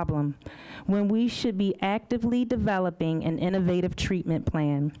problem, when we should be actively developing an innovative treatment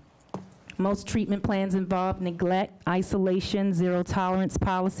plan. Most treatment plans involve neglect, isolation, zero-tolerance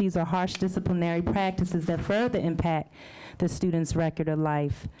policies, or harsh disciplinary practices that further impact the student's record of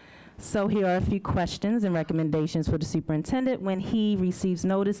life. So here are a few questions and recommendations for the superintendent when he receives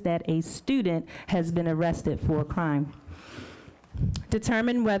notice that a student has been arrested for a crime.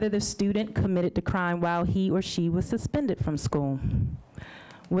 Determine whether the student committed the crime while he or she was suspended from school.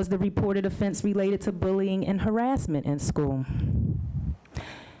 Was the reported offense related to bullying and harassment in school?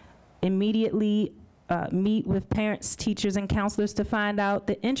 Immediately meet with parents, teachers, and counselors to find out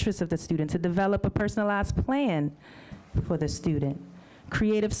the interests of the student, to develop a personalized plan for the student.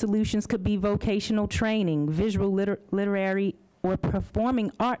 Creative solutions could be vocational training, visual, literary, or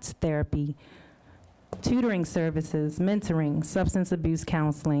performing arts therapy, tutoring services, mentoring, substance abuse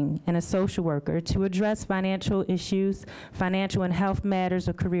counseling, and a social worker to address financial issues, financial and health matters,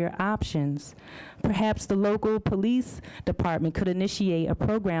 or career options. Perhaps the local police department could initiate a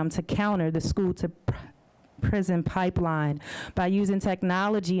program to counter the school to prison pipeline by using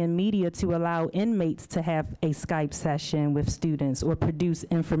technology and media to allow inmates to have a Skype session with students or produce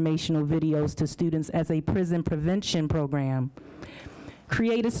informational videos to students as a prison prevention program.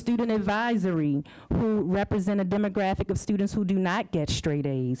 Create a student advisory who represent a demographic of students who do not get straight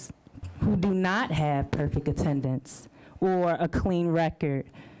A's, who do not have perfect attendance or a clean record,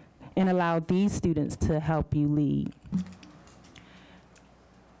 and allow these students to help you lead.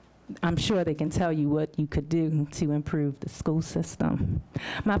 I'm sure they can tell you what you could do to improve the school system.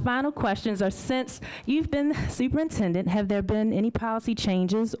 My final questions are, since you've been superintendent, have there been any policy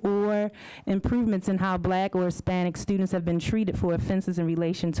changes or improvements in how Black or Hispanic students have been treated for offenses in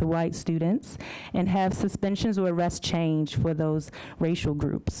relation to white students? And have suspensions or arrests changed for those racial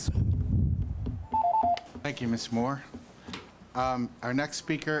groups? Thank you, Ms. Moore. Our next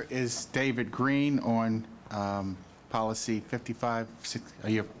speaker is David Green on policy 55.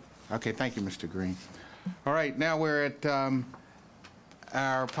 Okay, thank you, Mr. Green. All right, now we're at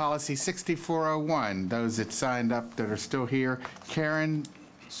our policy 6401. Those that signed up that are still here. Karen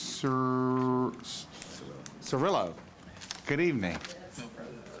Cirillo. Good evening.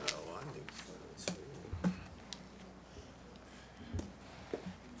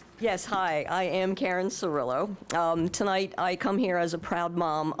 Yes, hi, I am Karen Cirillo. Tonight I come here as a proud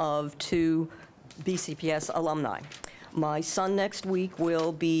mom of 2 BCPS alumni. My son next week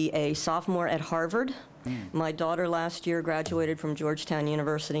will be a sophomore at Harvard. My daughter last year graduated from Georgetown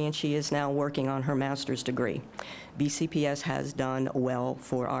University, and she is now working on her master's degree. BCPS has done well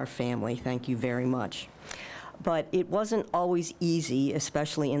for our family. Thank you very much. but it wasn't always easy,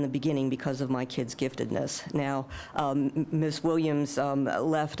 especially in the beginning, because of my kids' giftedness. Now, Ms. Williams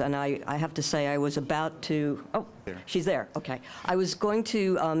left, and I have to say I was about to, oh, she's there, okay. I was going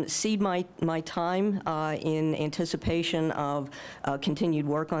to cede my time in anticipation of continued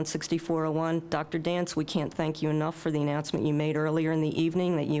work on 6401. Dr. Dance, we can't thank you enough for the announcement you made earlier in the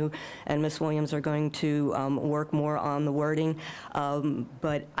evening that you and Ms. Williams are going to work more on the wording.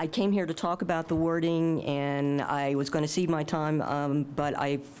 But I came here to talk about the wording, and I was going to cede my time, but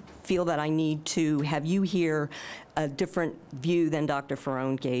I feel that I need to have you hear a different view than Dr.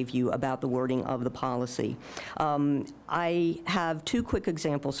 Ferrone gave you about the wording of the policy. I have two quick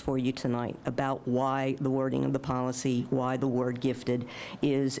examples for you tonight about why the wording of the policy, why the word gifted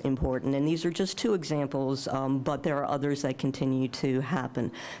is important. And these are just two examples, but there are others that continue to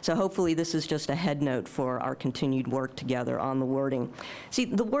happen. So hopefully this is just a head note for our continued work together on the wording. See,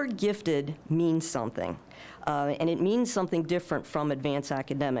 the word gifted means something. And it means something different from advanced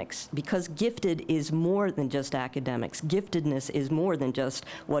academics, because gifted is more than just academics. Giftedness is more than just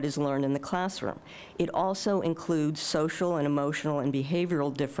what is learned in the classroom. It also includes social and emotional and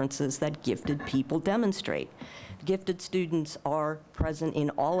behavioral differences that gifted people demonstrate. Gifted students are present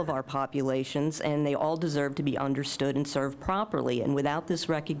in all of our populations, and they all deserve to be understood and served properly. And without this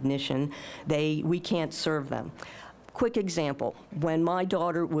recognition, we can't serve them. Quick example, when my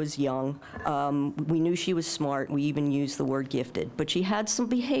daughter was young, we knew she was smart. We even used the word gifted, but she had some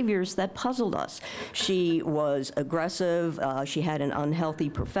behaviors that puzzled us. She was aggressive, she had an unhealthy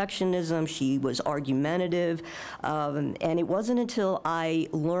perfectionism, she was argumentative, and it wasn't until I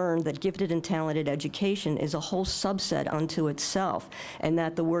learned that gifted and talented education is a whole subset unto itself, and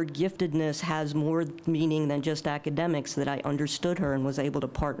that the word giftedness has more meaning than just academics that I understood her and was able to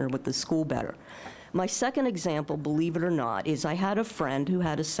partner with the school better. My second example, believe it or not, is I had a friend who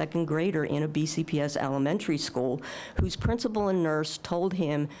had a second grader in a BCPS elementary school whose principal and nurse told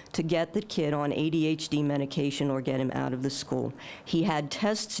him to get the kid on ADHD medication or get him out of the school. He had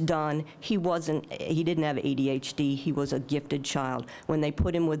tests done. He didn't have ADHD. He was a gifted child. When they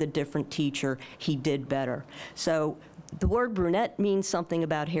put him with a different teacher, he did better. So the word brunette means something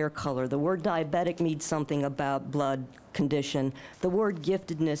about hair color. The word diabetic means something about blood condition. The word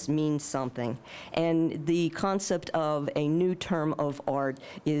giftedness means something. And the concept of a new term of art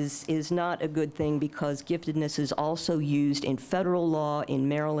is not a good thing, because giftedness is also used in federal law, in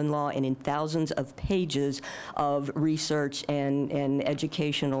Maryland law, and in thousands of pages of research and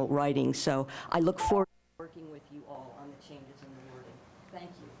educational writing. So I look forward to working with you all on the changes in the wording. Thank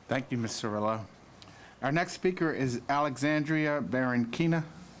you. Thank you, Ms. Cirillo. Our next speaker is Alexandria Baronkina.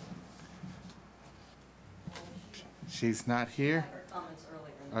 She's not here.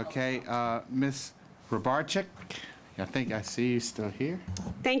 Okay, Ms. Rabarchik, I think I see you still here.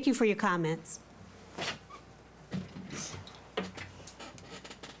 Thank you for your comments.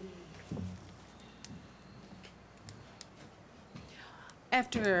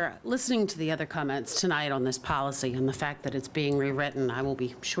 After listening to the other comments tonight on this policy and the fact that it's being rewritten, I will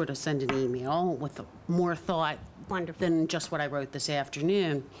be sure to send an email with more thought than just what I wrote this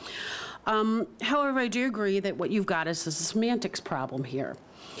afternoon. However, I do agree that what you've got is a semantics problem here.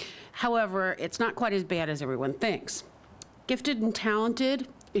 However, it's not quite as bad as everyone thinks. Gifted and talented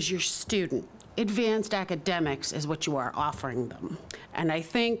is your student. Advanced academics is what you are offering them. And I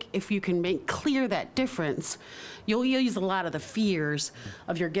think if you can make clear that difference, you'll ease a lot of the fears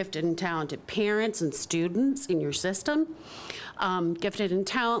of your gifted and talented parents and students in your system. Gifted and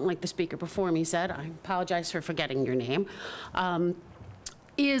talent, like the speaker before me said, I apologize for forgetting your name,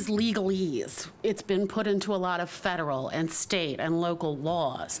 is legalese. It's been put into a lot of federal and state and local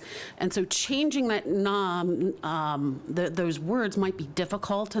laws. And so changing that those words might be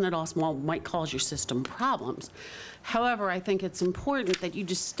difficult, and it also might cause your system problems. However, I think it's important that you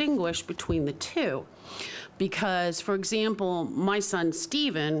distinguish between the two. Because, for example, my son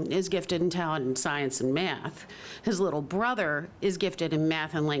Stephen is gifted and talented in science and math. His little brother is gifted in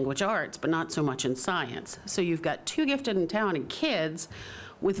math and language arts, but not so much in science. So you've got two gifted and talented kids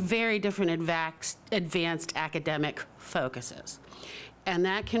with very different advanced academic focuses. And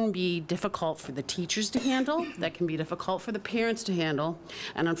that can be difficult for the teachers to handle, that can be difficult for the parents to handle,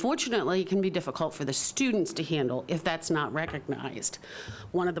 and unfortunately, it can be difficult for the students to handle if that's not recognized.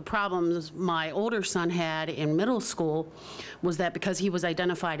 One of the problems my older son had in middle school was that because he was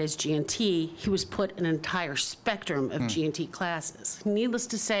identified as G&T, he was put in an entire spectrum of G&T classes. Needless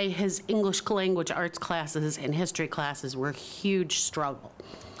to say, his English language arts classes and history classes were a huge struggle.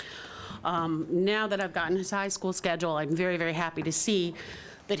 Now that I've gotten his high school schedule, I'm very, very happy to see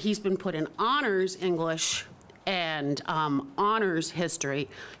that he's been put in honors English and honors history,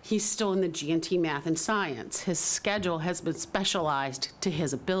 he's still in the G&T math and science. His schedule has been specialized to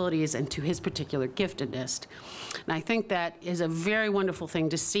his abilities and to his particular giftedness. And I think that is a very wonderful thing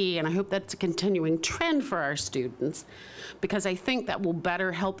to see, and I hope that's a continuing trend for our students, because I think that will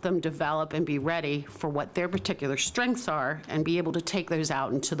better help them develop and be ready for what their particular strengths are and be able to take those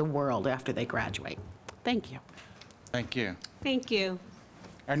out into the world after they graduate. Thank you. Thank you. Thank you.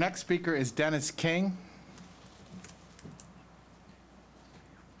 Our next speaker is Dennis King.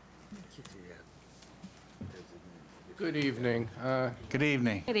 Good evening. Good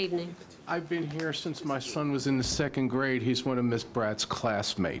evening. Good evening. I've been here since my son was in the 2nd grade. He's one of Miss Bratt's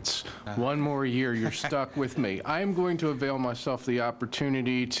classmates. One more year, you're stuck with me. I am going to avail myself the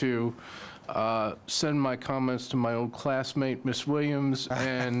opportunity to send my comments to my old classmate, Miss Williams,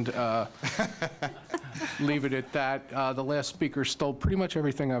 and leave it at that. The last speaker stole pretty much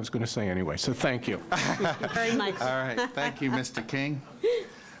everything I was going to say anyway, so thank you. Very much. All right, thank you, Mr. King.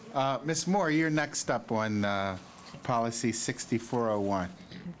 Ms. Moore, you're next up on Policy 6401.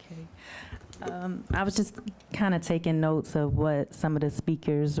 I was just kind of taking notes of what some of the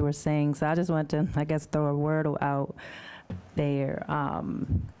speakers were saying, so I just want to, I guess, throw a word out there.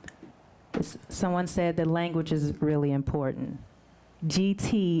 Someone said that language is really important.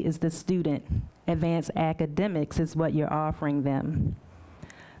 GT is the student. Advanced academics is what you're offering them.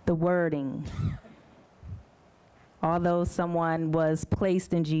 The wording. Although someone was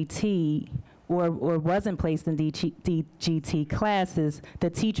placed in GT or wasn't placed in GT classes, the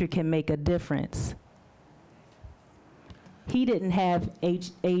teacher can make a difference. He didn't have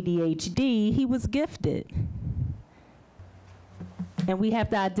ADHD, he was gifted. And we have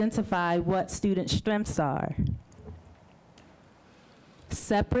to identify what students' strengths are.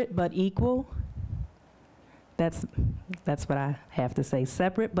 Separate but equal. That's what I have to say.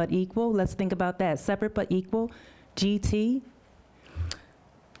 Separate but equal. Let's think about that. Separate but equal. GT.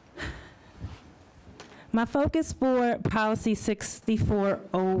 My focus for Policy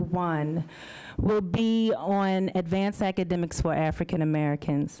 6401 will be on advanced academics for African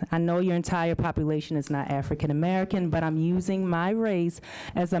Americans. I know your entire population is not African American, but I'm using my race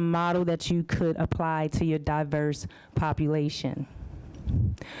as a model that you could apply to your diverse population.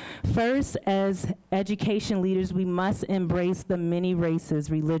 First, as education leaders, we must embrace the many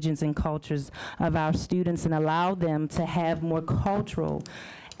races, religions, and cultures of our students and allow them to have more cultural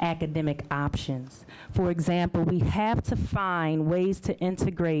academic options. For example, we have to find ways to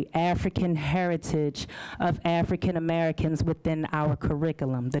integrate African heritage of African Americans within our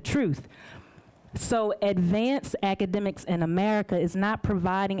curriculum. The truth. So advanced academics in America is not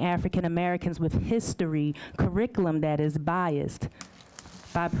providing African Americans with history curriculum that is biased,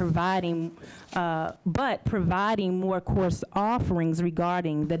 by providing, but providing more course offerings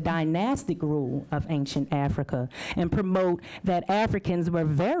regarding the dynastic rule of ancient Africa and promote that Africans were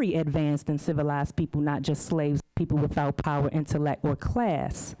very advanced and civilized people, not just slaves, people without power, intellect, or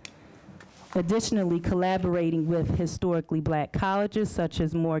class. Additionally, collaborating with historically black colleges such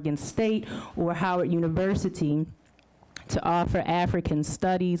as Morgan State or Howard University to offer African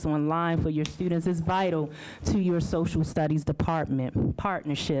studies online for your students is vital to your social studies department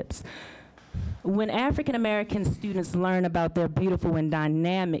partnerships. When African American students learn about their beautiful and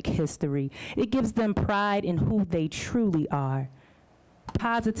dynamic history, it gives them pride in who they truly are,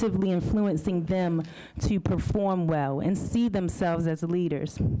 positively influencing them to perform well and see themselves as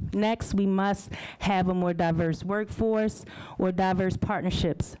leaders. Next, we must have a more diverse workforce or diverse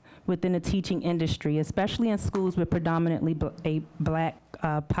partnerships within the teaching industry, especially in schools with predominantly a black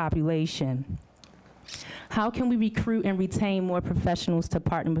population. How can we recruit and retain more professionals to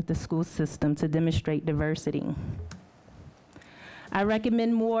partner with the school system to demonstrate diversity? I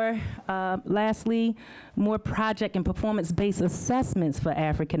recommend more, lastly, more project and performance-based assessments for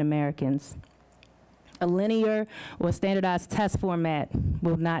African Americans. A linear or standardized test format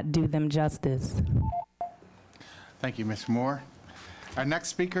will not do them justice. Thank you, Ms. Moore. Our next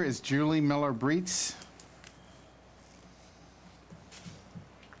speaker is Julie Miller-Breitz.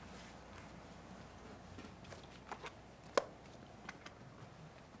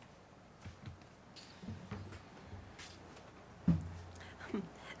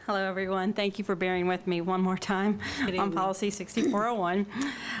 Hello, everyone. Thank you for bearing with me one more time on Policy 6401.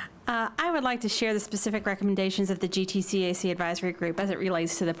 I would like to share the specific recommendations of the GTCAC Advisory Group as it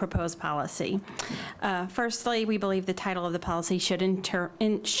relates to the proposed policy. Firstly, we believe the title of the policy should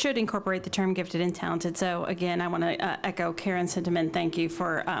incorporate the term gifted and talented. So again, I want to echo Karen's sentiment. Thank you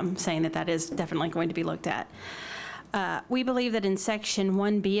for saying that that is definitely going to be looked at. We believe that in Section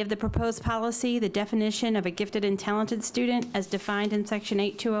 1B of the proposed policy, the definition of a gifted and talented student as defined in Section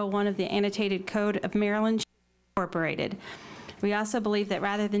 8201 of the Annotated Code of Maryland incorporated. We also believe that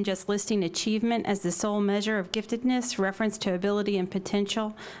rather than just listing achievement as the sole measure of giftedness, reference to ability and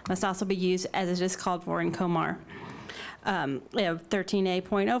potential must also be used as it is called for in COMAR. We have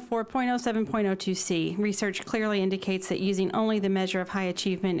 13A.04.07.02C. Research clearly indicates that using only the measure of high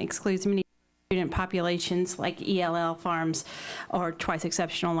achievement excludes many student populations like ELL farms or twice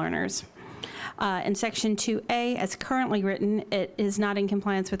exceptional learners. In Section 2A, as currently written, it is not in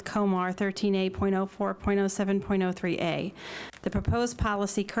compliance with COMAR 13A.04.07.03A. The proposed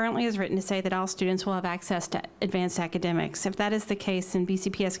policy currently is written to say that all students will have access to advanced academics. If that is the case, then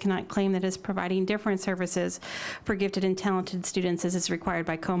BCPS cannot claim that it is providing different services for gifted and talented students as is required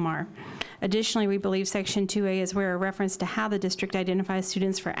by COMAR. Additionally, we believe Section 2A is where a reference to how the district identifies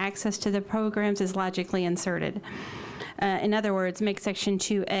students for access to the programs is logically inserted. In other words, make Section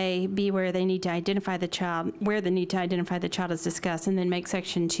 2A be where they need to identify the child, where the need to identify the child is discussed, and then make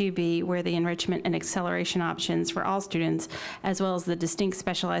Section 2B where the enrichment and acceleration options for all students, as well as the distinct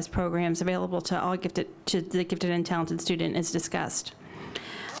specialized programs available to all the gifted and talented student is discussed.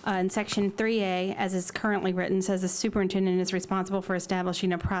 In Section 3A, as is currently written, says the superintendent is responsible for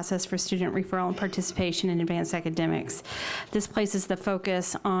establishing a process for student referral and participation in advanced academics. This places the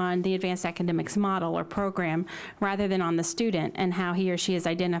focus on the advanced academics model or program rather than on the student and how he or she is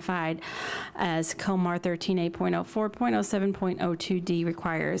identified as COMAR 13A.04.07.02D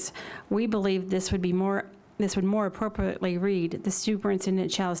requires. We believe this would more appropriately read, the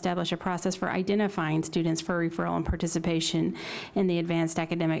superintendent shall establish a process for identifying students for referral and participation in the advanced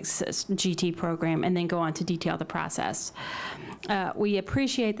academics GT program, and then go on to detail the process. We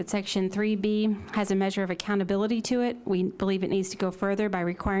appreciate that Section 3B has a measure of accountability to it. We believe it needs to go further by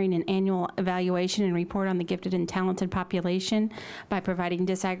requiring an annual evaluation and report on the gifted and talented population by providing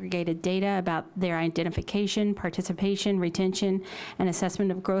disaggregated data about their identification, participation, retention, and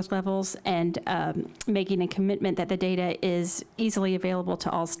assessment of growth levels, and making a commitment that the data is easily available to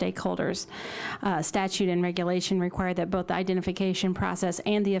all stakeholders. Statute and regulation require that both the identification process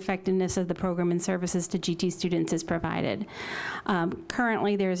and the effectiveness of the program and services to GT students is provided.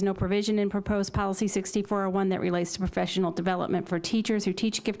 Currently, there is no provision in proposed Policy 6401 that relates to professional development for teachers who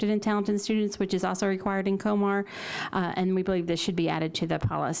teach gifted and talented students, which is also required in COMAR, and we believe this should be added to the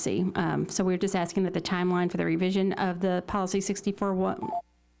policy. So we're just asking that the timeline for the revision of the Policy 6401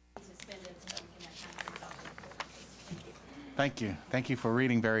 Thank you. Thank you for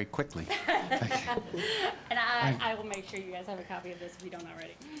reading very quickly. And I will make sure you guys have a copy of this if you don't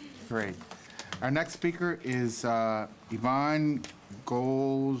already. Great. Our next speaker is Yvonne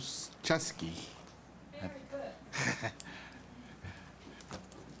Golczewski. Very good.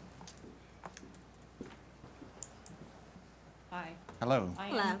 Hi. Hello. I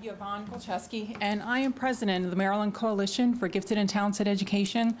am Yvonne Golczewski, and I am president of the Maryland Coalition for Gifted and Talented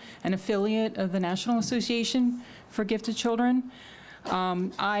Education, an affiliate of the National Association for Gifted Children.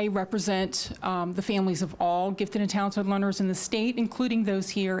 I represent the families of all gifted and talented learners in the state, including those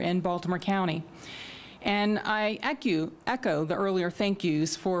here in Baltimore County. And I echo the earlier thank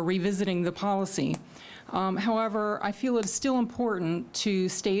yous for revisiting the policy. However, I feel it is still important to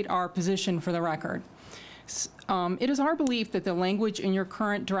state our position for the record. It is our belief that the language in your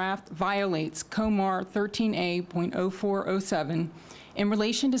current draft violates COMAR 13A.0407 in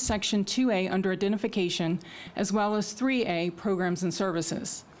relation to Section 2A under identification, as well as 3A programs and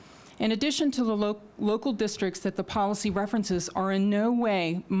services. In addition to the local districts that the policy references are in no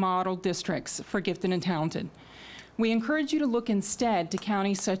way model districts for gifted and talented. We encourage you to look instead to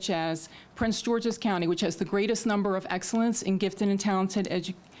counties such as Prince George's County, which has the greatest number of excellence in gifted and talented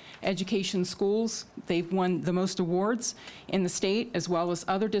education schools. They've won the most awards in the state, as well as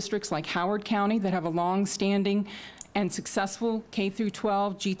other districts like Howard County that have a long-standing and successful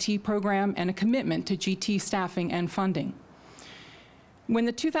K-12 GT program and a commitment to GT staffing and funding. When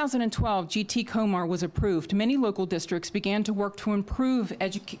the 2012 GT COMAR was approved, many local districts began to work to improve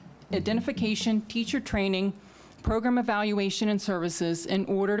identification, teacher training, program evaluation, and services in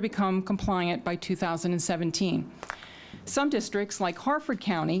order to become compliant by 2017. Some districts, like Harford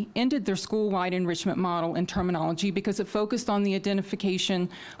County, ended their school-wide enrichment model and terminology because it focused on the identification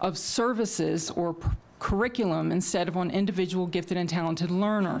of services or curriculum instead of on individual gifted and talented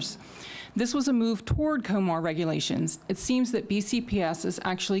learners. This was a move toward COMAR regulations. It seems that BCPS is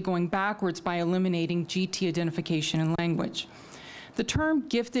actually going backwards by eliminating GT identification and language. The term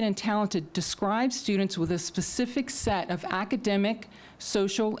gifted and talented describes students with a specific set of academic,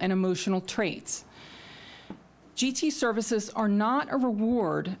 social, and emotional traits. GT services are not a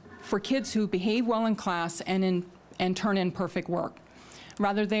reward for kids who behave well in class and turn in perfect work.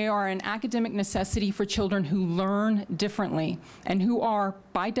 Rather, they are an academic necessity for children who learn differently and who are,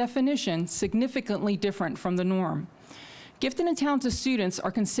 by definition, significantly different from the norm. Gifted and talented students are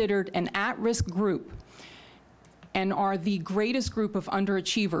considered an at-risk group and are the greatest group of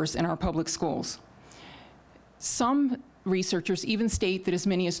underachievers in our public schools. Some researchers even state that as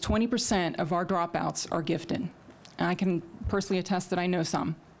many as 20% of our dropouts are gifted. And I can personally attest that I know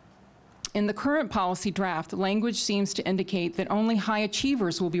some. In the current policy draft, language seems to indicate that only high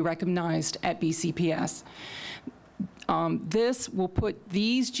achievers will be recognized at BCPS. This will put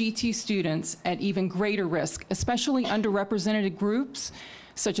these GT students at even greater risk, especially underrepresented groups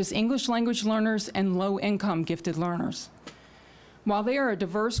such as English language learners and low-income gifted learners. While they are a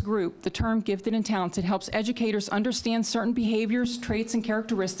diverse group, the term gifted and talented helps educators understand certain behaviors, traits, and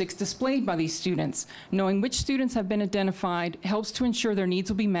characteristics displayed by these students. Knowing which students have been identified helps to ensure their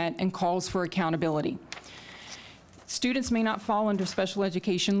needs will be met and calls for accountability. Students may not fall under special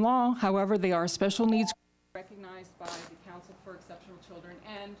education law, however, they are special needs recognized by the Council for Exceptional Children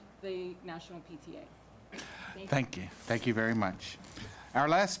and the National PTA. Thank you. Thank you very much. Our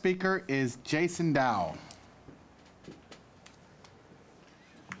last speaker is Jason Dow.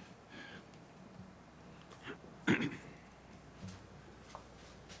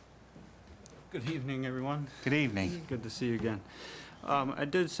 Good evening, everyone. Good evening. Good to see you again. I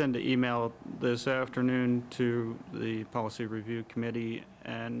did send an email this afternoon to the Policy Review Committee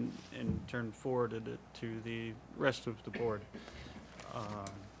and in turn forwarded it to the rest of the board. I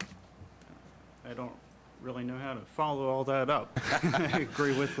don't really know how to follow all that up. I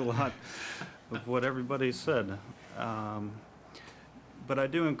agree with a lot of what everybody said. But I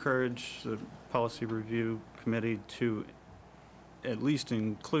do encourage the Policy Review Committee to at least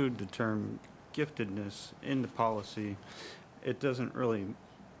include the term giftedness in the policy. It doesn't really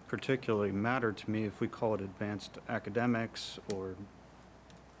particularly matter to me if we call it advanced academics or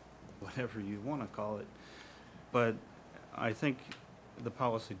whatever you want to call it, but I think the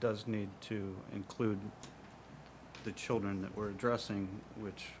policy does need to include the children that we're addressing,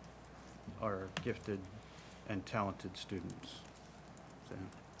 which are gifted and talented students. So,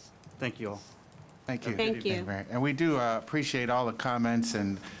 thank you all. Thank you. Thank you. And we do appreciate all the comments,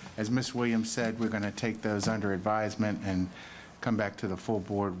 and as Ms. Williams said, we're going to take those under advisement and come back to the full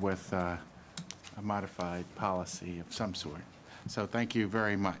board with a modified policy of some sort. So thank you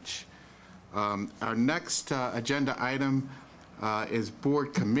very much. Our next agenda item is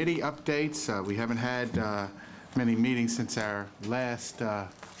board committee updates. We haven't had many meetings since our last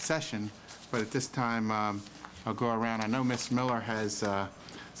session, but at this time I'll go around. I know Ms. Miller has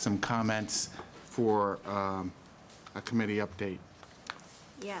some comments for a committee update.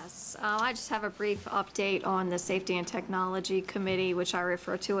 Yes, I just have a brief update on the Safety and Technology Committee, which I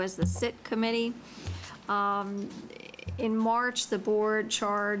refer to as the SIT Committee. In March, the board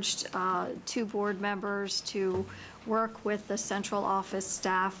charged 2 board members to work with the central office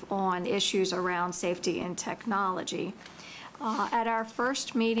staff on issues around safety and technology. At our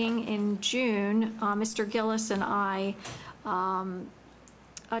first meeting in June, Mr. Gillis and I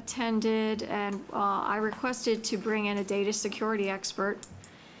attended, and I requested to bring in a data security expert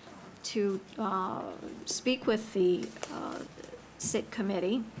to speak with the SIT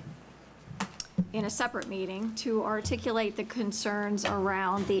committee in a separate meeting to articulate the concerns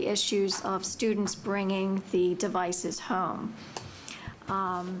around the issues of students bringing the devices home.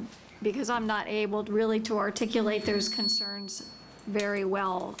 Because I'm not able really to articulate those concerns very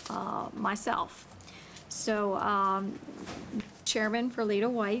well myself. So Chairman Verlita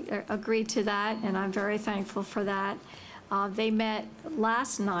White agreed to that, and I'm very thankful for that. They met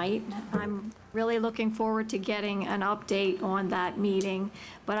last night. I'm really looking forward to getting an update on that meeting,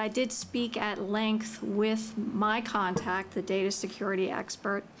 but I did speak at length with my contact, the data security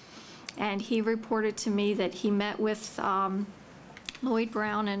expert, and he reported to me that he met with Lloyd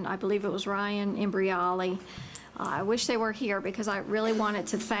Brown and I believe it was Ryan Imbriali. I wish they were here because I really wanted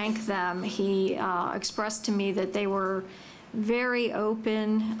to thank them. He expressed to me that they were very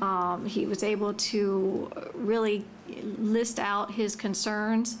open. He was able to really list out his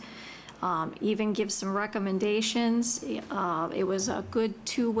concerns, even give some recommendations. It was a good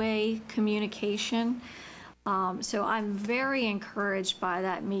two-way communication. So I'm very encouraged by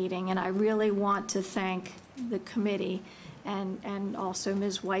that meeting, and I really want to thank the committee and also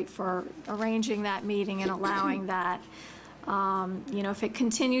Ms. White for arranging that meeting and allowing that. You know, if it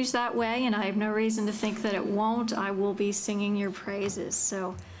continues that way, and I have no reason to think that it won't, I will be singing your praises.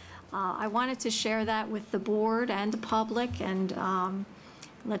 So I wanted to share that with the board and the public, and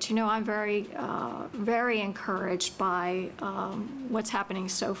let you know I'm very, very encouraged by what's happening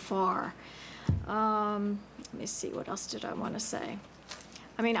so far. Let me see, what else did I want to say?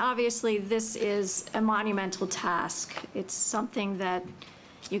 I mean, obviously, this is a monumental task. It's something that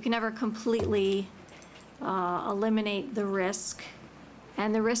you can never completely eliminate the risk,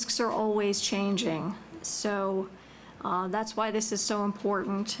 and the risks are always changing. So that's why this is so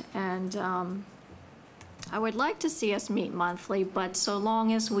important, and I would like to see us meet monthly, but so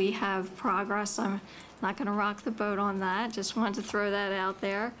long as we have progress, I'm not going to rock the boat on that. Just wanted to throw that out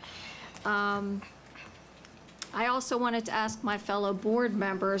there. I also wanted to ask my fellow board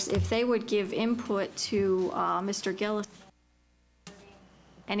members if they would give input to Mr. Gillis.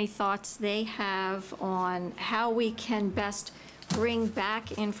 Any thoughts they have on how we can best bring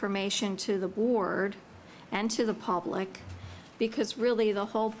back information to the board and to the public, because really the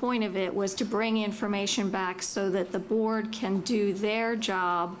whole point of it was to bring information back so that the board can do their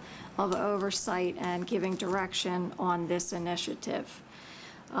job of oversight and giving direction on this initiative.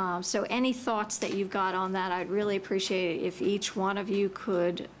 So any thoughts that you've got on that, I'd really appreciate it if each one of you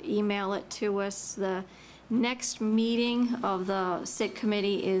could email it to us. The next meeting of the SIT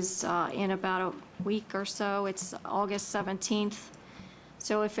committee is in about a week or so. It's August 17th.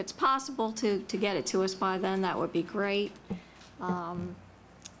 So if it's possible to get it to us by then, that would be great. And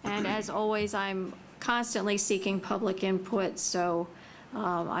as always, I'm constantly seeking public input, so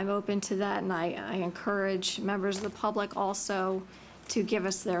I'm open to that, and I encourage members of the public also to give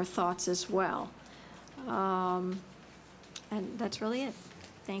us their thoughts as well. And that's really it.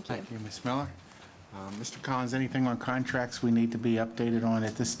 Thank you. Thank you, Ms. Miller. Mr. Collins, anything on contracts we need to be updated on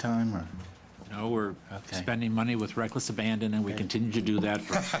at this time, or? No, we're spending money with reckless abandon, and we continue to do that,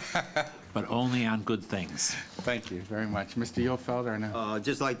 but only on good things. Thank you very much. Mr. Yofeld, or no? I'd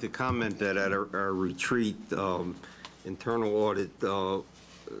just like to comment that at our retreat, internal audit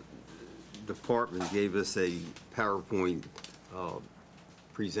department gave us a PowerPoint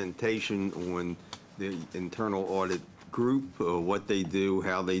presentation on the internal audit group, what they do,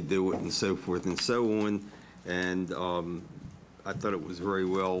 how they do it, and so forth and so on. And I thought it was very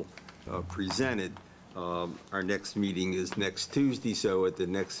well presented. Our next meeting is next Tuesday, so at the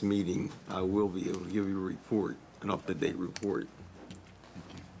next meeting, I will be able to give you a report, an up-to-date report.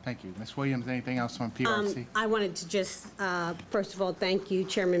 Thank you. Ms. Williams, anything else on PRC? I wanted to just, first of all, thank you,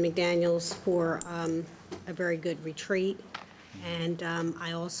 Chairman McDaniels, for a very good retreat. And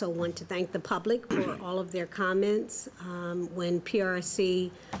I also want to thank the public for all of their comments. When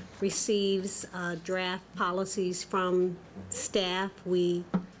PRC receives draft policies from staff, we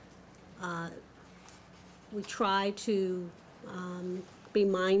try to be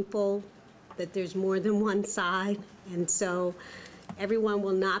mindful that there's more than one side. And so everyone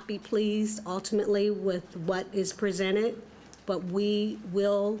will not be pleased ultimately with what is presented, but we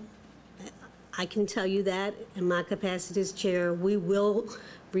will, I can tell you that in my capacity as chair, we will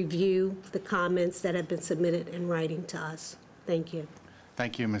review the comments that have been submitted in writing to us. Thank you.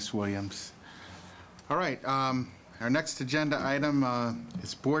 Thank you, Ms. Williams. All right, our next agenda item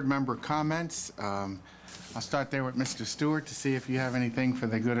is board member comments. I'll start there with Mr. Stewart to see if you have anything for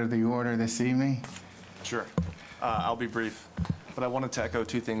the good of the order this evening. Sure. I'll be brief, but I wanted to echo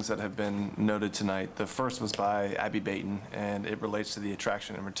two things that have been noted tonight. The first was by Abby Baton, and it relates to the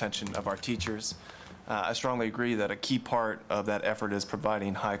attraction and retention of our teachers. I strongly agree that a key part of that effort is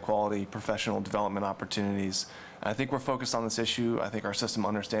providing high-quality professional development opportunities. I think we're focused on this issue. I think our system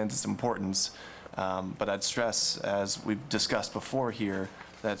understands its importance, but I'd stress, as we've discussed before here,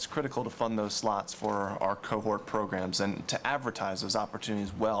 that it's critical to fund those slots for our cohort programs and to advertise those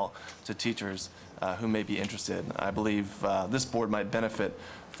opportunities well to teachers who may be interested. I believe this board might benefit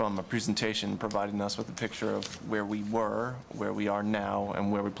from a presentation providing us with a picture of where we were, where we are now,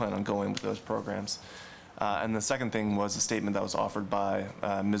 and where we plan on going with those programs. And the second thing was a statement that was offered by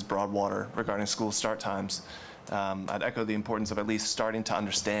Ms. Broadwater regarding school start times. I'd echo the importance of at least starting to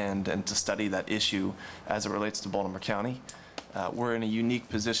understand and to study that issue as it relates to Baltimore County. We're in a unique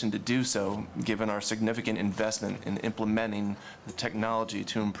position to do so, given our significant investment in implementing the technology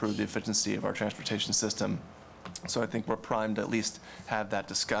to improve the efficiency of our transportation system. So I think we're primed to at least have that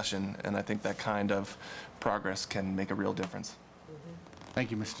discussion, and I think that kind of progress can make a real difference.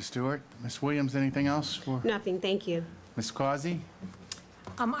 Thank you, Mr. Stewart. Ms. Williams, anything else? Nothing, thank you. Ms. Causey?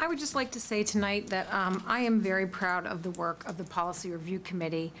 I would just like to say tonight that I am very proud of the work of the Policy Review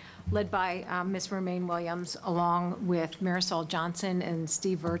Committee, led by Ms. Romaine Williams, along with Marisol Johnson and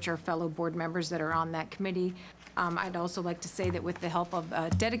Steve Vircher, fellow board members that are on that committee. I'd also like to say that with the help of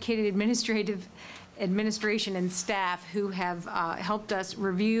dedicated administration and staff who have helped us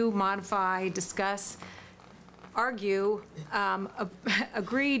review, modify, discuss, argue,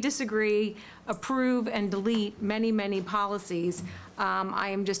 agree, disagree, approve, and delete many, many policies. I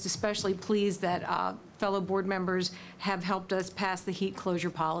am just especially pleased that fellow board members have helped us pass the heat closure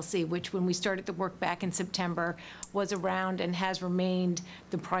policy, which when we started the work back in September was around and has remained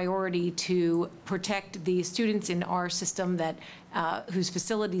the priority to protect the students in our system that whose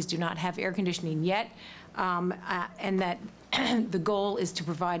facilities do not have air conditioning yet, and that the goal is to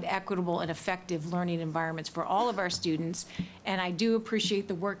provide equitable and effective learning environments for all of our students. And I do appreciate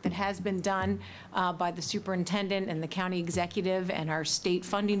the work that has been done by the superintendent and the county executive and our state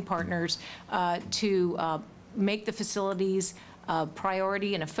funding partners to make the facilities a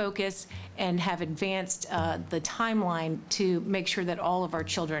priority and a focus, and have advanced the timeline to make sure that all of our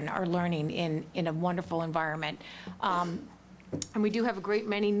children are learning in a wonderful environment. And we do have a great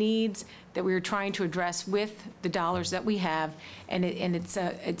many needs that we are trying to address with the dollars that we have, and it's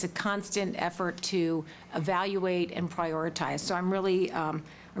a constant effort to evaluate and prioritize. So I'm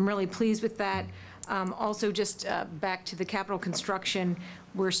really pleased with that. Also, just back to the capital construction,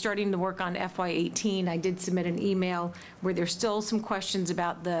 we're starting to work on FY18. I did submit an email where there's still some questions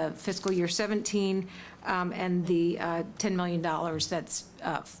about the fiscal year 17 and the $10 million that's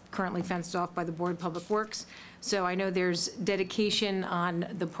currently fenced off by the Board of Public Works. So I know there's dedication on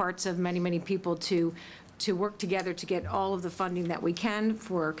the parts of many, many people to work together to get all of the funding that we can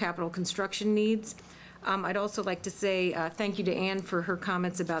for capital construction needs. I'd also like to say thank you to Ann for her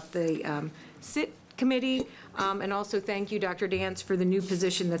comments about the SIT committee, and also thank you, Dr. Dance, for the new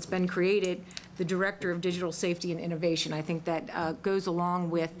position that's been created, the Director of Digital Safety and Innovation. I think that goes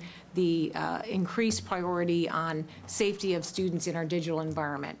along with the increased priority on safety of students in our digital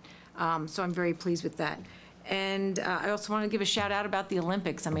environment. So I'm very pleased with that. And I also want to give a shout out about the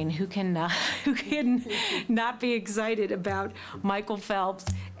Olympics. I mean, who can not be excited about Michael Phelps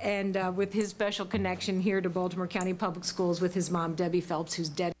and with his special connection here to Baltimore County Public Schools with his mom, Debbie Phelps, who's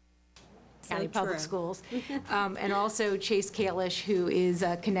dead. County Public Schools, and also Chase Kalish, who is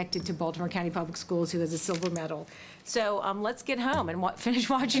connected to Baltimore County Public Schools, who has a silver medal. So let's get home and finish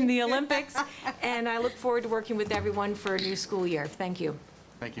watching the Olympics, and I look forward to working with everyone for a new school year. Thank you.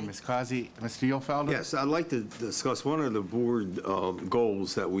 Thank you, Ms. Causey. Mr. Uhlfelder? Yes, I'd like to discuss one of the board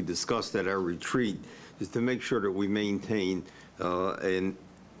goals that we discussed at our retreat is to make sure that we maintain an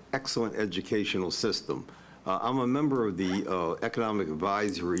excellent educational system. I'm a member of the Economic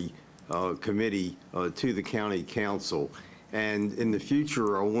Advisory Committee to the County Council, and in the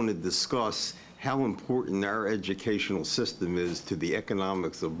future I want to discuss how important our educational system is to the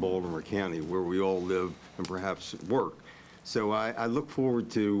economics of Baltimore County, where we all live and perhaps work. So I look forward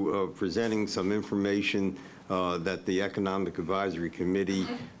to presenting some information that the Economic Advisory Committee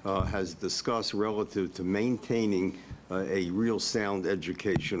has discussed relative to maintaining a real sound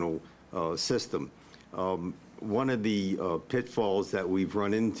educational system. One of the pitfalls that we've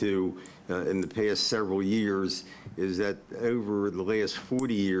run into in the past several years is that over the last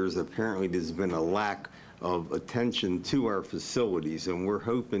 40 years, apparently there's been a lack of attention to our facilities, and we're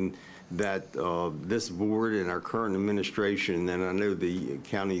hoping that this board and our current administration, and I know the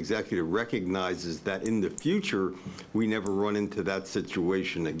county executive recognizes that in the future, we never run into that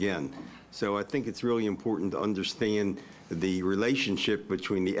situation again. So I think it's really important to understand the relationship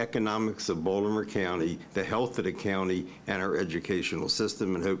between the economics of Baltimore County, the health of the county, and our educational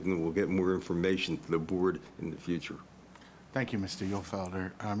system, and hoping we'll get more information to the board in the future. Thank you, Mr.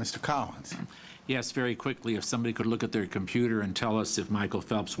 Uhlfelder. Mr. Collins. Yes, very quickly, if somebody could look at their computer and tell us if Michael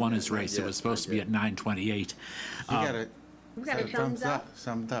Phelps won his race. It was supposed to be at 9:28. We got a thumbs up.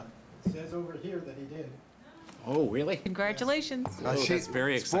 Thumbs up. It says over here that he did. Oh, really? Congratulations. That's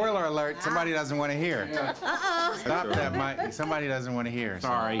very exciting. Spoiler alert, somebody doesn't want to hear. Uh-oh. Stop that, Mike. Somebody doesn't want to hear.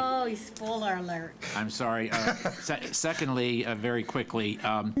 Sorry. Oh, spoiler alert. I'm sorry. Secondly, very quickly,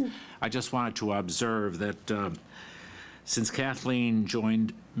 I just wanted to observe that since Kathleen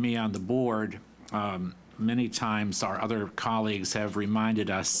joined me on the board, many times our other colleagues have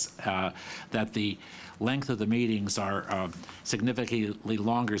reminded us that the length of the meetings are significantly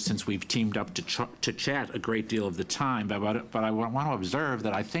longer since we've teamed up to chat a great deal of the time. But I want to observe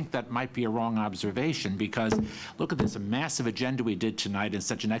that I think that might be a wrong observation, because look at this, a massive agenda we did tonight in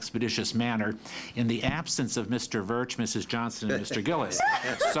such an expeditious manner in the absence of Mr. Virch, Mrs. Johnson, and Mr. Gillis.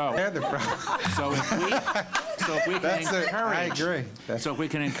 So if we can encourage, I agree. So if we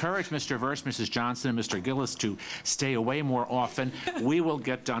can encourage Mr. Virch, Mrs. Johnson, and Mr. Gillis to stay away more often, we will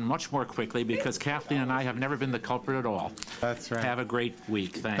get done much more quickly, because Kathleen and I have never been the culprit at all. That's right. Have a great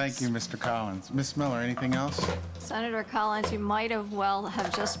week. Thanks. Thank you, Mr. Collins. Ms. Miller, anything else? Senator Collins, you might have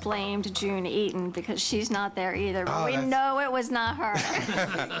have just blamed June Eaton, because she's not there either, but we know it was not her.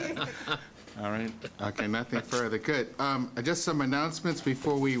 All right. Okay, nothing further. Good. Just some announcements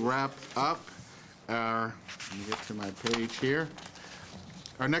before we wrap up. Let me get to my page here.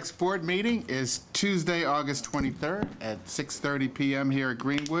 Our next board meeting is Tuesday, August 23rd at 6:30 p.m. here at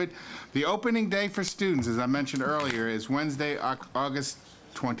Greenwood. The opening day for students, as I mentioned earlier, is Wednesday, August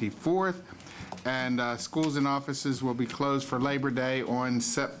 24th, and schools and offices will be closed for Labor Day on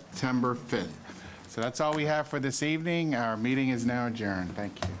September 5th. So that's all we have for this evening. Our meeting is now adjourned.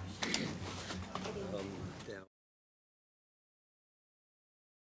 Thank you.